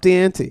and up the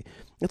ante.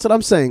 That's what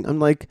I'm saying. I'm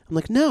like,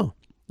 no,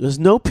 there's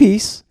no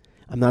peace.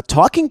 I'm not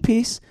talking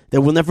peace.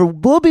 There never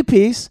will be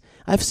peace.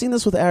 I've seen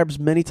this with Arabs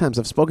many times.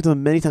 I've spoken to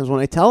them many times. When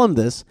I tell them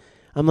this,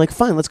 I'm like,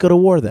 fine, let's go to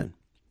war then.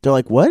 They're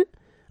like, what?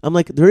 I'm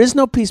like, there is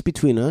no peace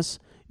between us.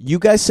 You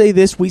guys say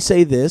this, we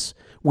say this.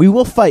 We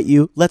will fight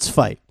you. Let's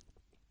fight.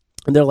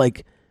 And they're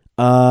like,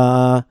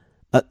 not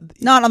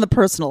on the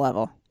personal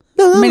level.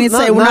 No, we're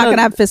not going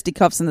to have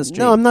fisticuffs in the street.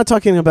 No, I'm not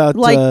talking about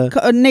like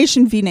a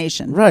nation v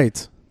nation.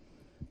 Right.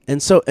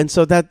 And so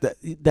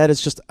that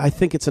is just, I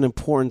think it's an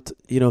important,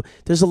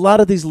 there's a lot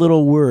of these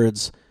little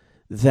words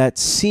that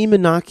seem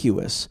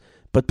innocuous,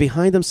 but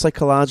behind them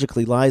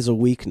psychologically lies a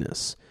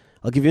weakness.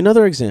 I'll give you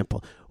another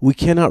example. We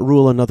cannot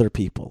rule another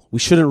people. We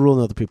shouldn't rule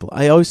another people.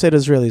 I always say to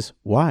Israelis,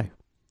 why?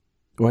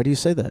 Why do you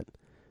say that?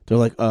 They're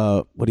like,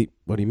 what do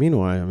you mean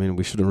why? I mean,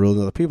 we shouldn't rule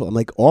other people. I'm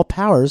like, all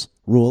powers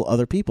rule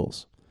other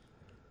peoples.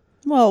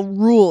 Well,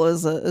 rule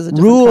is a different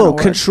rule, kind of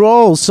word.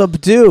 Control,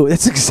 subdue.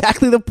 That's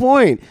exactly the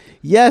point.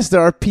 Yes,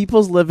 there are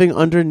peoples living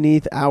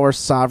underneath our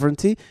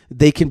sovereignty.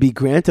 They can be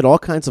granted all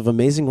kinds of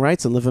amazing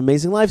rights and live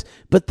amazing lives,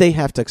 but they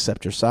have to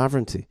accept your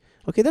sovereignty.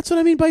 Okay, that's what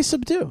I mean by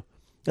subdue.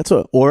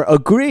 Or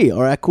agree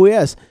or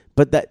acquiesce.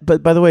 But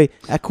by the way,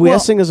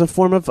 acquiescing is a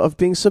form of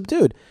being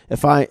subdued.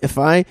 If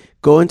I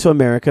go into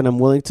America and I'm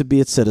willing to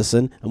be its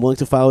citizen, I'm willing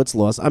to follow its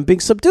laws, I'm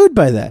being subdued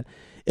by that.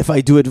 If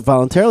I do it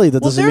voluntarily,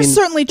 that doesn't mean... They're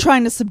certainly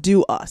trying to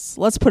subdue us.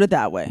 Let's put it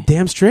that way.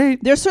 Damn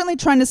straight. They're certainly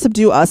trying to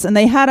subdue us. And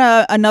they had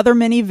another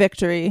mini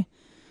victory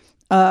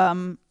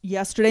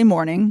yesterday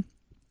morning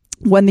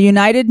when the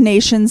United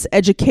Nations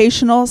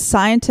Educational,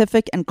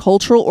 Scientific, and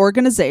Cultural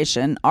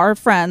Organization, our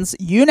friends,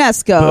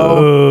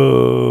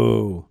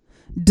 UNESCO,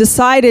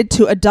 decided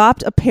to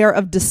adopt a pair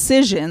of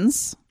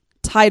decisions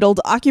titled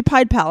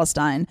Occupied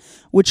Palestine,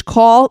 which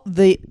call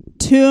the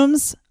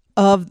tombs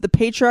of the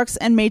patriarchs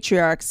and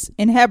matriarchs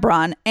in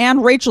Hebron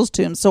and Rachel's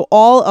tomb, so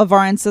all of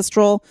our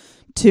ancestral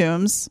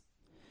tombs,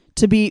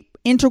 to be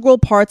integral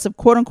parts of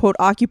quote-unquote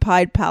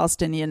occupied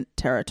Palestinian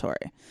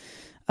territory.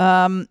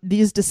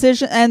 these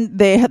decisions, and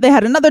they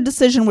had another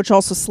decision which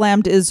also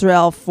slammed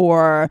Israel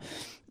for,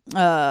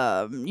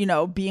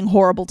 being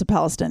horrible to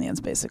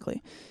Palestinians,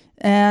 basically.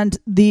 And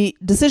the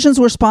decisions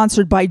were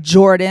sponsored by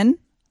Jordan,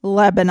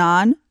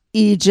 Lebanon,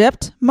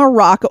 Egypt,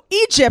 Morocco.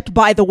 Egypt,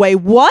 by the way,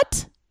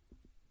 what?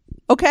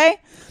 Okay.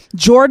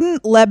 Jordan,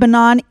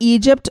 Lebanon,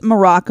 Egypt,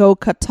 Morocco,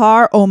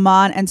 Qatar,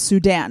 Oman, and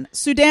Sudan.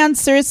 Sudan,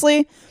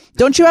 seriously?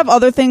 Don't you have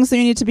other things that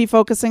you need to be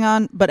focusing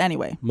on? But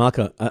anyway.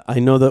 Malka, I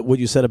know that what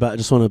you said about, I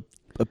just want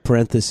to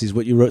parentheses,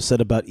 what you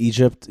said about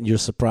Egypt, you're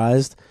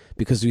surprised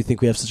because you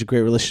think we have such a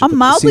great relationship I'm with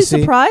mildly Sisi.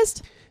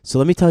 surprised. So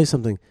let me tell you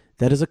something.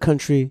 That is a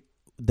country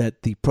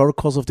that the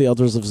Protocols of the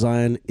Elders of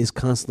Zion is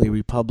constantly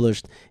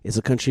republished. It's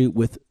a country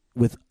with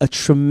a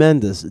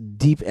tremendous,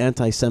 deep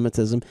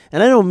anti-Semitism.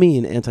 And I don't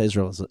mean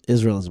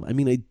anti-Israelism. I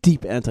mean a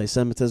deep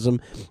anti-Semitism.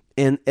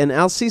 And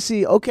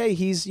al-Sisi, okay,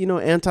 he's,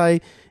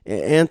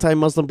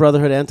 anti-Muslim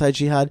Brotherhood,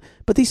 anti-jihad.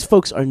 But these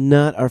folks are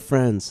not our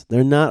friends.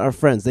 They're not our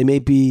friends. They may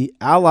be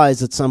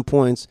allies at some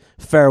points,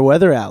 fair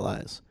weather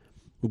allies.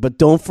 But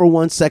don't for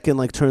 1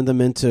 second turn them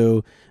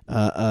into,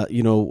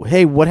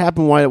 hey, what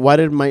happened? Why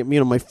did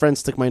my friend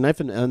stick a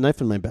knife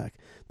in my back?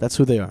 That's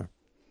who they are.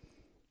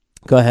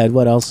 Go ahead.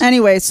 What else?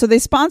 Anyway, so they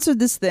sponsored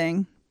this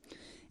thing,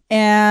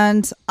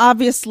 and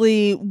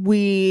obviously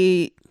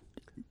we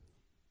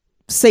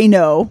say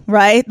no,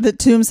 right? The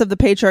tombs of the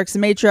patriarchs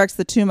and matriarchs,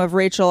 the tomb of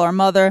Rachel, our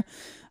mother,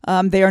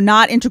 they are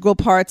not integral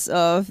parts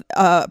of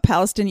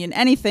Palestinian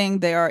anything.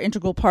 They are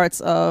integral parts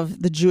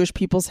of the Jewish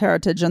people's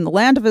heritage and the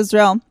land of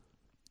Israel.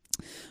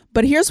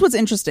 But here's what's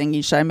interesting,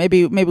 Yishai.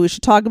 Maybe we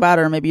should talk about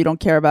it, or maybe you don't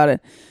care about it.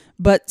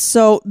 But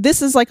so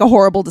this is like a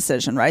horrible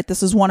decision, right?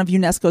 This is one of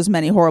UNESCO's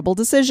many horrible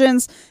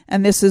decisions.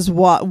 And this is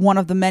one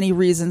of the many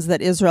reasons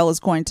that Israel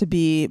is going to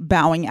be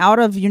bowing out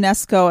of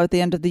UNESCO at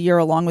the end of the year,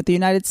 along with the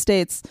United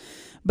States.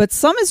 But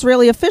some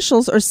Israeli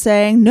officials are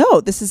saying, no,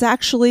 this is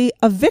actually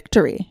a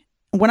victory.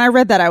 When I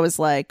read that, I was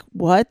like,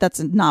 what? That's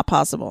not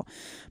possible.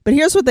 But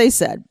here's what they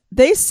said.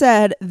 They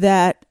said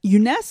that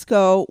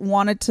UNESCO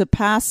wanted to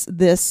pass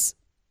this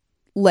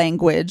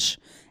language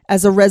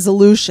as a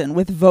resolution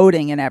with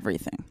voting and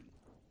everything.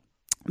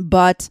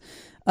 But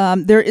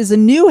there is a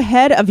new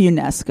head of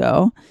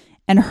UNESCO,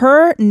 and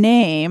her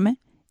name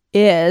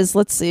is,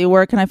 let's see,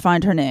 where can I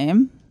find her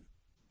name?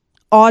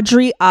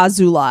 Audrey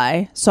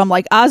Azoulay. So I'm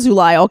like,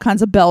 Azoulay, all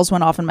kinds of bells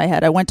went off in my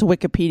head. I went to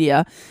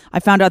Wikipedia.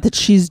 I found out that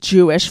she's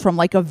Jewish from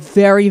a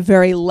very,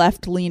 very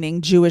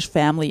left-leaning Jewish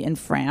family in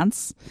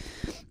France.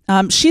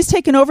 She's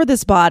taken over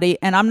this body,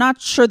 and I'm not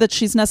sure that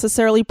she's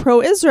necessarily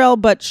pro-Israel,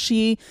 but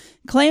she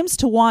claims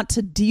to want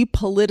to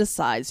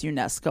depoliticize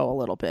UNESCO a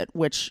little bit,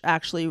 which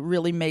actually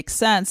really makes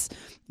sense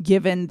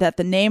given that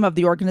the name of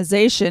the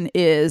organization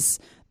is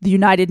the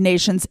United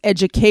Nations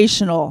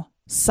Educational,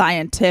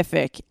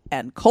 Scientific,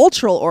 and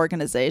Cultural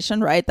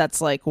Organization, right?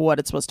 That's what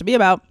it's supposed to be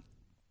about.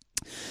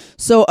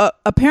 So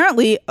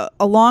apparently,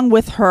 along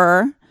with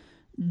her,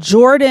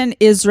 Jordan,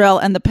 Israel,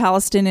 and the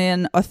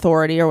Palestinian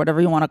Authority, or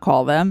whatever you want to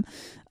call them,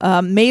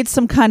 made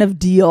some kind of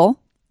deal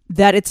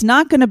that it's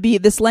not going to be,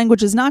 this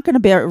language is not going to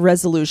be a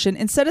resolution.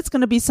 Instead, it's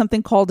going to be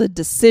something called a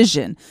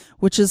decision,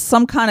 which is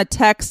some kind of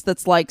text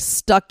that's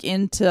stuck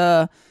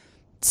into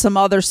some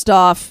other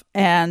stuff,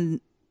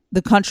 and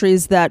the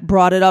countries that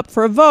brought it up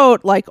for a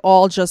vote,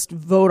 all just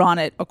vote on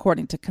it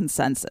according to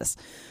consensus.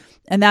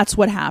 And that's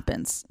what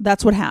happens.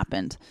 That's what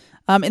happened.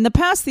 In the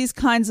past, these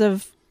kinds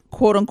of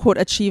quote-unquote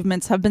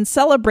achievements have been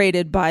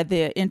celebrated by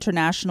the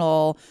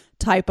international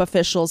type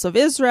officials of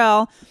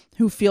Israel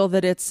who feel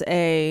that it's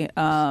a,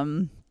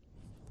 some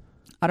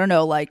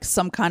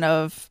kind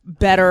of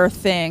better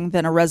thing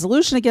than a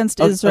resolution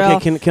against Israel.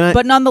 Okay, can I,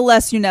 but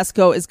nonetheless,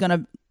 UNESCO is going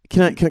to,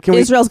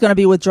 Israel's going to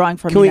be withdrawing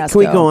from UNESCO. Can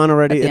we go on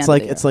already? It's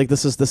like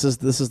this is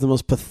the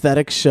most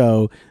pathetic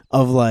show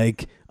of a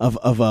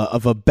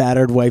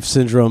battered wife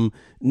syndrome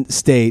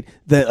state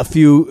that a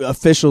few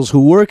officials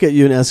who work at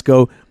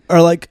UNESCO are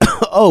like,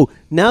 oh,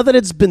 now that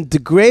it's been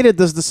degraded,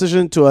 this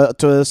decision to a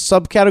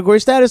subcategory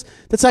status,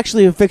 that's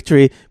actually a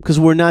victory because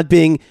they're not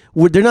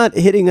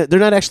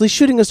actually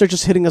shooting us, they're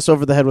just hitting us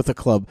over the head with a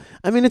club.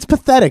 I mean, it's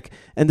pathetic,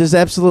 and there's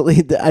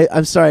absolutely,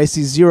 I'm sorry, I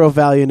see zero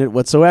value in it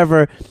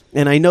whatsoever,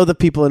 and I know the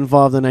people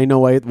involved, and I know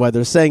why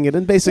they're saying it,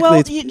 and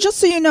basically, just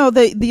so you know,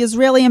 the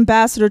Israeli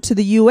ambassador to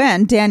the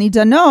UN, Danny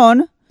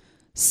Danon,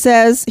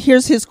 says,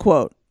 here's his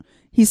quote.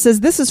 He says,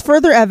 this is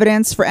further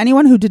evidence for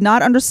anyone who did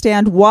not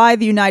understand why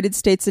the United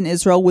States and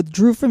Israel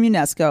withdrew from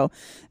UNESCO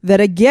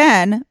that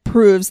again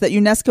proves that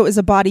UNESCO is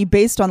a body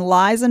based on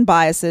lies and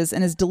biases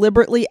and is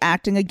deliberately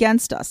acting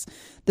against us.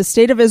 The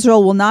state of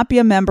Israel will not be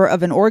a member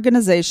of an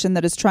organization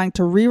that is trying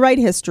to rewrite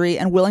history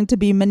and willing to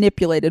be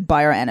manipulated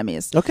by our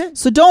enemies. Okay.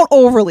 So don't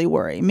overly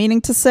worry, meaning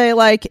to say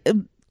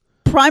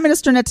Prime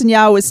Minister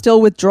Netanyahu is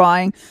still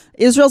withdrawing.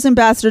 Israel's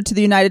ambassador to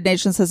the United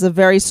Nations has a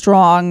very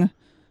strong...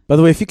 By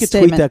the way, if you could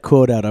statement. tweet that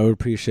quote out, I would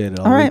appreciate it.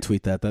 I'll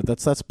retweet that.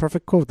 That's a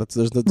perfect quote.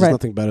 There's right.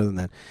 nothing better than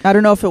that. I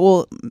don't know if it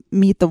will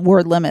meet the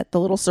word limit. The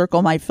little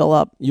circle might fill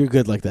up. You're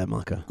good like that,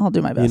 Malka. I'll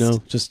do my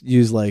best. Just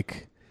use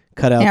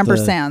cut out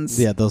ampersands.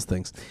 Yeah, those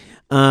things.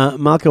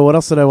 Malka, what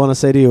else did I want to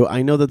say to you?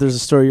 I know that there's a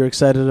story you're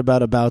excited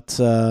about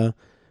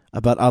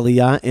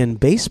Aliyah in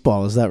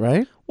baseball. Is that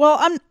right? Well,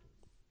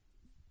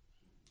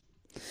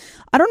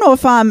 I don't know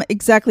if I'm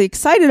exactly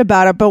excited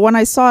about it, but when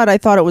I saw it, I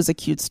thought it was a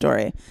cute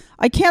story.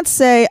 I can't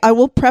say, I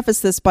will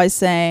preface this by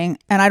saying,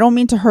 and I don't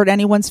mean to hurt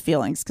anyone's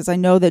feelings because I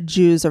know that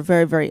Jews are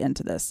very, very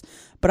into this,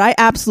 but I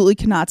absolutely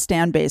cannot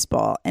stand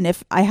baseball. And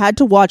if I had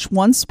to watch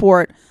one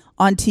sport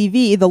on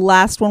TV, the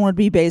last one would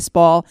be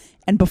baseball,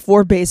 and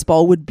before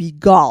baseball would be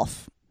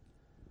golf,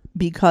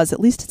 because at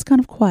least it's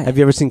kind of quiet. Have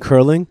you ever seen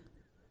curling?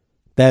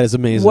 That is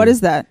amazing. What is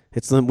that?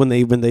 It's when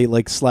they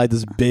like slide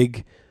this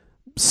big,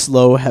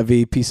 slow,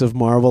 heavy piece of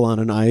marble on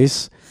an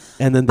ice,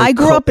 and then I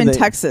grew up in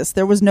Texas.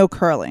 There was no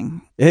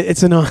curling.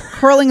 It's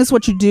curling is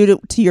what you do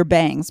to your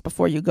bangs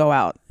before you go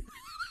out.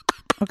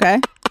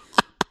 Okay?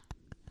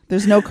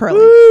 There's no curling.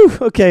 Woo,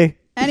 okay.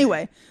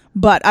 Anyway,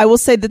 but I will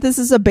say that this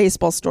is a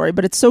baseball story,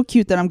 but it's so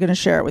cute that I'm going to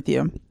share it with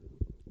you,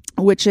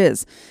 which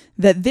is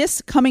that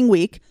this coming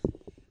week,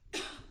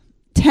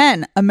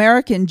 10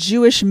 American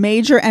Jewish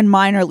major and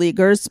minor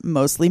leaguers,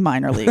 mostly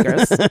minor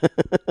leaguers,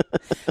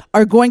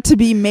 are going to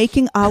be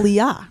making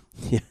Aliyah.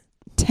 Yeah.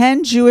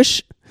 10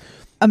 Jewish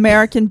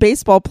American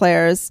baseball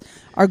players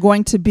are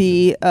going to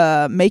be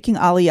making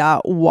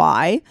Aliyah.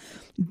 Why?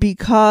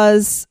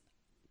 Because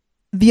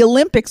the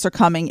Olympics are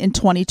coming in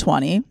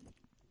 2020,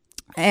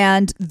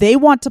 and they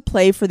want to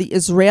play for the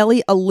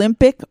Israeli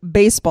Olympic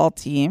baseball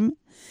team,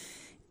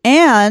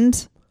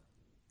 and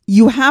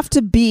you have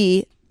to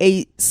be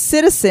a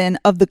citizen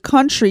of the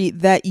country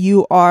that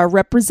you are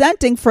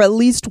representing for at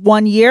least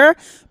 1 year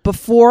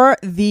before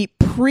the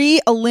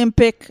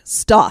pre-Olympic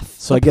stuff.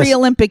 So the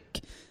pre-Olympic,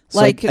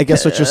 I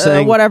guess what you're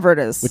saying, whatever it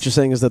is. What you're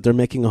saying is that they're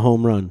making a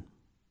home run.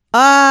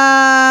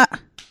 That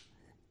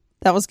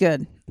was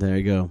good. There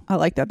you go. I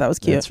like that. That was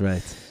cute. That's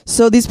right.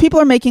 So these people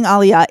are making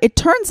Aliyah. It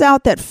turns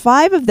out that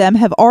 5 of them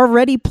have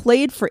already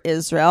played for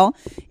Israel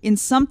in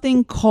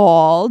something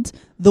called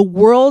the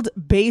World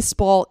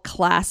Baseball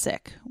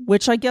Classic,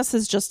 which I guess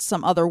is just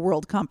some other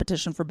world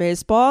competition for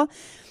baseball.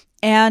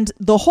 And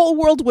the whole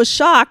world was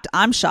shocked.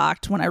 I'm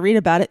shocked when I read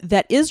about it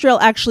that Israel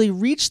actually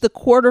reached the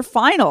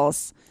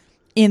quarterfinals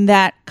in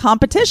that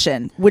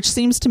competition, which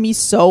seems to me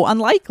so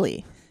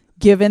unlikely,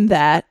 given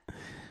that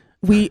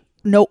we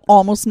know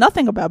almost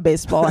nothing about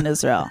baseball in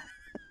Israel.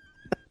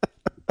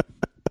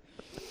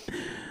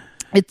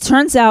 It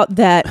turns out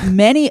that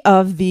many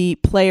of the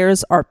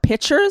players are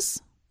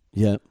pitchers.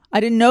 Yeah. I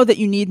didn't know that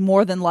you need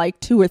more than like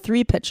 2 or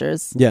 3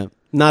 pitchers. Yeah.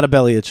 Not a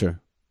belly itcher,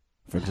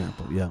 for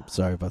example. Yeah.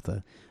 Sorry about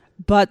that.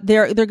 But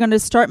they're going to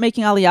start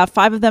making Aliyah.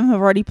 5 of them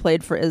have already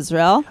played for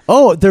Israel.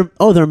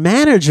 They're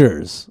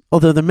managers. Oh,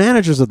 they're the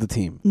managers of the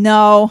team.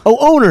 No. Oh,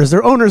 owners.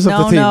 They're owners of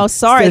the team. No,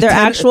 sorry. They're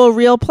actual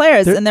real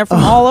players, and they're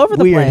from all over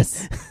the weird.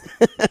 place.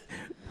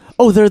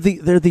 Oh, they're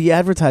the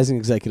advertising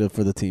executive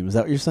for the team. Is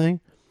that what you're saying?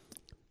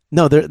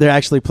 No, they're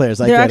actually players.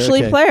 They're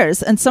actually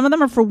players, and some of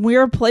them are from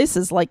weird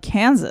places like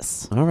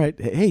Kansas. All right.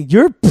 Hey,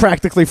 you're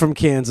practically from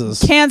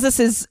Kansas. Kansas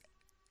is...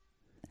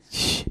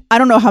 I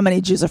don't know how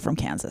many Jews are from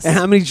Kansas. And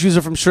how many Jews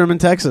are from Sherman,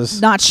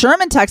 Texas? Not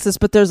Sherman, Texas,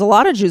 but there's a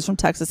lot of Jews from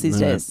Texas these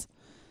days.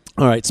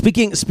 All right.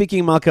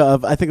 Speaking, Malka,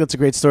 of, I think that's a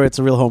great story. It's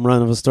a real home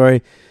run of a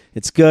story.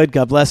 It's good.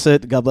 God bless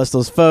it. God bless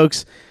those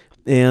folks.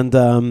 And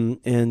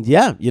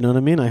yeah, you know what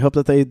I mean? I hope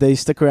that they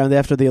stick around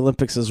after the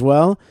Olympics as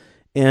well.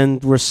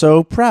 And we're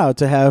so proud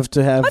to have.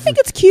 I think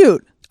it's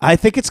cute. I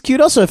think it's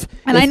cute also.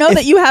 I know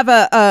that you have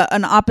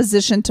an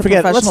opposition to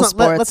professional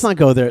sports. Let's not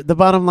go there. The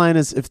bottom line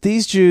is, if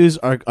these Jews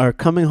are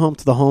coming home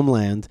to the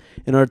homeland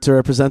in order to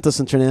represent us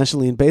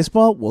internationally in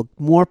baseball, well,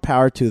 more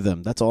power to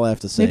them. That's all I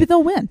have to say. Maybe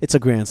they'll win. It's a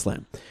grand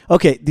slam.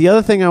 Okay, the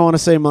other thing I want to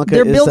say, Malka,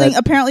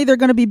 apparently they're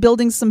going to be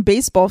building some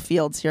baseball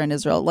fields here in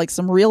Israel, like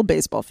some real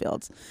baseball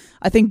fields.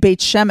 I think Beit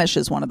Shemesh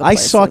is one of the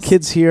places. I saw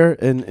kids here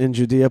in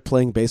Judea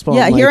playing baseball.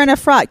 Yeah, here in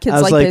Efrat,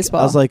 kids like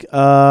baseball. I was like,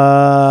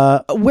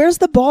 where's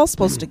the ball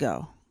supposed to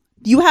go?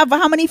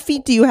 How many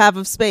feet do you have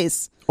of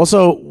space?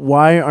 Also,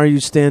 why are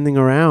you standing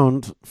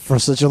around for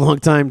such a long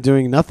time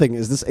doing nothing?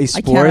 Is this a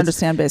sport? I can't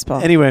understand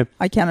baseball. Anyway.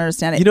 I can't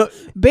understand it.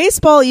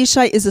 Baseball,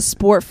 Yishai, is a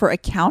sport for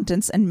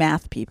accountants and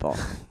math people.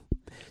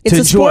 It's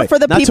a sport for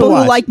the people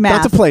who like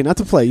math. Not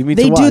to play. You mean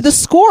they to watch. They do the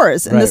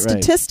scores and the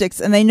statistics,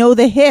 and they know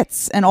the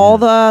hits and all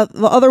the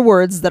other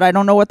words that I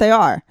don't know what they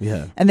are.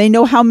 Yeah. And they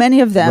know how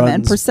many of them Runs,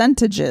 and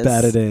percentages.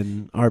 Batted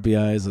in,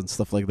 RBIs and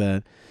stuff like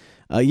that.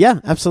 Yeah,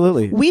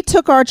 absolutely. We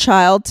took our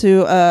children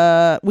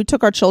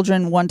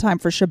one time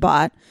for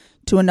Shabbat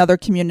to another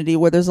community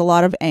where there's a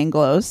lot of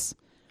Anglos,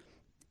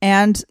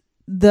 and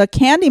the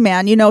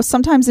Candyman,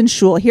 sometimes in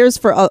shul, here's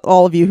for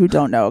all of you who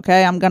don't know,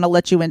 okay? I'm going to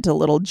let you into a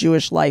little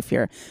Jewish life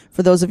here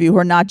for those of you who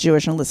are not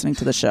Jewish and listening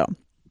to the show.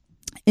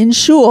 In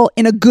shul,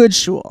 in a good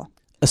shul.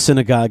 A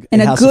synagogue.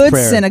 In a good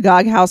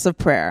synagogue, house of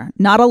prayer.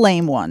 Not a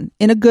lame one.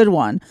 In a good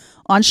one.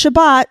 On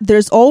Shabbat,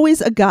 there's always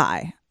a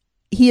guy.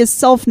 He is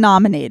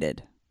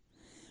self-nominated,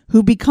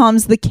 who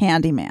becomes the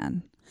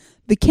Candyman.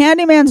 The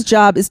Candyman's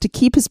job is to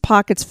keep his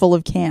pockets full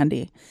of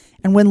candy.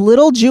 And when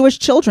little Jewish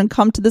children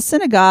come to the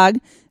synagogue,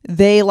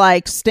 they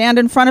like stand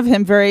in front of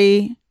him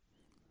very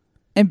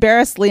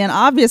embarrassedly and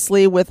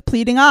obviously with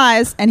pleading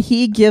eyes, and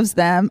he gives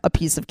them a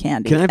piece of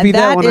candy. Can I be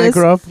that when I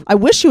grow up? I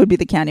wish you would be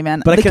the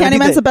Candyman. But the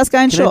Candyman's the best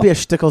guy in Can shul. I be a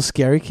shtickle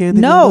scary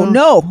candy?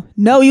 No,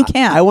 you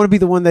can't. I want to be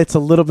the one that's a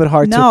little bit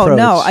hard to approach.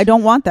 No, I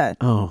don't want that.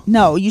 Oh.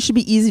 No, you should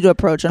be easy to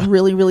approach and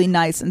really, really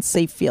nice and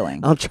safe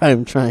feeling. I'm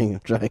trying.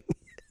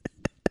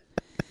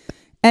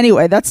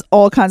 Anyway, that's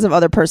all kinds of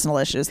other personal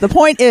issues. The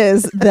point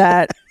is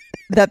that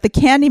the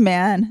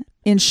Candyman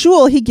in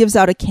shul, he gives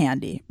out a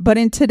candy. But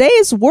in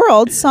today's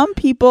world, some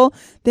people,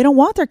 they don't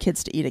want their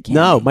kids to eat a candy.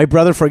 No, my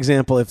brother, for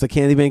example, if the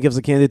Candyman gives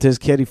a candy to his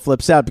kid, he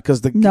flips out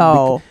because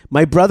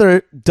my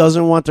brother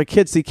doesn't want their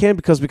kids to eat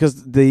candy because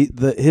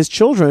his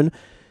children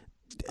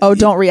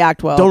don't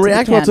react well. Don't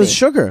react well to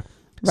sugar.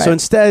 Right. So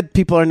instead,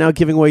 people are now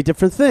giving away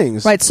different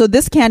things. Right. So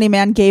this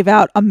Candyman gave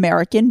out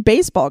American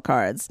baseball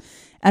cards.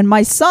 And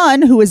my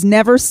son, who has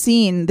never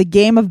seen the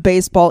game of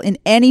baseball in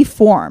any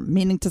form,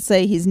 meaning to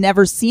say he's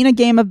never seen a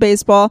game of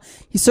baseball,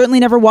 he certainly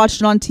never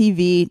watched it on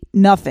TV,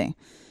 nothing.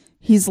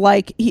 He's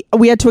like,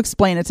 we had to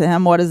explain it to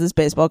him. What is this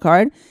baseball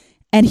card?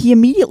 And he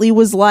immediately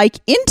was like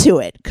into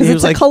it because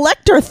it's a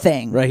collector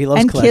thing. Right. He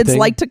loves collecting. And kids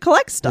like to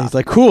collect stuff. And he's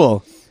like,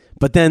 cool.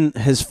 But then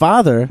his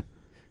father,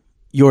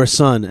 your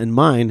son and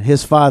mine,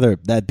 his father,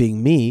 that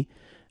being me,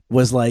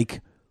 was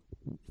like,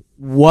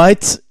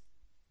 what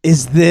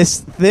is this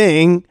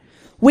thing?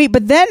 Wait,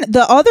 but then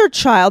the other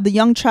child, the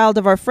young child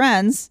of our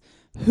friends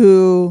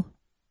who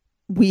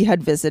we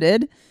had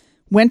visited,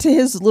 went to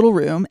his little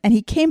room and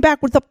he came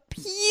back with a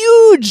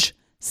huge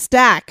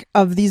stack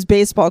of these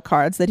baseball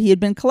cards that he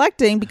had been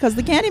collecting because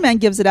the Candyman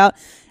gives it out.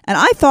 And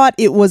I thought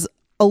it was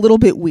a little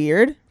bit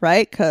weird,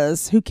 right?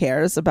 Because who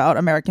cares about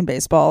American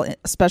baseball,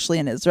 especially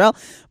in Israel?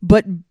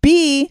 But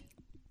B,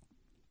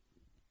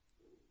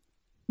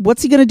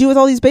 what's he going to do with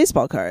all these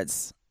baseball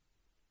cards?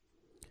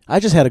 I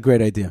just had a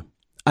great idea.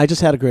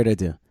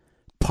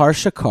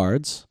 Parsha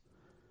cards,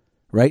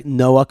 right?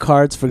 Noah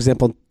cards, for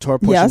example, Torah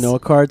portion Noah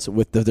cards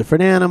with the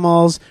different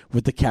animals,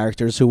 with the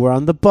characters who were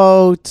on the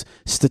boat,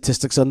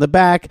 statistics on the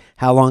back.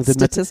 How long did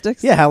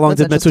statistics? How long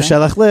did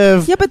Methuselah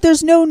live? Yeah, but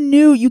there's no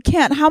new. You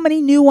can't. How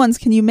many new ones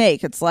can you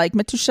make? It's like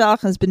Methuselah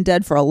has been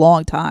dead for a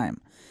long time.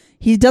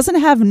 He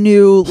doesn't have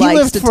new he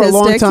lived statistics. For a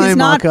long time, He's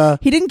not. Malka.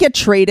 He didn't get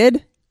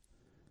traded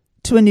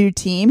to a new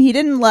team. He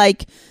didn't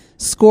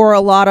score a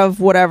lot of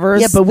whatever.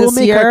 Yeah, but we'll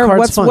make our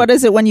cards fun. What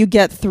is it when you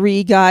get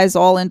 3 guys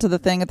all into the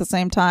thing at the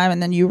same time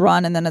and then you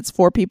run and then it's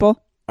 4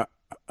 people?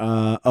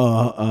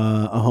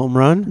 A home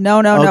run? No,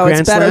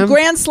 it's better.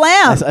 Grand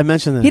Slam. I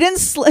mentioned that. He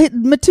didn't.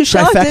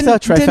 Methuselah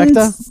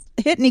didn't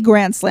hit any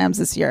Grand Slams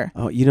this year.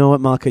 Oh, you know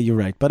what, Malka? You're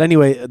right. But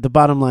anyway, the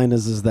bottom line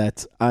is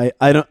that I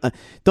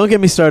don't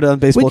get me started on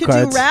baseball cards.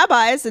 We could do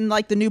rabbis and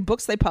the new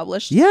books they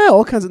published. Yeah,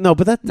 all kinds of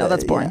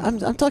that's boring.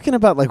 I'm talking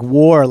about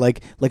war,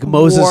 like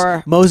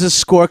Moses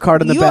scorecard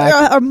in the back. You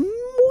are a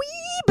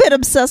wee bit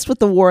obsessed with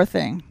the war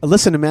thing.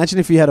 Listen, imagine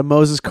if you had a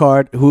Moses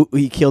card. Who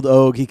he killed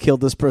Og, he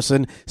killed this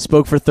person,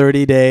 spoke for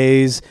 30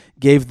 days,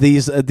 gave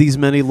these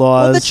many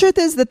laws. Well, the truth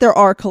is that there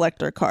are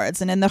collector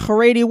cards, and in the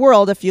Haredi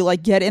world, if you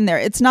get in there,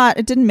 it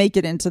didn't make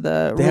it into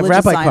the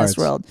religious Zionist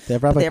world. They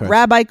have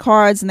rabbi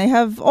cards, and they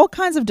have all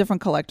kinds of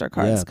different collector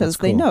cards because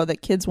they know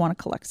that kids want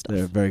to collect stuff.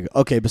 They're very good.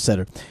 Okay,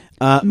 Beseder.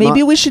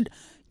 Maybe we should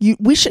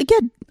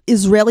get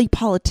Israeli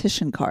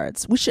politician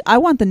cards. I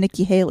want the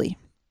Nikki Haley.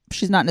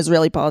 She's not an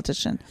Israeli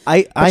politician.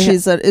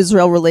 She's an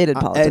Israel-related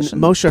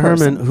politician. And Moshe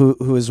Herman,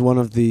 who is one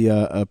of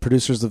the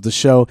producers of the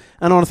show,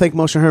 and I want to thank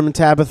Moshe Herman,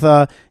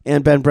 Tabitha,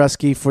 and Ben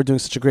Bresky for doing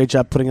such a great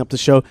job putting up the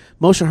show.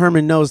 Moshe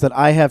Herman knows that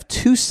I have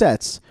 2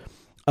 sets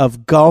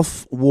of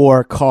Gulf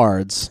War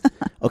cards.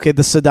 Okay,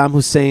 the Saddam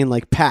Hussein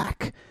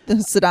pack. The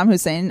Saddam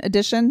Hussein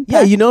edition?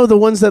 Yeah, you know the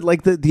ones that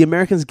the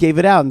Americans gave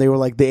it out, and they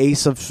were the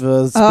ace of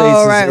space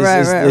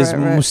is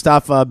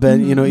Mustafa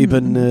Ben,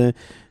 Ibn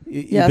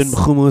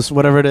Hummus,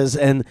 whatever it is,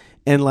 and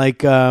I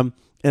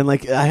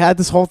had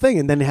this whole thing,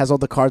 and then it has all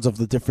the cards of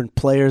the different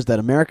players that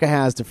America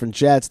has, different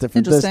jets,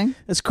 different. Interesting.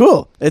 It's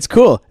cool. It's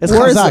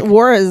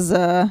war is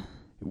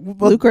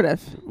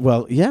lucrative.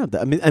 Well, yeah.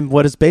 I mean, and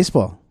what is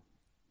baseball?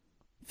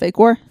 Fake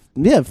war.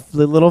 Yeah,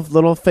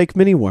 little fake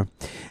mini war.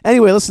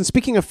 Anyway, listen.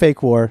 Speaking of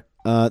fake war,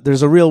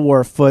 there's a real war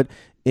afoot,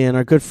 and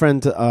our good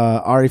friend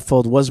Ari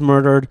Fold was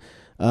murdered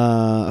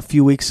a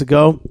few weeks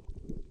ago.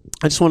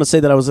 I just want to say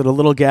that I was at a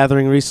little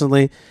gathering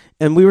recently,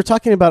 and we were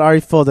talking about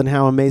Ari Fold and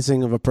how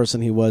amazing of a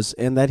person he was,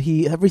 and that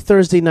every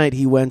Thursday night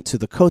he went to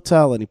the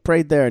Kotel and he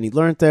prayed there and he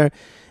learned there,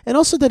 and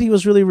also that he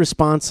was really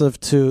responsive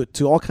to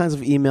all kinds of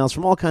emails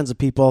from all kinds of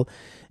people.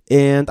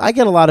 And I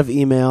get a lot of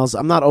emails.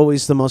 I'm not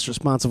always the most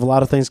responsive. A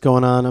lot of things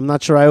going on. I'm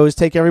not sure I always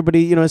take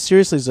everybody as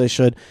seriously as I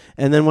should.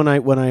 And then when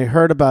I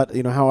heard about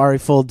how Ari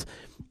Fold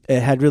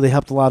had really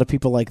helped a lot of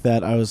people like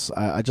that,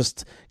 I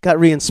just got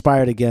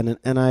re-inspired again,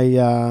 and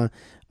I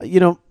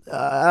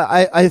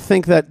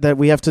think that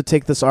we have to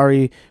take this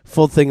Ari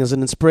Fold thing as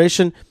an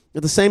inspiration.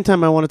 At the same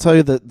time, I want to tell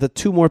you that the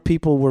 2 more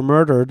people were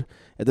murdered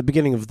at the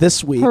beginning of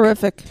this week.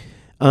 Horrific.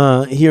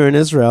 Here in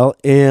Israel.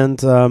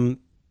 And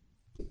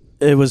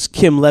It was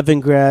Kim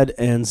Levingrad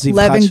and Ziv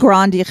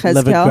Levingrad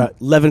Yechezkel.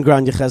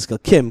 Levingrad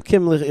Yechezkel. Kim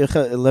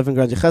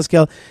Levingrad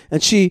Yechezkel,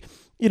 and she,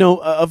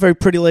 a very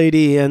pretty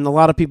lady, and a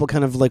lot of people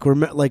kind of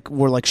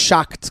were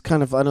shocked.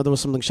 Kind of, I know there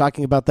was something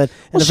shocking about that.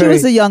 Well, she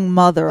was a young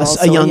mother,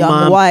 also a young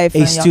mom, wife,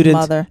 a student,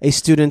 young mother, a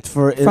student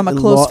from a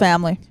close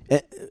family.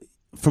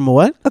 From a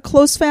what? A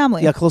close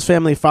family. Yeah, close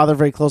family. Father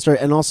very close to her,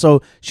 and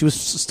also she was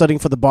studying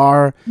for the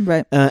bar.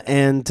 Right.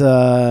 And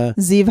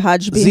Ziv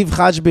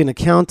Hajbi, an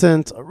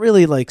accountant, a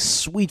really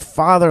sweet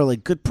father,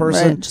 good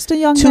person. Right. Just a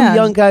young Two man.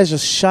 young guys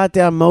just shot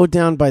down, mowed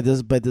down by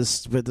this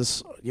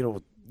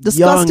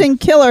disgusting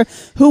killer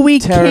who we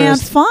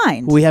can't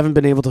find. Who we haven't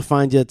been able to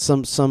find yet. I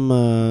don't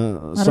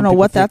know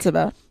what that's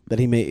about. That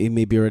he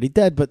may be already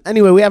dead, but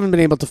anyway, we haven't been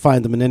able to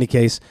find them. In any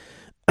case,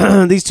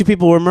 these two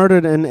people were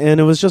murdered, and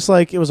it was just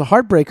it was a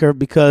heartbreaker,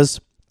 because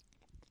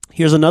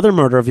here's another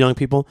murder of young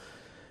people,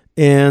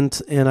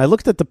 and I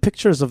looked at the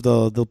pictures of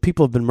the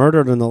people who've been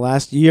murdered in the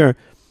last year.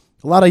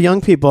 A lot of young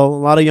people, a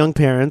lot of young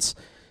parents,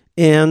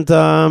 and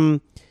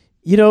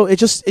it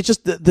just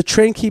the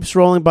train keeps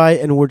rolling by,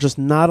 and we're just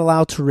not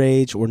allowed to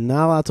rage. We're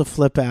not allowed to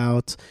flip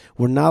out.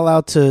 We're not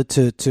allowed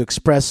to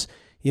express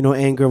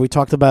anger. We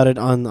talked about it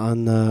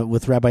on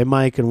with Rabbi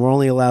Mike, and we're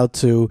only allowed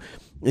to.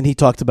 And he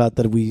talked about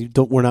that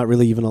we're not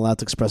really even allowed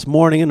to express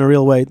mourning in a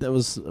real way. That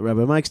was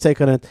Rabbi Mike's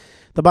take on it.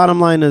 The bottom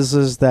line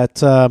is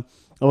that a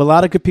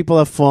lot of good people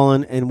have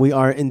fallen, and we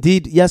are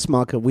indeed, yes,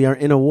 Malka, we are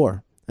in a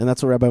war. And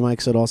that's what Rabbi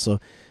Mike said also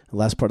the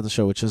last part of the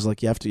show, which is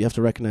you have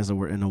to recognize that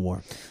we're in a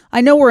war.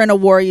 I know we're in a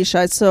war,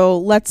 Yishai, so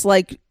let's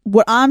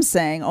what I'm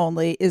saying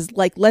only is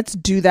let's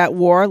do that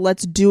war.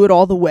 Let's do it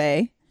all the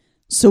way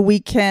so we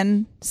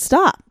can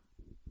stop.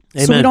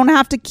 Amen. So we don't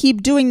have to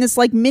keep doing this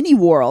mini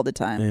war all the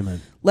time.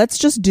 Amen. Let's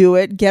just do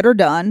it, get her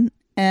done,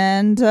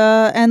 and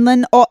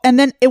then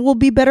it will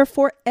be better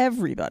for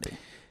everybody.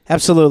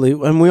 Absolutely.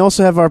 And we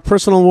also have our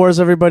personal wars,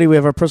 everybody. We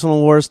have our personal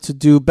wars to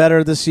do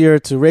better this year,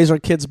 to raise our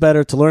kids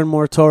better, to learn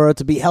more Torah,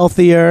 to be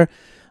healthier,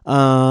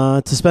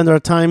 to spend our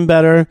time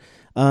better,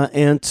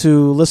 and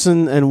to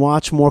listen and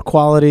watch more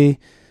quality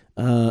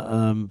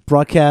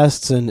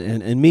broadcasts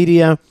and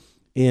media.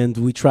 And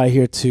we try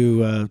here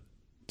to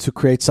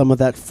create some of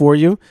that for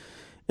you.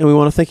 And we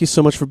want to thank you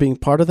so much for being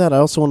part of that. I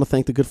also want to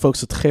thank the good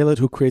folks at Tchelet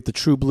who create the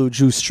True Blue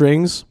Jew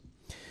strings.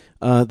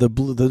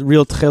 The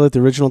real Tchelet, the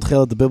original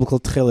Tchelet, the biblical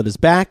Tchelet is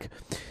back.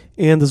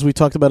 And as we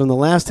talked about in the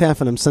last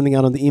half, and I'm sending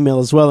out on the email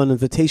as well, an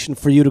invitation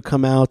for you to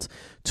come out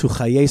to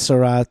Chayei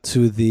Sarah,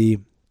 to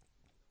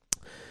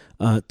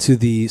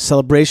the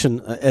celebration,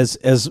 as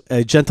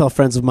Gentile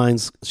friends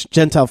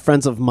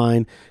of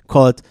mine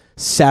call it,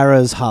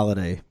 Sarah's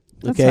holiday.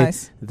 Okay,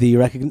 that's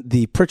nice.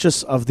 The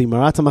purchase of the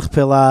Marat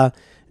Machpelah,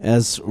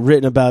 as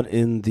written about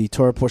in the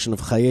Torah portion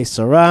of Chayei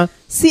Sarah.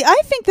 See,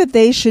 I think that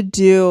they should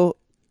do.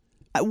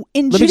 Let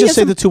me just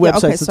say the two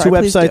websites. The two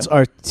websites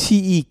are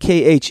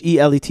tekhelet,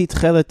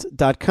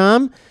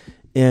 tchelet.com,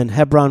 and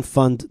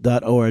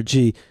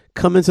hebronfund.org.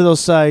 Come into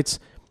those sites.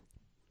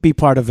 Be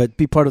part of it.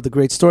 Be part of the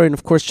great story. And,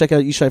 of course, check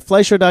out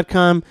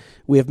yishaifleischer.com.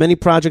 We have many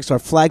projects. Our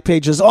flag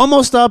page is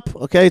almost up.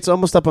 Okay, it's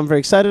almost up. I'm very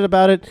excited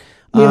about it.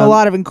 We have a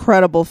lot of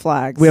incredible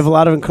flags. We have a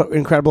lot of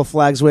incredible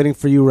flags waiting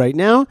for you right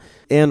now.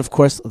 And, of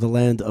course, the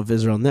Land of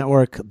Israel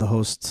Network, the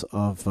hosts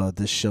of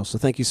this show. So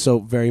thank you so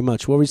very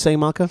much. What were you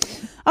saying, Malka?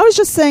 I was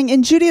just saying,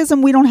 in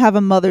Judaism, we don't have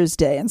a Mother's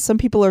Day. And some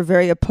people are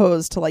very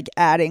opposed to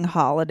adding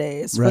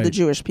holidays for the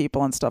Jewish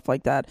people and stuff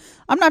like that.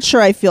 I'm not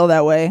sure I feel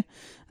that way.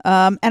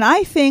 And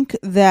I think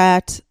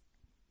that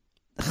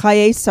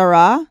Chayei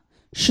Sarah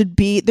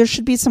there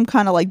should be some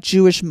kind of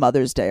Jewish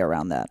Mother's Day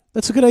around that.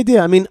 That's a good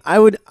idea. I mean, I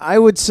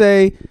would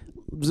say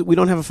we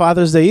don't have a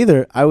Father's Day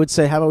either. I would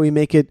say, how about we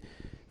make it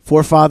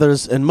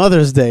Forefathers and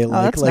Mother's Day,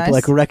 nice.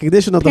 Like a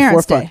recognition of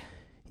Parents' the forefathers.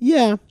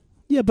 Yeah,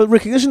 but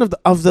recognition of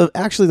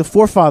the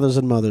forefathers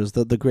and mothers,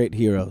 the great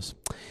heroes.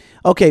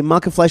 Okay,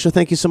 Malka Fleischer,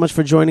 thank you so much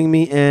for joining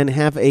me, and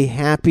have a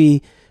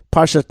happy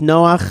Parshat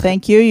Noach.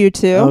 Thank you. You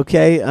too.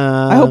 Okay.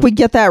 I hope we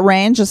get that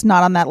rain, just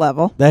not on that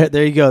level.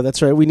 There you go.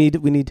 That's right. We need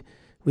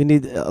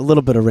a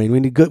little bit of rain. We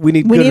need good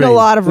rain. A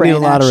lot of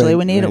rain. Actually,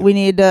 we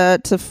need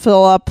to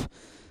fill up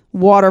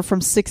water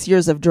from 6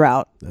 years of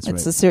drought.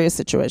 It's a serious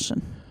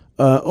situation.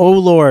 O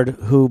Lord,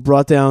 who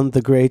brought down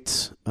the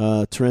great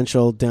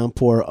torrential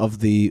downpour of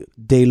the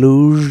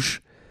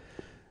Deluge,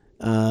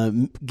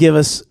 give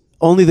us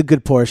only the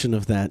good portion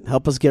of that.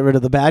 Help us get rid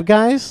of the bad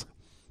guys,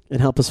 and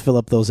help us fill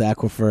up those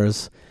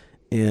aquifers,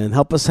 and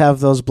help us have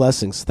those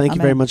blessings. Thank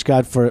you very much,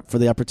 God, for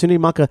the opportunity.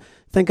 Malka,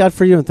 thank God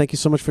for you, and thank you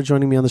so much for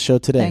joining me on the show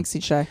today. Thanks,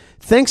 Yishai.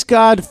 Thanks,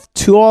 God,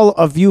 to all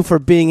of you for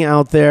being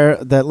out there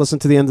that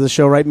listened to the end of the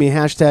show. Write me a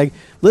hashtag.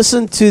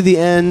 Listen to the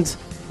end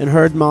and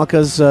heard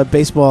Malka's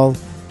baseball,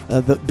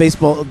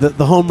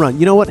 the home run.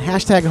 You know what?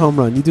 Hashtag home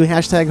run. You do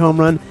hashtag home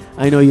run.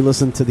 I know you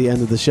listen to the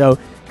end of the show.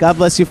 God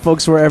bless you,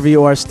 folks, wherever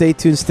you are. Stay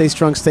tuned, stay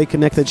strong, stay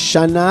connected.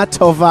 Shana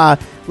Tova.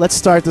 Let's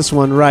start this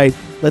one right.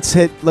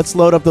 Let's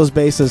load up those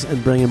bases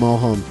and bring them all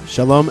home.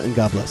 Shalom, and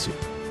God bless you.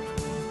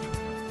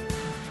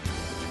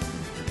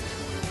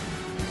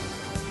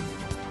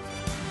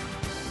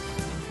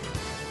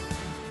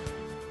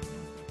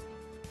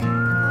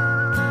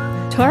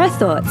 Torah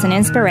thoughts and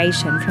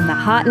inspiration from the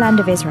heartland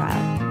of Israel.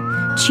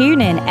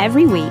 Tune in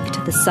every week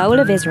to The Soul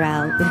of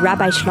Israel with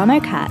Rabbi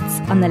Shlomo Katz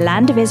on the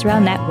Land of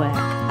Israel Network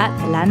at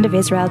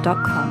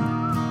thelandofisrael.com.